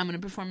song and I'm going to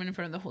perform it in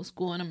front of the whole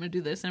school and I'm going to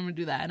do this and I'm going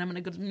to do that and I'm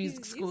going to go to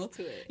music school.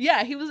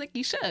 Yeah, he was like,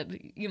 you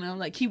should, you know,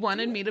 like he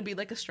wanted me to be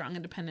like a strong,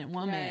 independent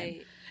woman.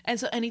 Right. And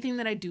so anything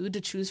that I do to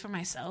choose for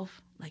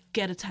myself, like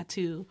get a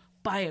tattoo,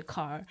 buy a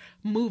car,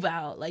 move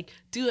out, like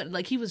do it.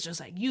 Like he was just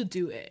like, you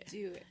do it.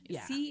 Do it.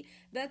 Yeah. See,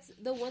 that's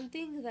the one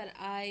thing that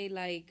I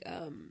like,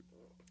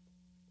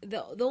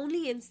 the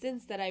only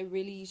instance that I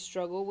really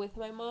struggle with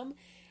my mom,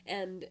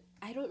 and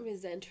I don't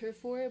resent her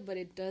for it, but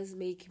it does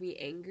make me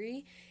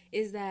angry,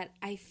 is that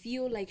I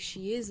feel like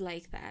she is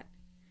like that.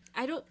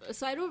 I don't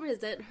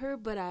resent her,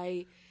 but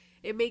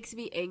it makes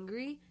me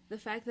angry, the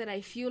fact that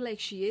I feel like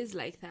she is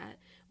like that,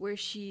 where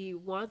she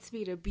wants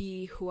me to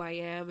be who I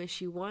am, and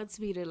she wants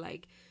me to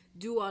like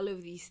do all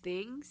of these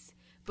things,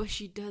 but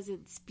she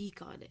doesn't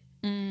speak on it.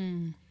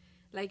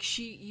 Like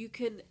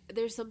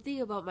there's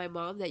something about my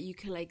mom that you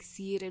can like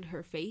see it in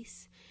her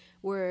face,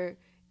 where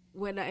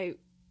when I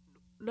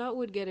not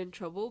would get in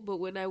trouble, but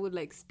when I would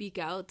like speak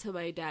out to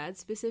my dad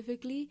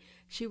specifically,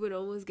 she would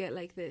almost get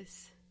like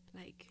this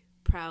like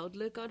proud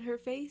look on her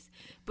face,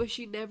 but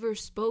she never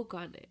spoke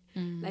on it.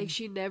 Like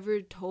she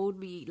never told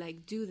me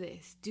like, do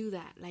this, do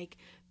that, like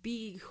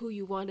be who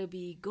you want to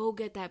be, go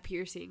get that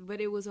piercing.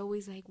 But it was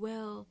always like,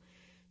 well,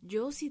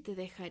 yo sí te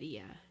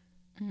dejaría.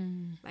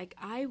 Like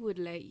I would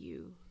let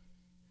you.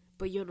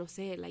 But yo no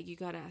sé, like, you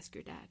gotta ask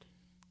your dad.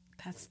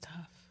 That's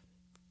tough.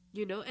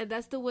 You know? And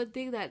that's the one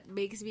thing that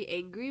makes me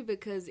angry,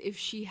 because if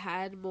she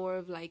had more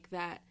of, like,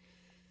 that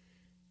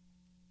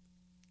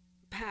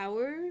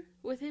power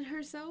within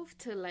herself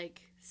to,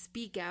 like,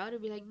 speak out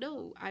and be like,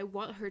 no, I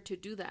want her to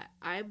do that.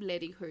 I'm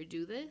letting her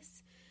do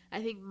this.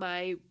 I think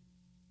my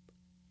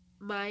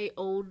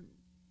own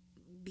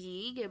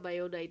being and my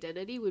own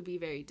identity would be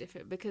very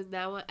different, because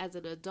now as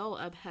an adult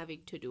I'm having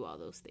to do all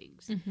those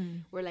things.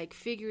 We're like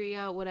figuring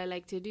out what I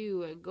like to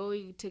do and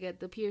going to get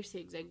the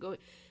piercings and going,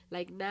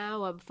 like,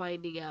 now I'm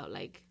finding out,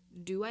 like,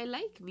 do I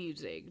like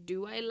music?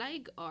 Do I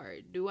like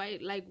art?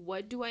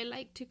 What do I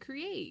like to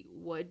create?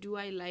 What do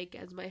I like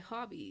as my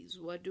hobbies?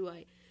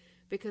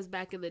 Because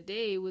back in the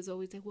day it was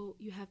always like, well,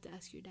 you have to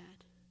ask your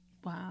dad.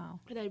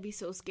 Wow. And I'd be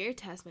so scared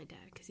to ask my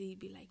dad, because he'd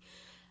be like,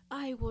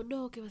 ay, well,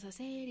 no, ¿qué vas a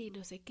hacer? Y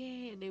no sé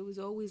qué. And it was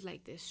always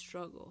like this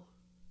struggle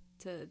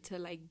to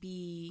like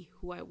be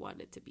who I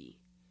wanted to be,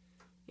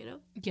 you know?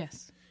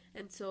 Yes.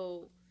 And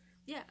so,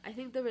 yeah, I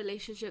think the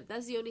relationship,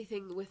 that's the only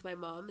thing with my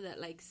mom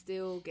that like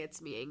still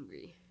gets me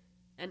angry,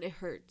 and it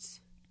hurts,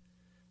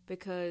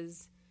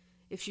 because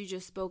if she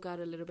just spoke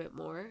out a little bit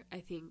more, I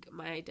think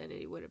my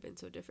identity would have been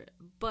so different.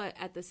 But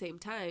at the same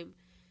time,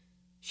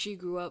 she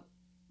grew up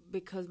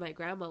because my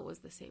grandma was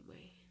the same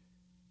way.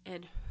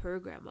 And her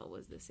grandma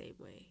was the same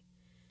way.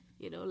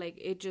 You know, like,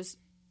 it just,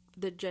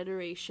 the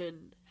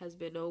generation has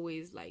been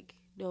always like,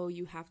 no,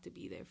 you have to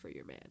be there for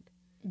your man.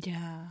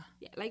 Yeah.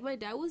 Yeah, like my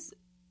dad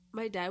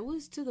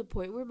was to the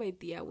point where my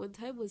tía one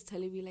time was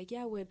telling me, like,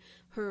 yeah, when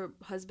her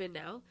husband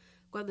now,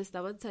 cuando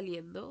estaban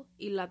saliendo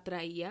y la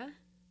traía,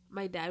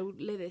 my dad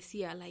le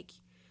decía, like,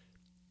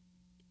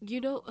 you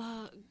know,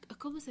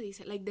 ¿cómo se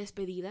dice? Like,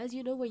 despedidas,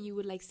 you know, when you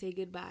would, like, say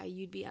goodbye,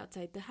 you'd be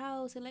outside the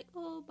house and, like,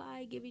 oh,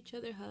 bye, give each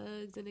other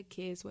hugs and a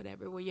kiss,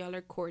 whatever, when y'all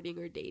are courting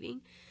or dating.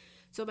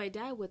 So my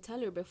dad would tell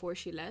her before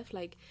she left,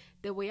 like,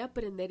 te voy a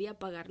prender y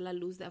apagar la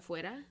luz de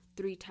afuera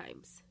 3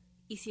 times.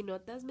 Y si no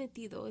te has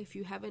metido, if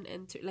you haven't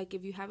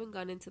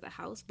gone into the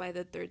house by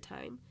the 3rd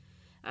time,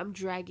 I'm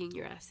dragging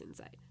your ass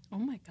inside. Oh,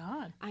 my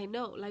God. I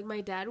know. Like,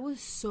 my dad was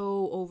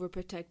so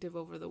overprotective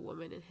over the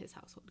woman in his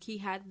household. He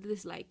had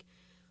this, like,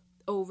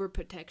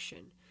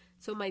 overprotection.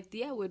 So my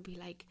tia would be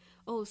like,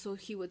 oh, so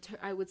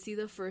I would see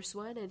the first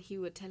one and he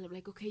would tell him,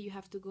 like, okay, you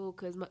have to go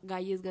because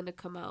Gaia is gonna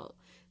come out.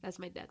 That's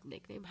my dad's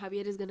nickname.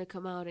 Javier is gonna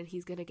come out and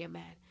he's gonna get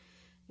mad.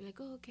 You're like,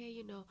 oh, okay,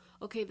 you know.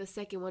 Okay, the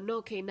second one, no,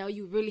 okay, now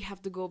you really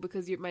have to go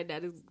because my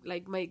dad is,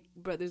 like, my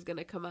brother's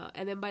gonna come out.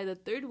 And then by the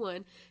 3rd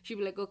one, she'd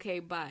be like, okay,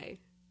 bye.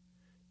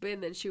 But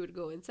then she would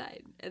go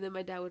inside. And then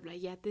my dad would be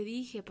like, ya te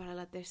dije para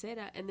la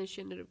tercera. And then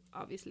she ended up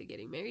obviously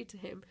getting married to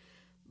him.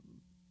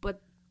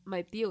 But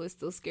my tío is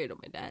still scared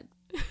of my dad.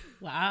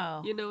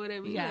 Wow. You know what I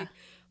mean? Yeah. Like,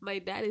 my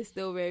dad is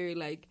still very,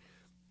 like,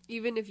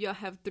 even if y'all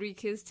have 3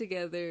 kids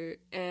together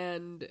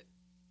and,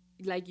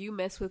 like, you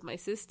mess with my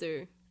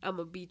sister, I'm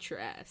gonna beat your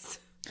ass.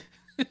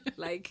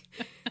 Like,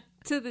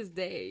 to this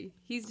day,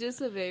 he's just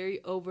a very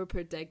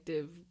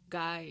overprotective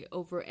guy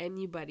over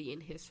anybody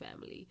in his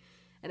family.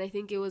 And I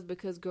think it was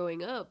because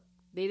growing up,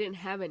 they didn't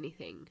have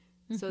anything.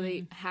 So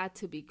they had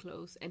to be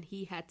close. And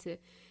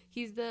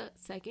he's the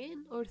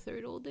second or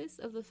third oldest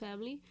of the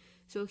family.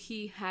 So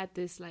he had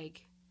this,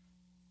 like,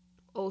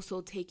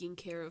 also taking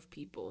care of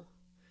people.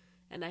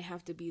 And I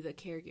have to be the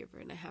caregiver.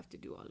 And I have to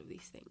do all of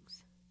these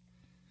things.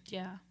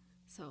 Yeah.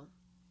 So,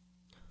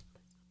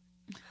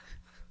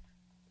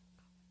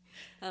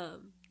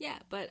 yeah,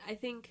 but I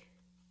think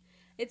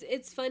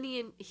it's funny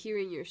in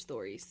hearing your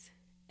stories.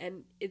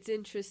 And it's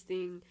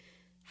interesting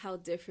how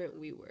different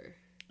we were.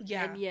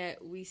 Yeah. And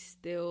yet we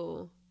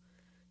still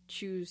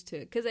choose to.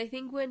 Because I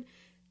think when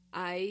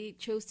I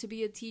chose to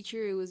be a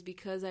teacher, it was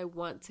because I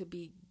want to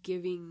be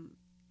giving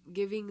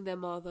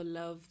them all the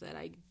love that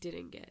I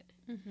didn't get.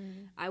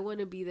 Mm-hmm. I want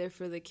to be there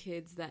for the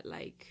kids that,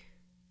 like,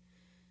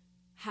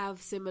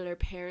 have similar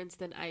parents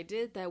than I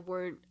did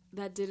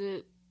that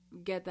didn't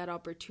get that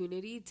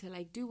opportunity to,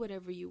 like, do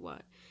whatever you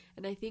want.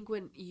 And I think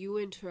when you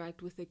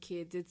interact with the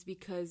kids, it's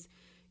because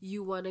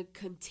you want to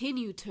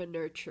continue to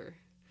nurture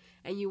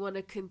and you want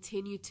to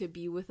continue to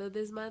be with a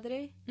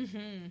desmadre.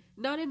 Mm-hmm.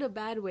 Not in a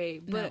bad way,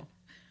 but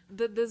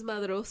the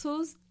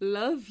desmadrosos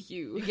love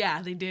you.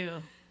 Yeah, they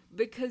do.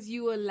 Because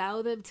you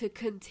allow them to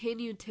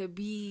continue to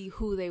be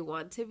who they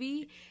want to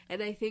be.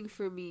 And I think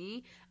for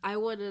me, I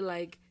want to,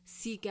 like,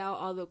 seek out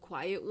all the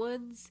quiet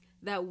ones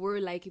that were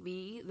like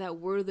me, that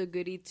were the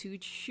goody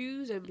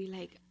two-shoes, and be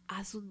like,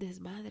 haz un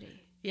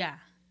desmadre. Yeah.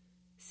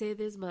 Sé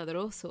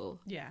desmadroso.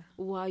 Yeah.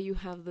 While you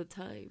have the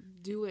time.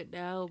 Do it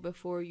now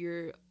before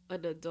you're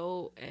an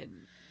adult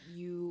and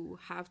you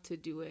have to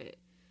do it.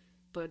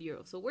 But you're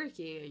also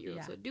working and you're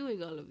also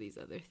doing all of these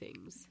other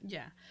things.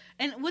 Yeah.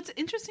 And what's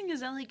interesting is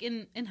that, like,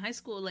 in high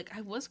school, like,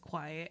 I was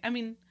quiet. I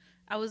mean,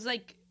 I was,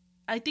 like,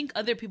 I think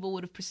other people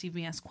would have perceived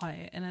me as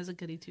quiet and as a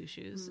goody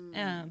two-shoes.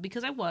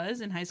 Because I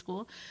was in high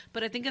school.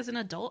 But I think as an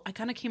adult, I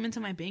kind of came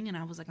into my being and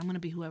I was like, I'm going to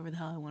be whoever the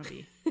hell I want to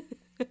be.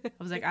 I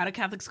was, like, out of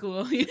Catholic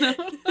school, you know?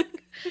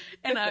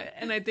 and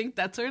I think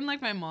that's when,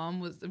 like, my mom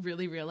was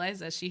really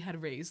realized that she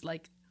had raised,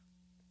 like,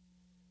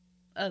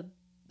 a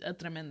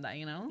tremenda,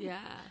 you know? Yeah.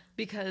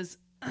 Because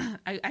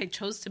I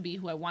chose to be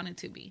who I wanted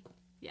to be.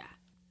 Yeah.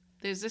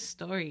 There's this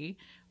story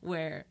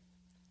where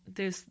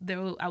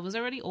I was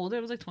already older. I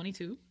was like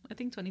 22, I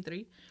think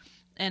 23.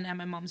 And at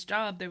my mom's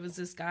job, there was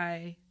this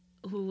guy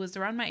who was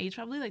around my age,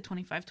 probably like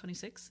 25,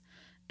 26.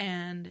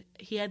 And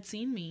he had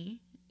seen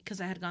me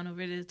because I had gone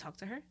over to talk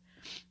to her.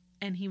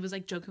 And he was,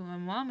 like, joking with my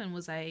mom and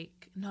was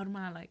like,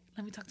 Norma, like,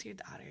 let me talk to your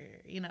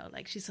daughter. You know,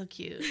 like, she's so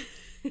cute.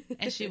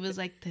 And she was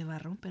like, te va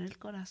a romper el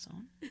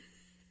corazón.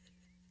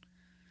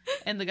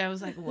 And the guy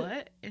was like,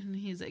 what? And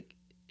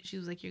she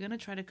was like, you're going to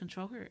try to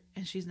control her.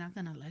 And she's not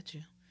going to let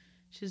you.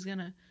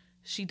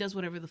 She does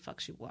whatever the fuck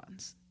she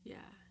wants. Yeah.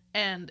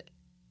 And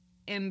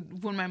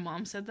when my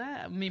mom said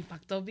that, me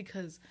impactó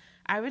because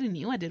I already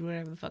knew I did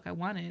whatever the fuck I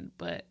wanted.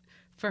 But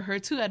for her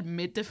to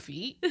admit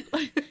defeat,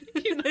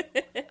 you know,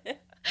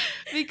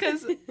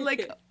 because,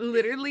 like,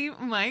 literally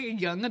my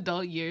young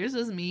adult years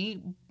was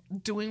me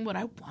doing what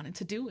I wanted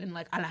to do and,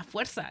 like, a la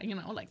fuerza, you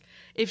know, like,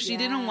 if she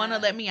didn't want to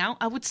let me out,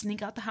 I would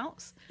sneak out the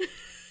house.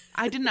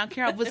 I did not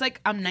care. I was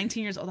like, I'm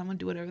 19 years old. I'm going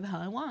to do whatever the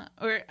hell I want.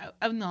 Or,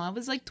 I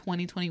was like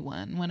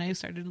 21 when I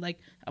started, like,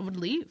 I would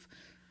leave.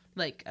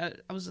 Like,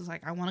 I was just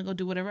like, I want to go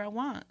do whatever I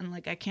want. And,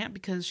 like, I can't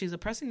because she's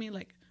oppressing me.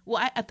 Like,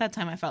 well, at that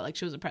time, I felt like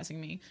she was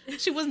oppressing me.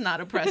 She was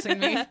not oppressing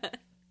me.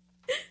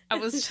 I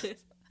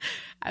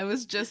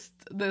was just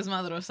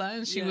desmadrosa,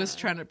 and she was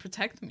trying to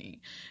protect me.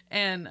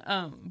 And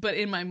but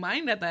in my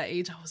mind at that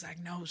age, I was like,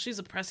 no, she's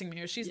oppressing me,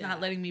 or she's not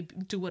letting me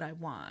do what I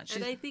want.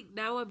 And I think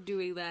now I'm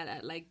doing that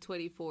at, like,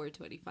 24,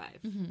 25.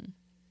 Mm-hmm.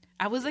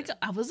 I was like,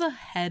 I was a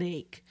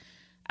headache.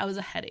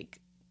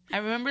 I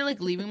remember, like,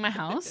 leaving my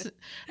house.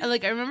 I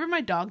remember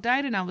my dog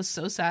died, and I was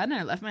so sad, and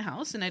I left my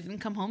house, and I didn't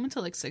come home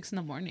until, like, 6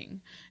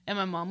 a.m. And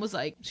my mom was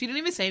like, she didn't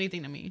even say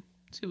anything to me.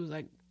 She was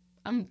like,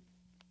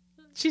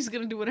 she's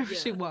gonna do whatever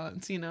she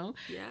wants, you know?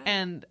 Yeah.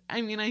 And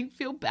I mean, I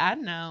feel bad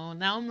now.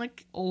 Now I'm,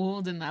 like,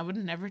 old, and I would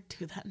never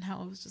do that now.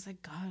 I was just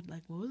like, God,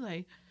 like, what was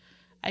I?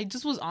 I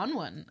just was on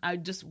one. I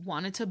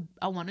wanted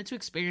to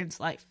experience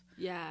life.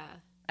 Yeah.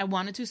 I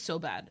wanted to so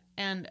bad.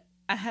 And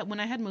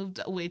when I had moved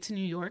away to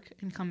New York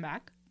and come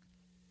back,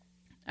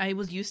 I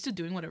was used to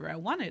doing whatever I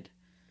wanted,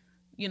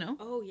 you know?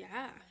 Oh,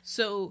 yeah.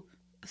 So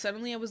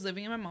suddenly I was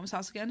living in my mom's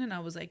house again, and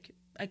I was like,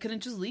 I couldn't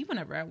just leave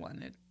whenever I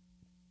wanted.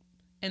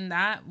 And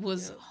that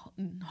was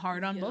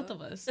hard on both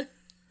of us.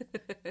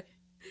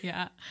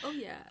 Yeah. Oh,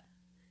 yeah.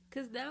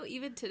 Because now,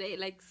 even today,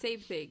 like, same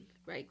thing,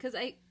 right? Because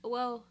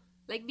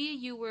like me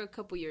and you were a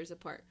couple years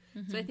apart.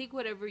 So I think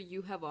whatever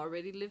you have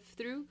already lived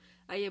through,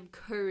 I am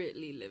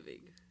currently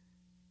living,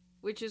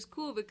 which is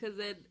cool because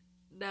then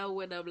now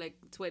when I'm like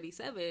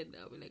 27,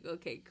 I'll be like,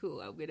 okay, cool.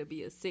 I'm going to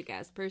be a sick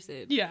ass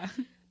person. Yeah.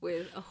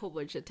 With a whole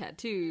bunch of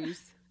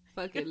tattoos,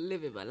 fucking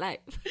living my life.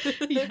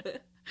 Yeah.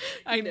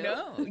 I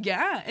know.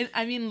 Yeah. And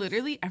I mean,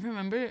 literally, I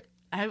remember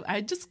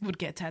I just would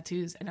get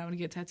tattoos and I would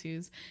get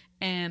tattoos.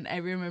 And I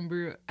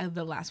remember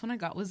the last one I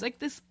got was like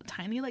this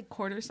tiny, like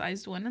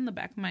quarter-sized one in the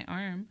back of my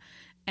arm.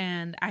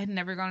 And I had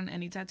never gotten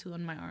any tattoo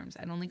on my arms.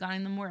 I'd only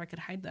gotten them where I could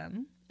hide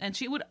them. And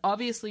she would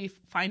obviously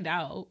find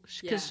out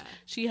because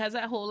she has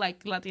that whole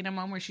like Latina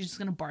mom where she's just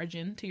going to barge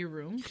into your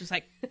room. Just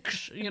like,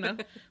 you know,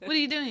 what are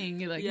you doing?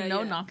 You're like,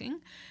 knocking.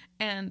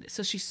 And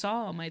so she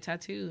saw my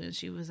tattoo and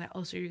she was like,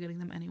 oh, so you're getting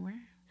them anywhere?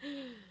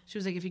 She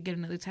was like, if you get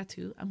another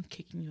tattoo, I'm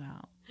kicking you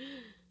out.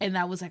 And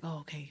that was like, oh,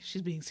 okay,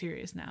 she's being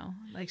serious now.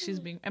 Like she's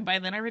being, and by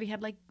then I already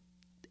had like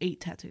 8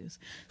 tattoos.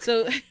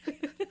 So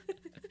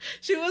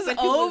she was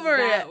over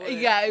it.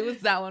 Yeah, it was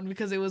that one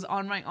because it was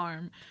on my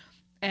arm.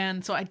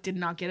 And so I did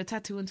not get a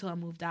tattoo until I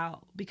moved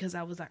out because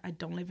I was like, I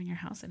don't live in your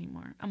house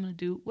anymore. I'm going to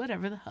do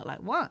whatever the hell I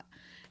want.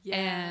 Yeah.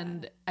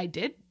 And I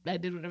did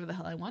whatever the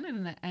hell I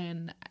wanted.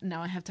 And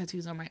now I have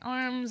tattoos on my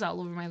arms, all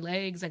over my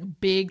legs, like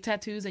big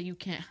tattoos that you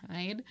can't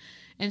hide.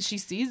 And she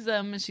sees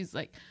them and she's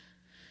like,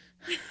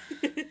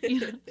 you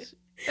know,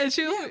 and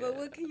she'll, but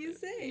what can you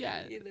say?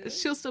 Yeah, you know?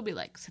 She'll still be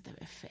like, se te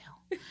ve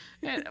feo.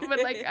 But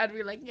like, I'd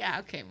be like, yeah,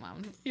 okay,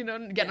 mom. You know,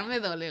 ya no me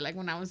duele. Like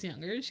when I was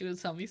younger, she would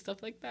tell me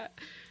stuff like that.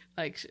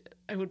 Like,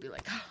 I would be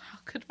like, oh, how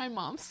could my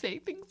mom say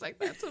things like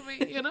that to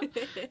me, you know?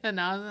 And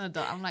now as an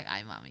adult, I'm like,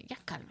 ay, mami, ya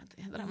cálmate,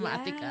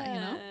 dramática, you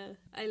know?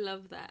 I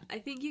love that. I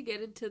think you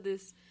get into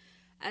this,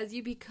 as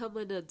you become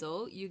an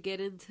adult, you get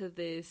into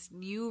this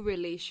new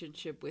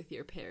relationship with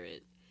your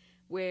parent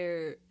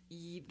where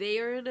they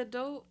are an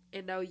adult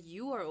and now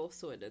you are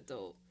also an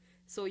adult.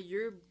 So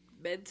your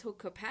mental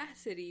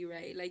capacity,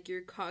 right? Like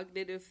your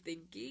cognitive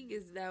thinking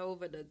is now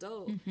of an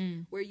adult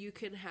where you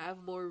can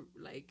have more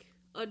like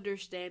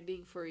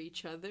understanding for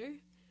each other.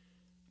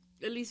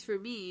 At least for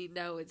me,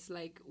 now it's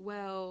like,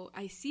 well,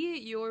 I see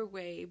it your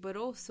way, but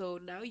also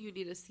now you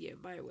need to see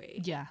it my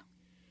way. Yeah.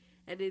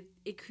 And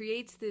it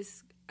creates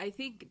this, I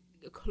think,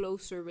 a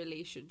closer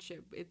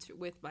relationship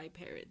with my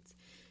parents.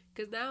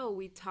 Because now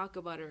we talk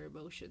about our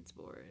emotions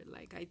more.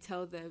 Like, I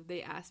tell them,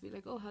 they ask me,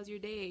 like, oh, how's your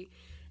day?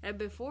 And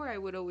before, I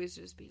would always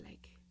just be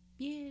like,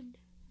 bien.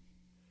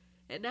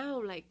 And now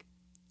I'm like,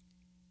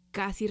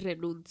 casi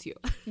renuncio.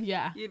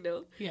 Yeah. You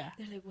know? Yeah.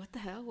 They're like, what the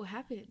hell? What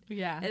happened?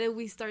 Yeah. And then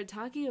we start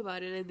talking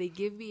about it and they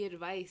give me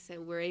advice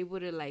and we're able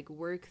to like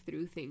work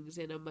through things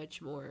in a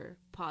much more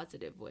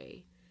positive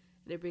way.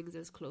 And it brings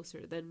us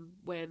closer than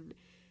when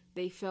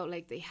they felt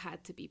like they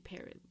had to be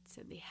parents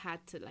and they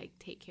had to like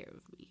take care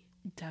of me.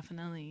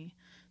 Definitely.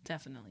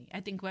 I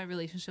think my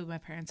relationship with my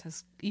parents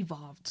has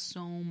evolved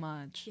so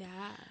much.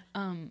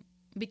 Yeah.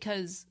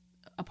 Because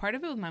a part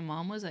of it with my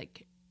mom was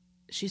like,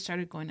 she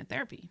started going to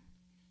therapy.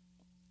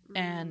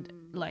 And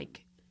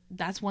like,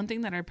 that's one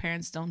thing that our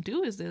parents don't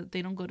do is that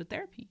they don't go to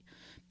therapy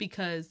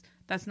because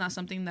that's not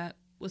something that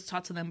was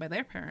taught to them by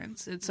their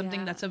parents. It's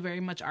something that's a very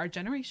much our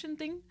generation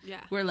thing.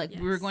 Yeah. Where like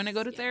we were going to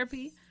go to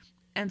therapy.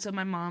 And so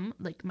my mom,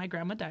 like my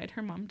grandma died,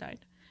 her mom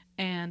died.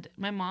 And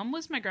my mom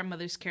was my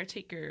grandmother's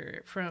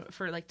caretaker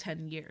for like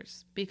 10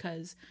 years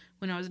because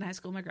when I was in high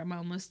school, my grandma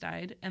almost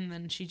died. And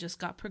then she just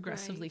got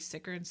progressively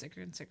sicker and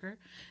sicker and sicker.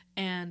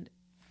 And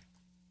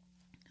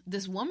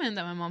this woman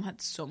that my mom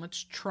had so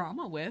much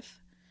trauma with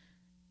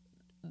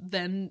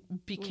then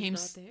became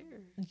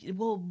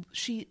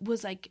she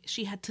was like,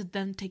 she had to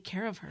then take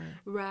care of her.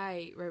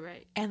 Right.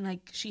 And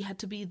like, she had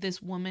to be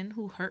this woman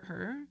who hurt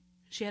her.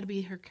 She had to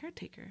be her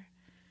caretaker.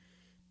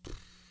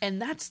 And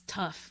that's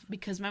tough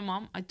because my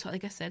mom,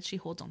 like I said, she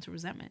holds on to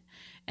resentment.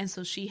 And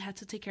so she had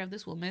to take care of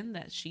this woman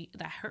that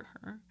hurt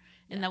her.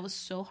 And that was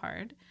so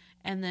hard.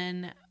 And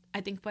then I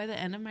think by the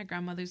end of my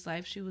grandmother's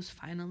life, she was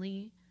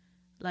finally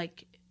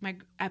like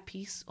at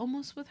peace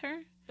almost with her.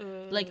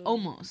 Like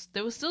almost.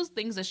 There was still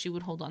things that she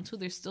would hold on to.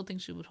 There's still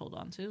things she would hold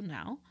on to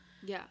now.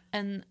 Yeah.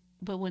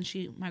 But when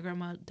my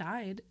grandma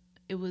died,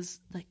 it was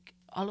like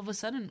all of a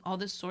sudden all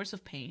this source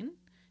of pain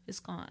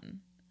is gone.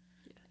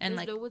 And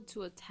there's like no one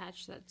to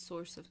attach that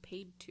source of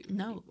pain to.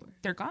 No, anymore.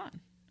 They're gone.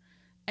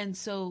 And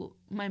so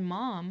my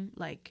mom,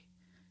 like,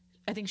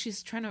 I think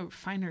she's trying to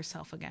find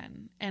herself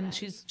again. And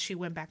she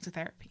went back to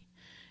therapy.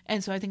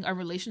 And so I think our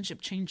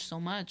relationship changed so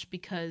much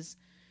because,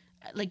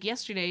 like,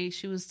 yesterday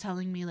she was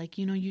telling me, like,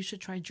 you know, you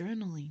should try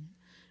journaling.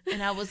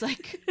 And I was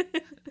like,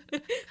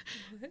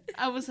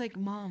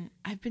 Mom,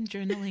 I've been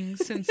journaling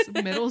since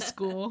middle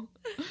school.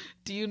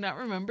 Do you not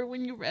remember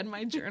when you read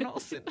my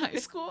journals in high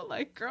school?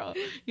 Like, girl,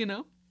 you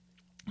know?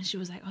 And she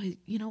was like, oh,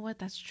 you know what?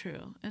 That's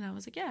true. And I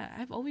was like, yeah,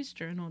 I've always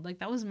journaled. Like,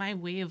 that was my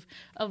way of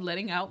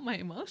letting out my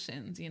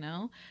emotions, you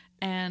know?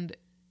 And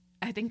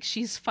I think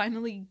she's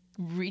finally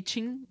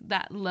reaching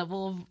that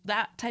level of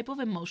that type of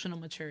emotional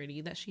maturity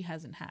that she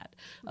hasn't had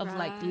of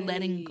like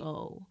letting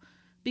go.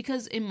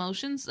 because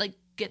emotions like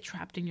get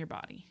trapped in your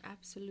body.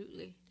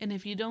 Absolutely. And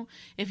if you don't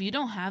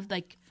have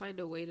like, find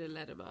a way to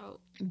let them out,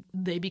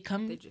 they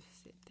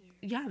just sit there.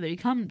 Yeah, they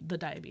become the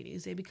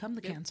diabetes, they become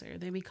the cancer,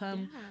 they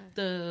become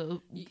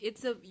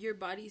it's your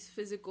body's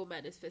physical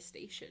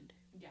manifestation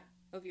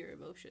of your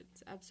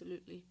emotions.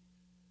 Absolutely.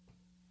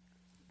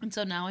 And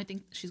so now I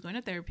think she's going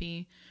to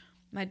therapy.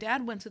 My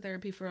dad went to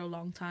therapy for a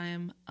long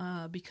time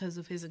because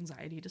of his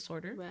anxiety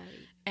disorder. Right.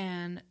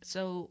 And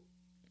so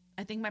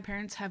I think my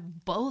parents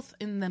have both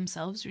in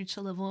themselves reached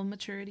a level of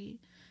maturity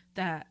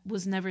that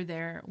was never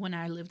there when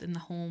I lived in the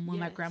home, when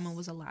my grandma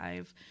was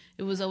alive.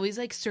 It was always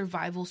like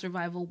survival,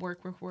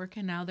 work.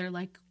 And now they're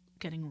like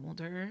getting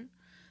older.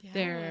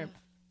 Yeah.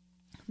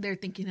 They're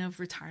thinking of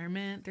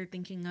retirement. They're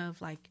thinking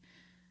of like,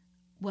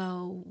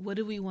 well, what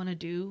do we want to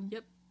do?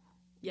 Yep.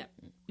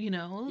 You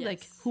know,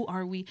 like, who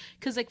are we?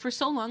 Because like for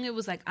so long it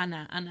was like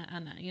Ana,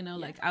 you know,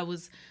 like I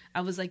was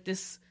like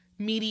this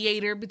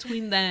mediator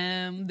between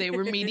them. They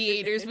were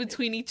mediators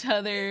between each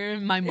other.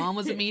 My mom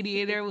was a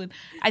mediator.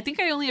 I think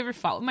I only ever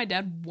fought with my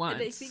dad once.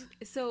 And I think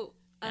so.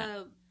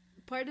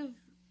 Part of,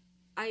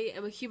 I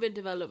am a human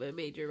development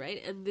major,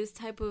 right? And this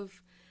type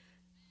of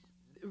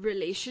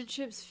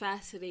relationships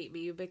fascinate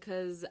me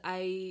because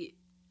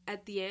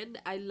at the end,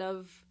 I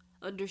love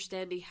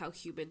understanding how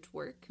humans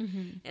work.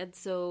 And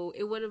so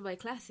in one of my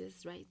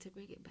classes, right, to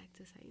bring it back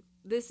to science,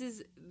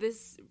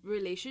 this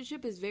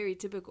relationship is very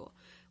typical,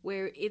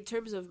 where in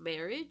terms of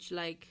marriage,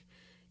 like,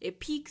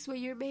 it peaks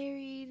when you're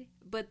married,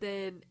 but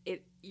then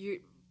your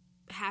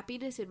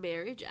happiness in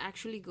marriage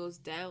actually goes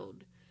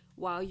down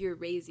while you're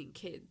raising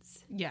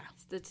kids,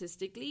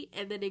 statistically,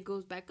 and then it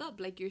goes back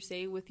up, like you're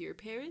saying with your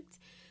parents.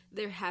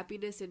 Their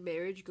happiness in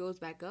marriage goes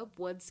back up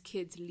once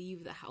kids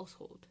leave the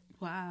household.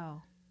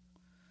 Wow.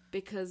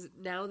 Because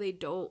now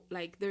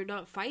they're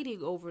not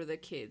fighting over the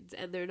kids,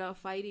 and they're not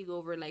fighting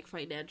over like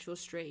financial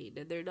strain,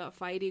 and they're not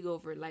fighting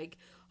over like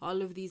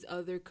all of these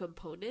other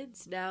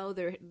components. Now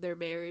their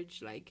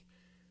marriage like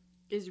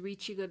is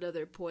reaching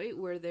another point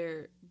where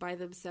they're by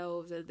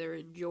themselves and they're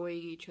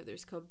enjoying each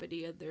other's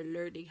company and they're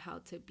learning how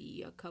to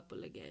be a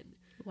couple again.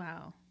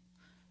 Wow.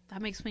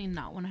 That makes me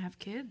not want to have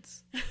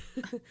kids.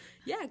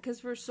 Yeah, because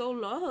for so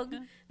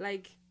long,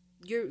 like,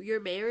 your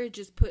marriage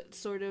is put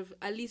sort of,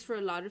 at least for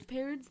a lot of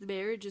parents, the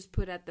marriage is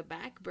put at the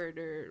back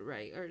burner,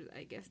 right? Or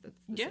I guess that's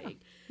the saying.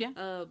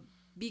 Yeah.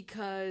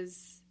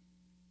 Because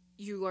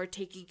you are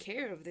taking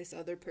care of this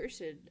other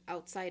person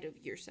outside of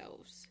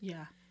yourselves.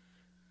 Yeah.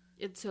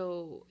 And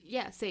so,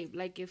 yeah, same.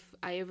 Like, if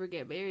I ever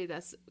get married,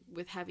 that's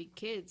with having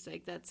kids,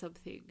 like, that's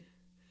something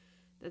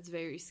that's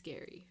very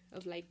scary,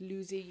 of like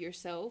losing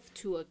yourself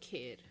to a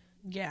kid.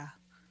 Yeah.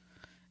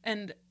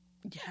 And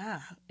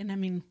I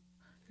mean,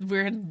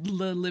 we're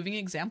the living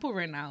example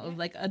right now of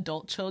like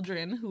adult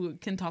children who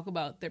can talk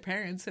about their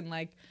parents and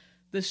like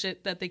the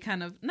shit that they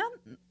kind of,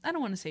 I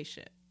don't want to say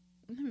shit.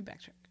 Let me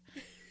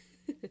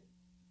backtrack.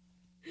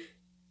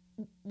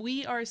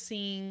 We are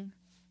seeing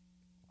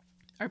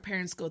our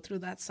parents go through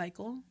that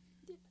cycle.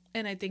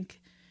 And I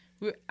think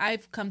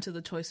I've come to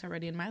the choice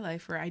already in my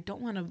life where I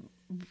don't want to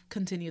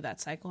continue that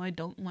cycle. I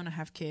don't want to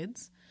have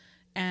kids.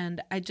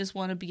 And I just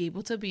want to be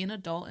able to be an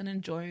adult and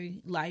enjoy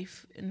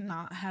life and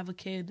not have a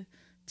kid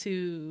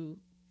to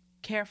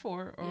care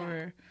for,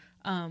 or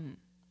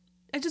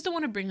I just don't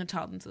want to bring a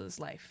child into this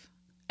life.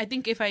 I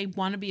think if I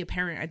want to be a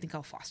parent, I think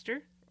I'll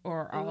foster,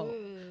 or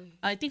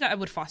I think I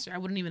would foster. I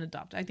wouldn't even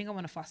adopt. I think I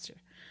want to foster.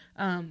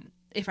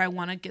 If I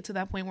want to get to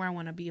that point where I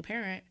want to be a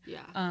parent,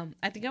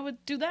 I think I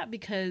would do that,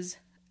 because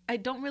I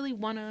don't really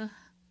want to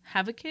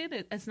have a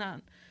kid. It's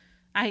not,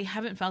 I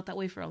haven't felt that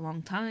way for a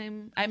long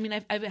time. I mean,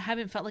 I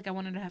haven't felt like I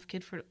wanted to have a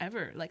kid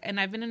forever. Like, and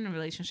I've been in a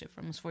relationship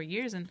for almost 4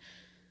 years, and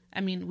I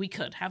mean, we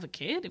could have a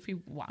kid if we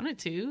wanted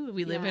to.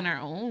 We live in our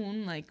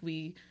own, like,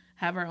 we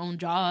have our own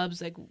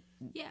jobs, like,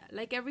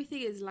 like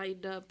everything is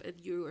lined up, and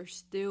you are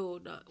still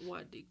not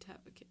wanting to have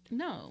a kid.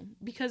 No,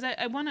 because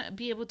I want to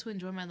be able to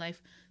enjoy my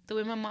life the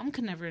way my mom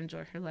could never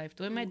enjoy her life,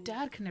 the way my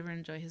dad could never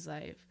enjoy his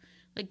life.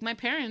 Like, my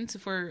parents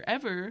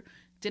forever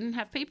didn't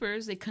have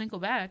papers. They couldn't go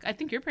back. I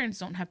think your parents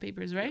don't have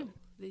papers, right? No,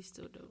 they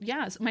still don't.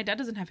 Yeah, so my dad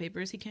doesn't have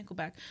papers. He can't go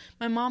back.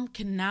 My mom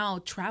can now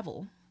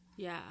travel.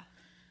 Yeah.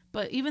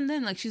 But even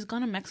then, like, she's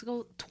gone to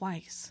Mexico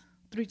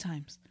 3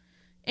 times.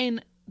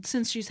 And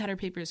since she's had her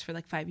papers for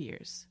like 5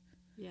 years.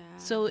 Yeah.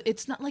 So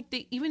it's not like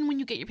even when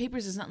you get your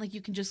papers, it's not like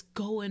you can just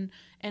go and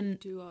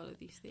do all of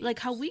these things. Like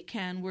how we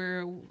can,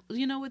 where,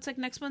 you know, it's like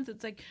next month,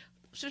 it's like,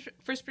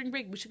 for spring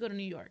break, we should go to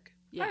New York.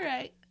 Yeah. All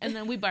right. And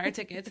then we buy our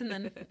tickets, and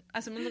then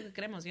hacemos lo que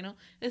queremos, you know?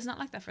 It's not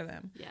like that for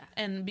them. Yeah.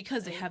 And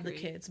because they have the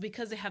kids,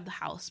 because they have the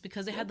house,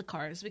 because they had the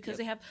cars, because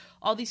they have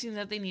all these things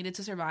that they needed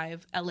to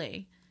survive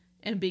LA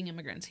and being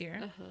immigrants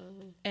here.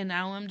 And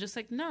now I'm just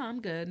like, no,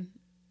 I'm good.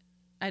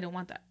 I don't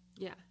want that.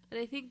 Yeah. And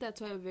I think that's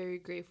why I'm very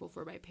grateful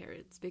for my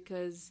parents,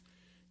 because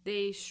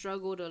they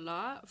struggled a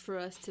lot for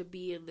us to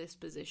be in this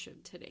position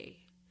today.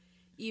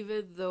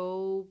 Even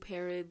though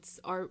parents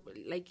are,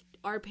 like,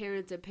 our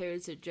parents and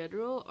parents in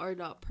general are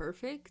not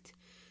perfect,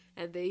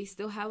 and they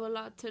still have a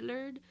lot to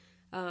learn,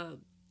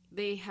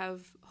 they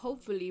have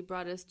hopefully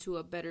brought us to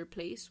a better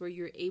place where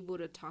you're able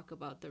to talk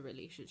about the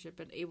relationship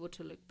and able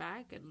to look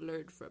back and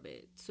learn from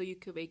it so you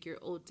can make your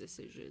own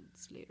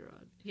decisions later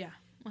on. Yeah,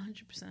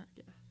 100%.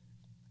 Yeah.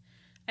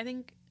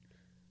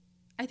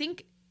 I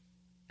think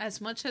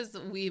as much as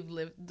we've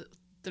lived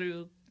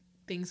through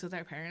things with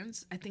our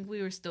parents, I think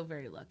we were still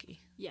very lucky.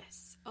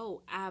 Yes.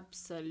 Oh,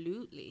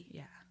 absolutely.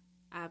 Yeah.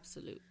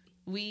 Absolutely.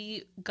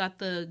 We got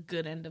the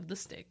good end of the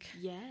stick.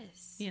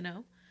 Yes. You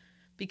know?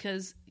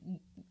 Because,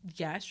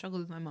 yeah, I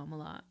struggled with my mom a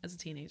lot as a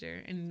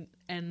teenager.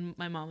 And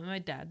my mom and my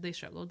dad, they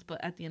struggled.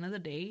 But at the end of the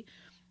day,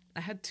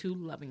 I had two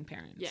loving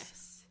parents.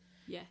 Yes.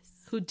 Yes.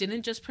 Who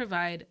didn't just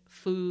provide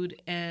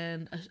food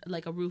and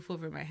a roof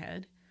over my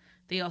head.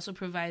 They also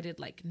provided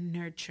like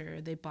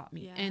nurture. They bought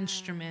me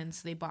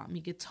instruments. They bought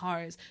me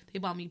guitars. They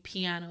bought me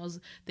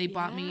pianos. They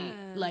bought me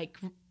like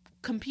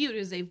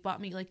computers. They bought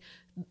me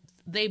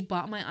they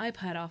bought my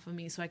iPad off of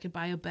me so I could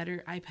buy a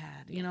better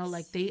iPad. You know,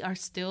 like they are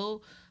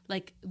still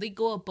like they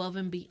go above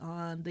and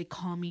beyond. They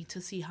call me to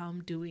see how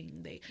I'm doing.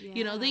 They,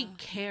 you know, they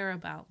care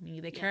about me.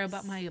 They care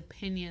about my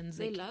opinions.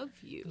 They love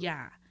you.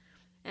 Yeah.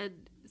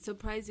 And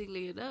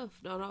surprisingly enough,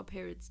 not all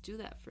parents do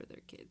that for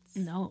their kids.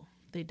 No,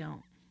 they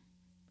don't.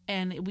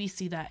 And we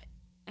see that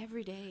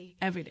every day.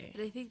 Every day.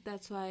 And I think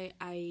that's why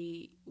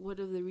one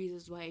of the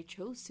reasons why I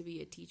chose to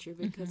be a teacher,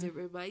 because it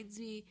reminds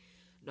me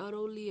not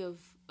only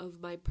of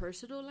my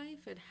personal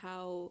life and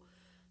how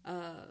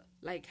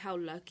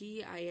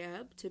lucky I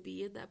am to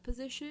be in that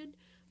position,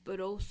 but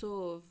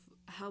also of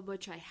how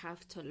much I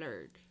have to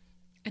learn.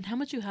 And how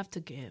much you have to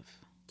give.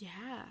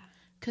 Yeah.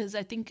 Because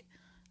I think,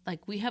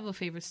 like, we have a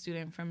favorite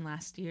student from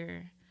last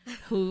year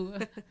who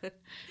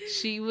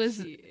she is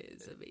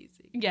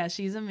amazing. Yeah,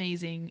 she's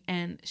amazing.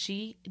 And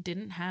she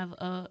didn't have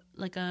a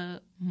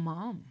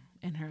mom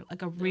in her,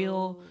 like a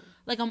real,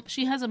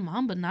 she has a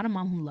mom, but not a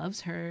mom who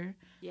loves her.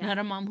 Yeah. Not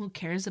a mom who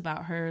cares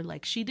about her.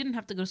 Like, she didn't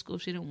have to go to school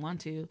if she didn't want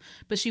to,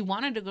 but she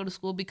wanted to go to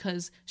school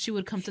because she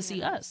would come to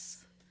see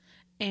us.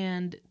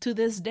 And to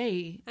this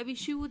day, I mean,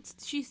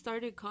 she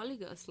started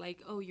calling us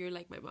like, "Oh, you're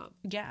like my mom."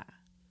 Yeah.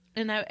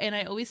 And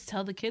I always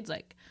tell the kids,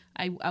 like,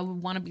 I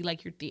would want to be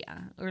like your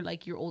tia or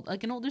like your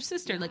an older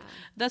sister. Yeah. Like,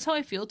 that's how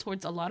I feel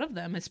towards a lot of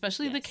them,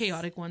 especially the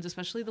chaotic ones,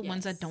 especially the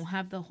ones that don't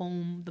have the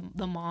home,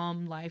 the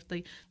mom life.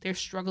 They're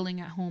struggling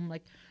at home.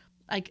 Like,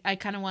 I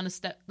kind of want to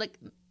step, like,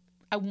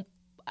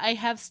 I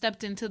have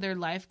stepped into their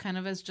life kind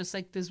of as just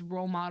like this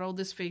role model,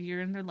 this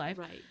figure in their life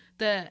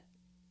that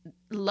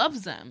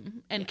loves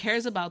them and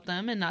cares about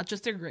them and not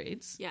just their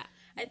grades. Yeah.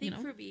 I think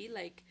for me,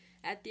 like,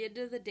 at the end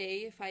of the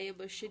day, if I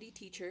am a shitty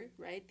teacher,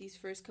 right, these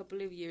first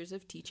couple of years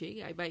of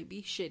teaching, I might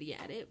be shitty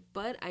at it,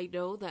 but I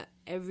know that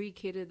every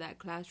kid in that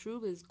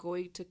classroom is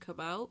going to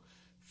come out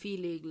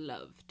feeling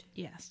loved.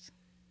 Yes.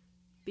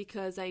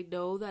 Because I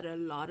know that a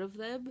lot of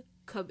them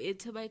come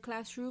into my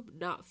classroom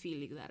not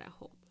feeling that at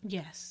home.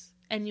 Yes.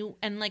 And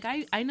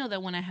I know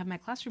that when I have my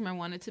classroom, I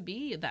want it to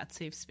be that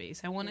safe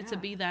space. I want it to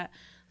be that,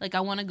 like,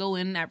 I want to go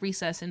in at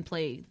recess and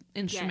play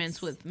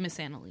instruments with Miss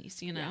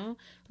Annalise, you know?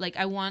 Yeah. Like,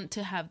 I want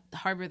to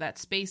harbor that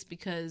space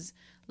because,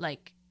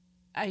 like,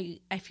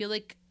 I feel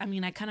like, I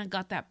mean, I kind of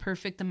got that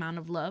perfect amount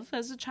of love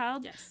as a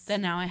child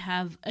that now I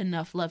have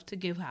enough love to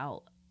give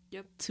out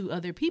to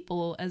other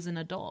people as an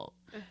adult.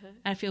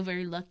 I feel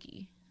very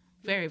lucky.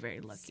 Very, very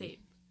lucky. Same.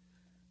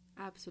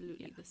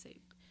 Absolutely the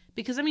same.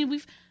 Because, I mean,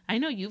 I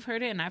know you've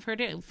heard it and I've heard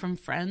it from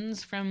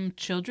friends, from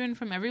children,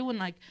 from everyone.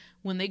 Like,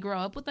 when they grow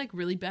up with, like,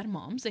 really bad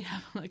moms,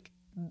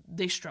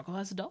 they struggle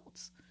as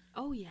adults.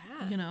 Oh,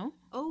 yeah. You know?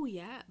 Oh,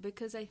 yeah.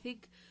 Because I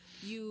think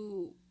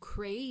you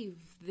crave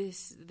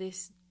this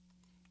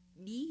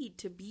need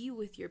to be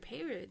with your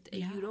parent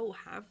and you don't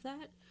have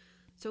that.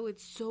 So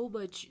it's so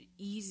much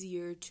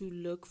easier to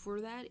look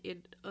for that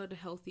in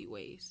unhealthy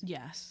ways.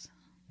 Yes.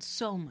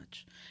 So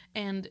much.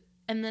 And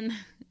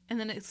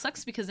then it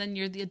sucks because then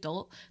you're the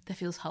adult that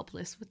feels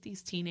helpless with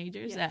these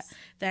teenagers that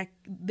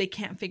they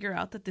can't figure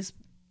out that this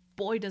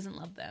boy doesn't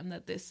love them,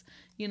 that this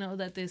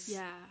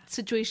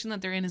situation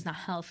that they're in is not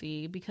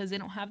healthy because they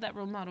don't have that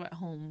role model at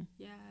home.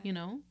 Yeah. You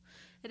know?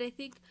 And I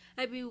think,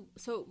 I mean,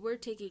 so we're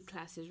taking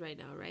classes right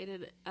now, right?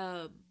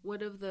 And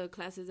one of the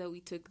classes that we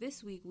took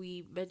this week,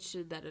 we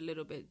mentioned that a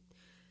little bit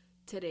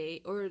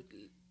today or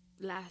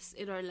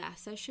in our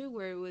last session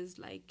where it was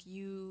like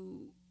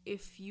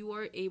if you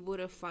are able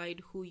to find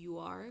who you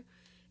are,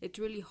 it's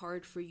really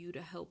hard for you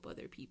to help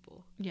other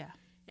people. Yeah.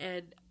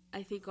 And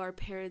I think our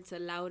parents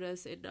allowed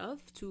us enough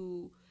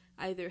to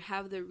either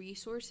have the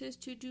resources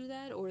to do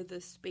that or the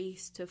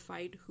space to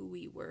find who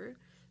we were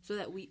so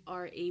that we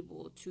are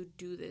able to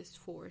do this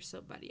for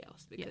somebody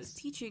else. Because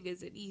teaching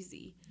isn't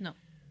easy. No.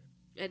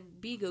 And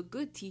being a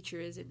good teacher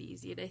isn't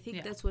easy. And I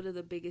think that's one of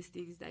the biggest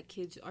things that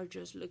kids are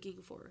just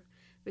looking for.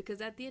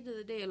 Because at the end of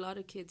the day, a lot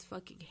of kids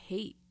fucking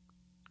hate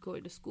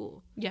going to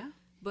school. Yeah.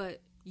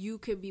 But you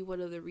can be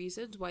one of the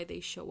reasons why they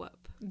show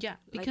up. Yeah.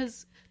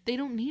 Because they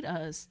don't need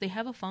us. They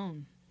have a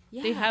phone.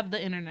 Yeah. They have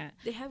the internet.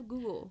 They have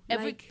Google.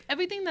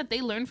 Everything that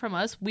they learn from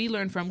us, we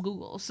learn from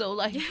Google. So,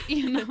 like,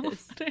 you know what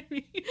I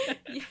mean?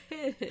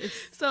 Yes.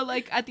 So,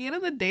 like, at the end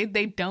of the day,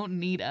 they don't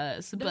need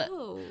us.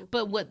 No.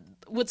 But what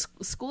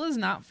school is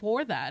not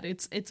for that.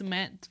 It's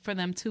meant for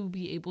them to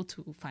be able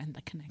to find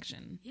the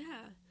connection.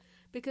 Yeah.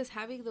 Because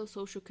having those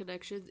social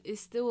connections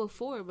is still a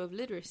form of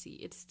literacy.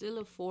 It's still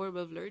a form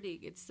of learning.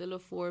 It's still a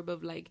form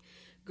of, like,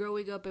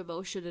 growing up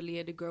emotionally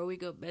and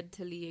growing up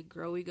mentally and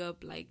growing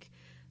up, like,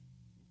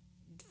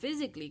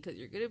 physically, because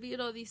you're going to be in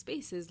all these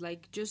spaces.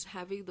 Like, just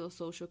having those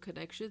social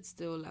connections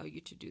still allow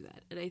you to do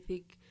that. And I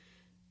think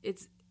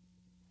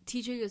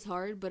teaching is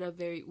hard, but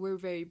we're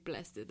very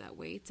blessed in that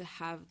way to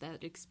have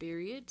that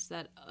experience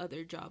that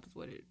other jobs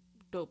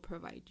don't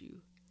provide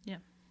you. Yeah.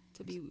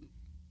 To be...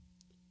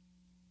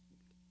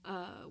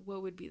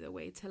 what would be the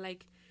way to,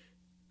 like,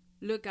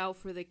 look out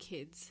for the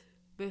kids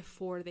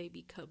before they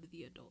become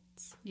the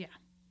adults? Yeah,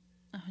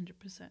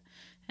 100%.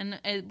 And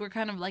we're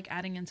kind of, like,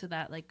 adding into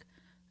that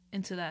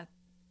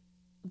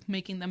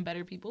making them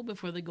better people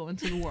before they go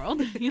into the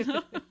world, you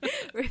know?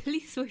 Or at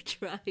least we're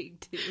trying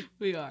to.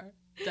 We are,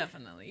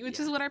 definitely. Which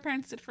is what our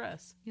parents did for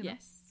us, you know?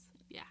 Yes.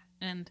 Yeah.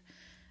 And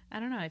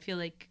I don't know, I feel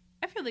like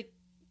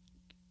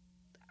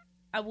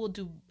I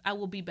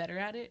will be better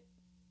at it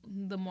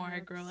the more I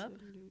grow up.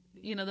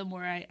 You know, the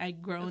more I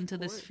grow into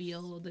this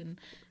field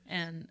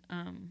and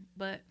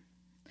but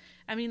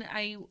I mean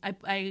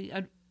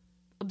I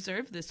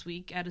observed this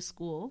week at a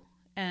school,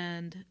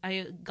 and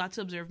I got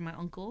to observe my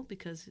uncle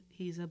because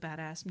he's a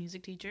badass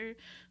music teacher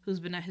who's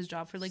been at his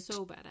job for like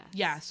so badass.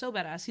 Yeah, so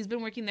badass. He's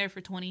been working there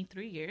for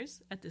 23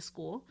 years at this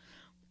school,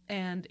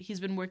 and he's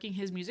been working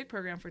his music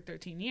program for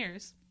 13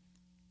 years.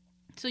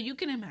 So you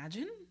can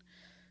imagine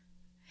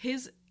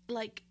his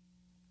like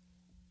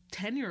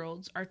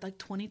 10-year-olds are like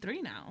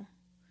 23 now.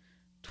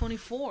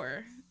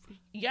 24.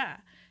 Yeah.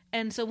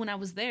 And so when I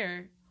was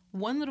there,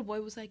 one little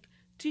boy was like,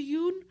 do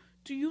you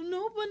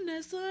know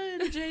Vanessa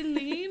and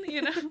Jaylene?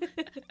 You know?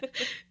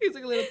 He's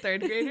like a little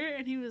third grader,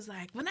 and he was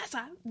like,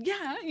 Vanessa,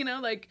 yeah, you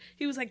know, like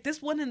he was like, this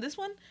one and this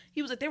one.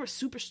 He was like, they were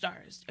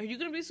superstars. Are you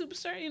gonna be a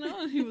superstar? You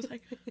know? And he was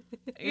like,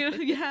 you know,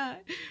 yeah.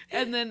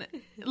 And then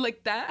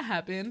like that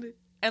happened.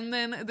 And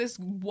then this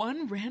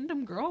one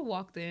random girl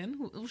walked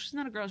in. She's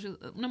not a girl. She's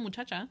una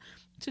muchacha.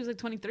 She was like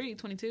 23,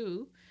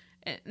 22.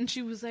 And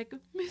she was like,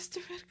 Mr.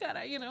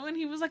 Vergara, you know? And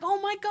he was like, oh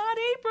my God,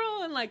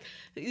 April. And like,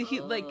 he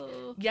like,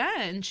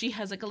 yeah. And she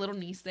has like a little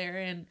niece there.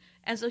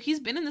 And so he's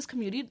been in this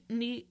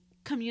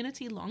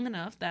community long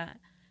enough that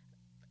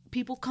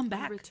people come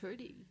back.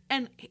 Returning.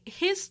 And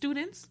his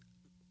students,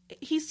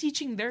 he's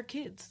teaching their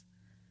kids.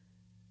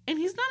 And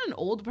he's not an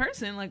old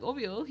person, like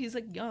obvio, he's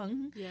like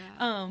young.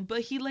 Yeah.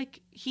 But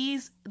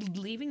he's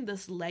leaving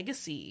this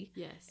legacy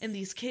in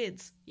these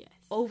kids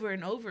over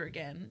and over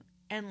again.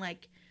 And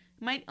like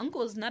my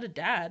uncle is not a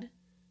dad.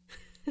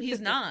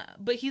 He's not,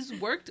 but he's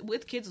worked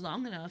with kids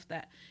long enough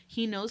that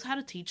he knows how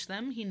to teach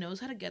them. He knows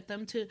how to get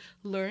them to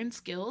learn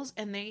skills,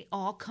 and they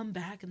all come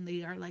back and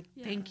they are like,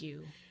 thank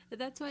you.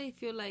 That's why I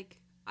feel like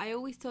I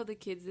always tell the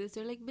kids this.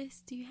 They're like,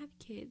 Miss, do you have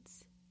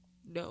kids?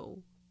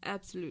 No,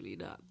 absolutely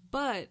not.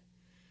 But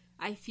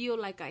I feel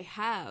like I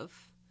have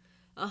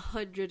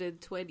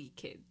 120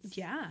 kids.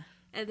 Yeah.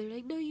 And they're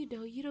like, no, you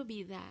don't. You don't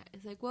mean that.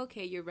 It's like, well,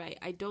 okay, you're right.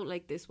 I don't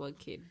like this one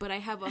kid. But I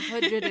have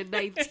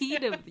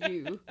 119 of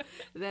you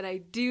that I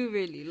do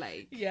really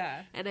like.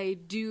 Yeah. And I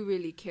do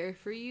really care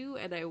for you.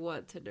 And I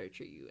want to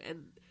nurture you.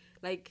 And,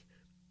 like,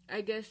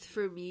 I guess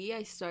for me,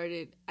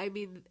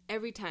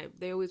 every time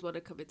they always want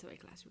to come into my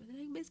classroom.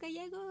 They're like, Miss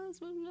Gallegos,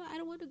 blah, blah, blah. I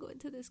don't want to go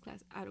into this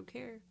class. I don't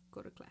care.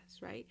 Go to class,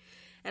 right?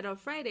 And on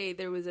Friday,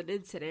 there was an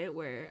incident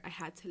where I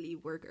had to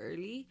leave work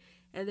early.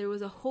 And there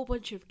was a whole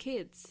bunch of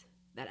kids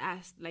that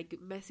asked, like,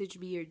 messaged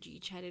me or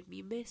G-chatted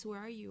me, Miss, where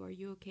are you? Are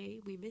you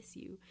okay? We miss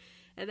you.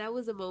 And that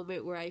was a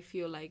moment where I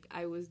feel like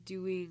I was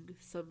doing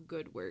some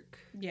good work.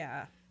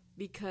 Yeah.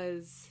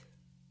 Because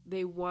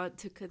they want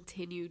to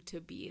continue to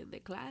be in the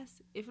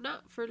class. If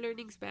not for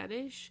learning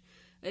Spanish,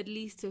 at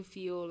least to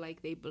feel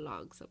like they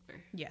belong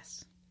somewhere.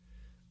 Yes.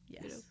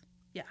 Yes. You know?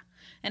 Yeah.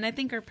 And I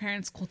think our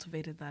parents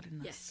cultivated that in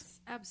us. Yes,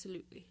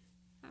 absolutely.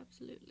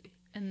 Absolutely.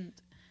 And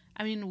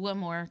I mean, what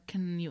more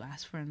can you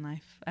ask for in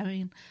life? I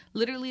mean,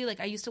 literally, like,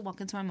 I used to walk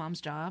into my mom's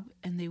job,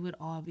 and they would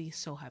all be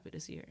so happy to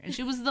see her. And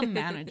she was the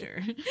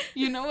manager.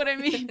 You know what I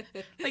mean?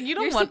 Like,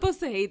 you're supposed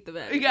to hate the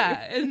manager.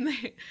 Yeah, and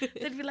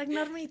they'd be like,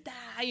 Normita,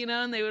 you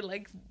know, and they would,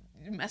 like,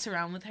 mess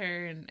around with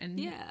her. And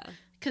yeah.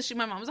 Because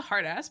my mom was a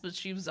hard ass, but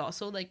she was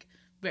also, like,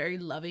 very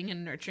loving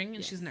and nurturing,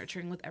 and she's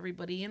nurturing with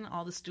everybody, and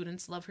all the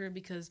students love her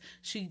because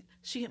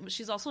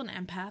she's also an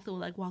empath who will,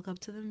 like, walk up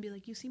to them and be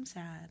like, you seem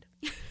sad.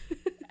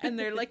 And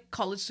they're like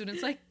college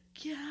students, like,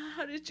 yeah,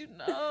 how did you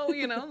know?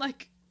 You know,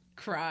 like,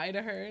 cry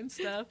to her and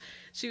stuff.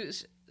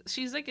 She's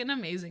like an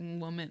amazing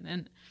woman,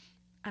 and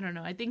I don't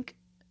know.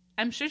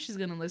 I'm sure she's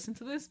gonna listen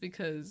to this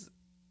because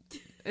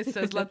it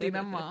says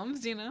Latina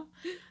moms, you know.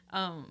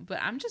 But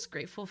I'm just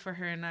grateful for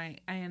her, and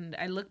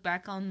I look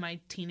back on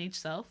my teenage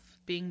self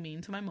being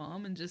mean to my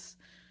mom and just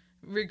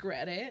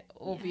regret it,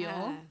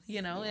 obvio,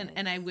 Yes,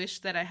 and I wish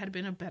that I had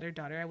been a better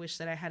daughter. I wish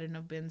that I hadn't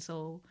have been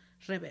so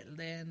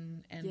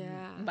rebelde and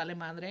vale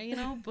madre,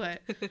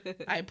 but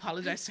I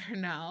apologize to her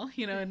now,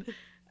 and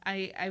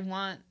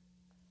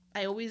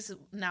I always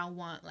now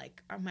want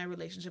like my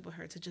relationship with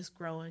her to just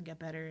grow and get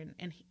better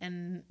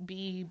and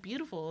be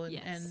beautiful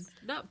and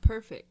not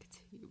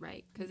perfect,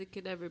 right? Because it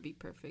can never be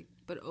perfect,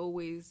 but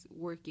always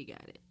working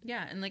at it.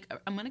 Yeah, and like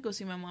I'm gonna go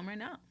see my mom right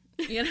now.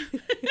 I'm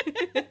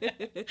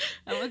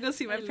gonna go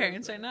see my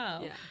parents right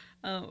now.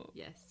 Yeah.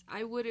 Yes,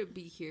 I wouldn't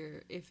be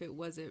here if it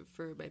wasn't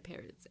for my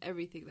parents.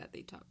 Everything that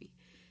they taught me,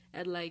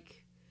 and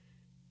like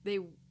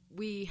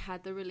we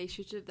had the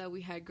relationship that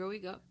we had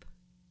growing up.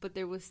 But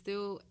there was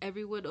still,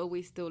 everyone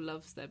always still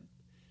loves them.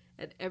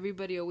 And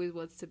everybody always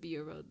wants to be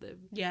around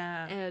them.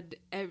 Yeah. And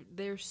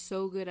they're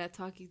so good at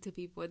talking to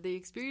people. And the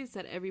experience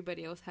that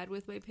everybody else had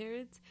with my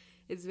parents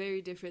is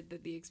very different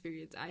than the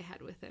experience I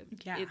had with them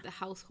in the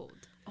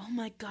household. Oh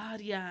my God,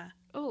 yeah.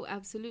 Oh,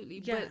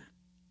 absolutely. Yeah.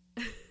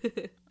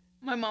 But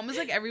my mom is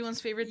like everyone's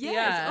favorite tia.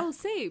 Yes. Oh,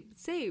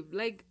 same.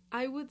 Like,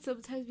 I would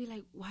sometimes be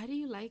like, why do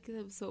you like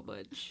them so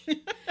much?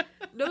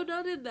 No,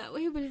 not in that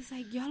way, but it's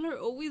like, y'all are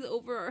always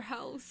over our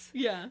house.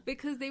 Yeah.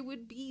 Because they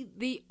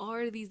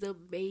are these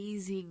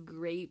amazing,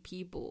 great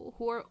people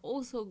who are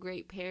also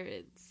great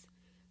parents.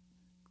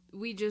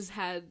 We just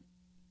had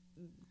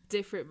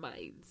different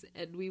minds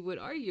and we would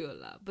argue a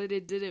lot, but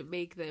it didn't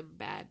make them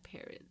bad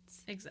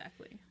parents.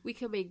 Exactly. We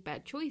can make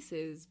bad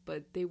choices,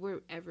 but they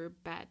weren't ever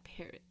bad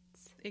parents.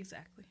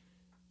 Exactly.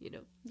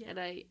 Yeah. And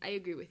I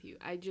agree with you.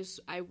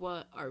 I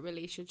want our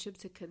relationship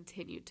to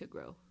continue to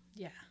grow.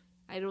 Yeah.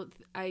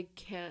 I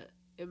can't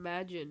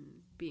imagine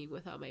being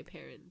without my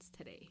parents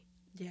today.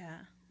 Yeah,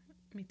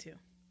 me too.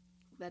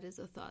 That is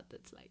a thought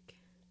that's like...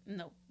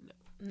 No.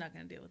 I'm not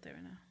going to deal with it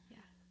right now.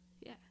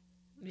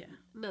 Yeah.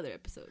 Another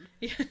episode.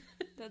 Yeah.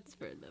 That's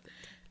for another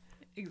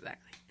time.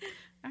 Exactly.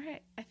 All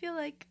right. I feel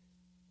like...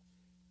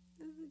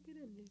 That's a good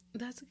ending.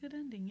 That's a good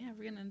ending. Yeah,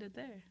 we're going to end it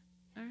there.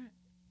 All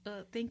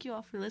right. Thank you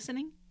all for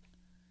listening.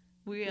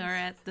 We are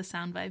at the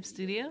Sound Vibe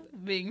Studio,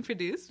 being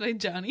produced by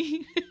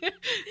Johnny,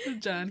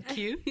 John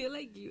Q. I feel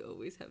like you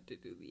always have to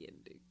do the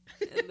ending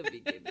and the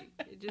beginning.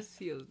 It just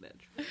feels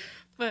natural.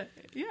 But,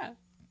 yeah.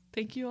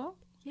 Thank you all.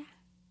 Yeah.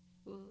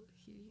 We'll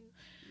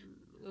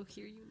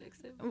hear you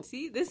next time.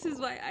 See, this is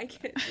why I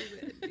can't do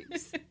the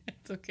endings.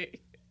 It's okay.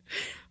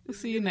 We'll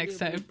see you next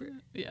time.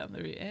 Yeah,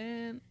 maybe.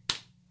 And,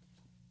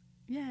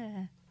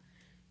 yeah.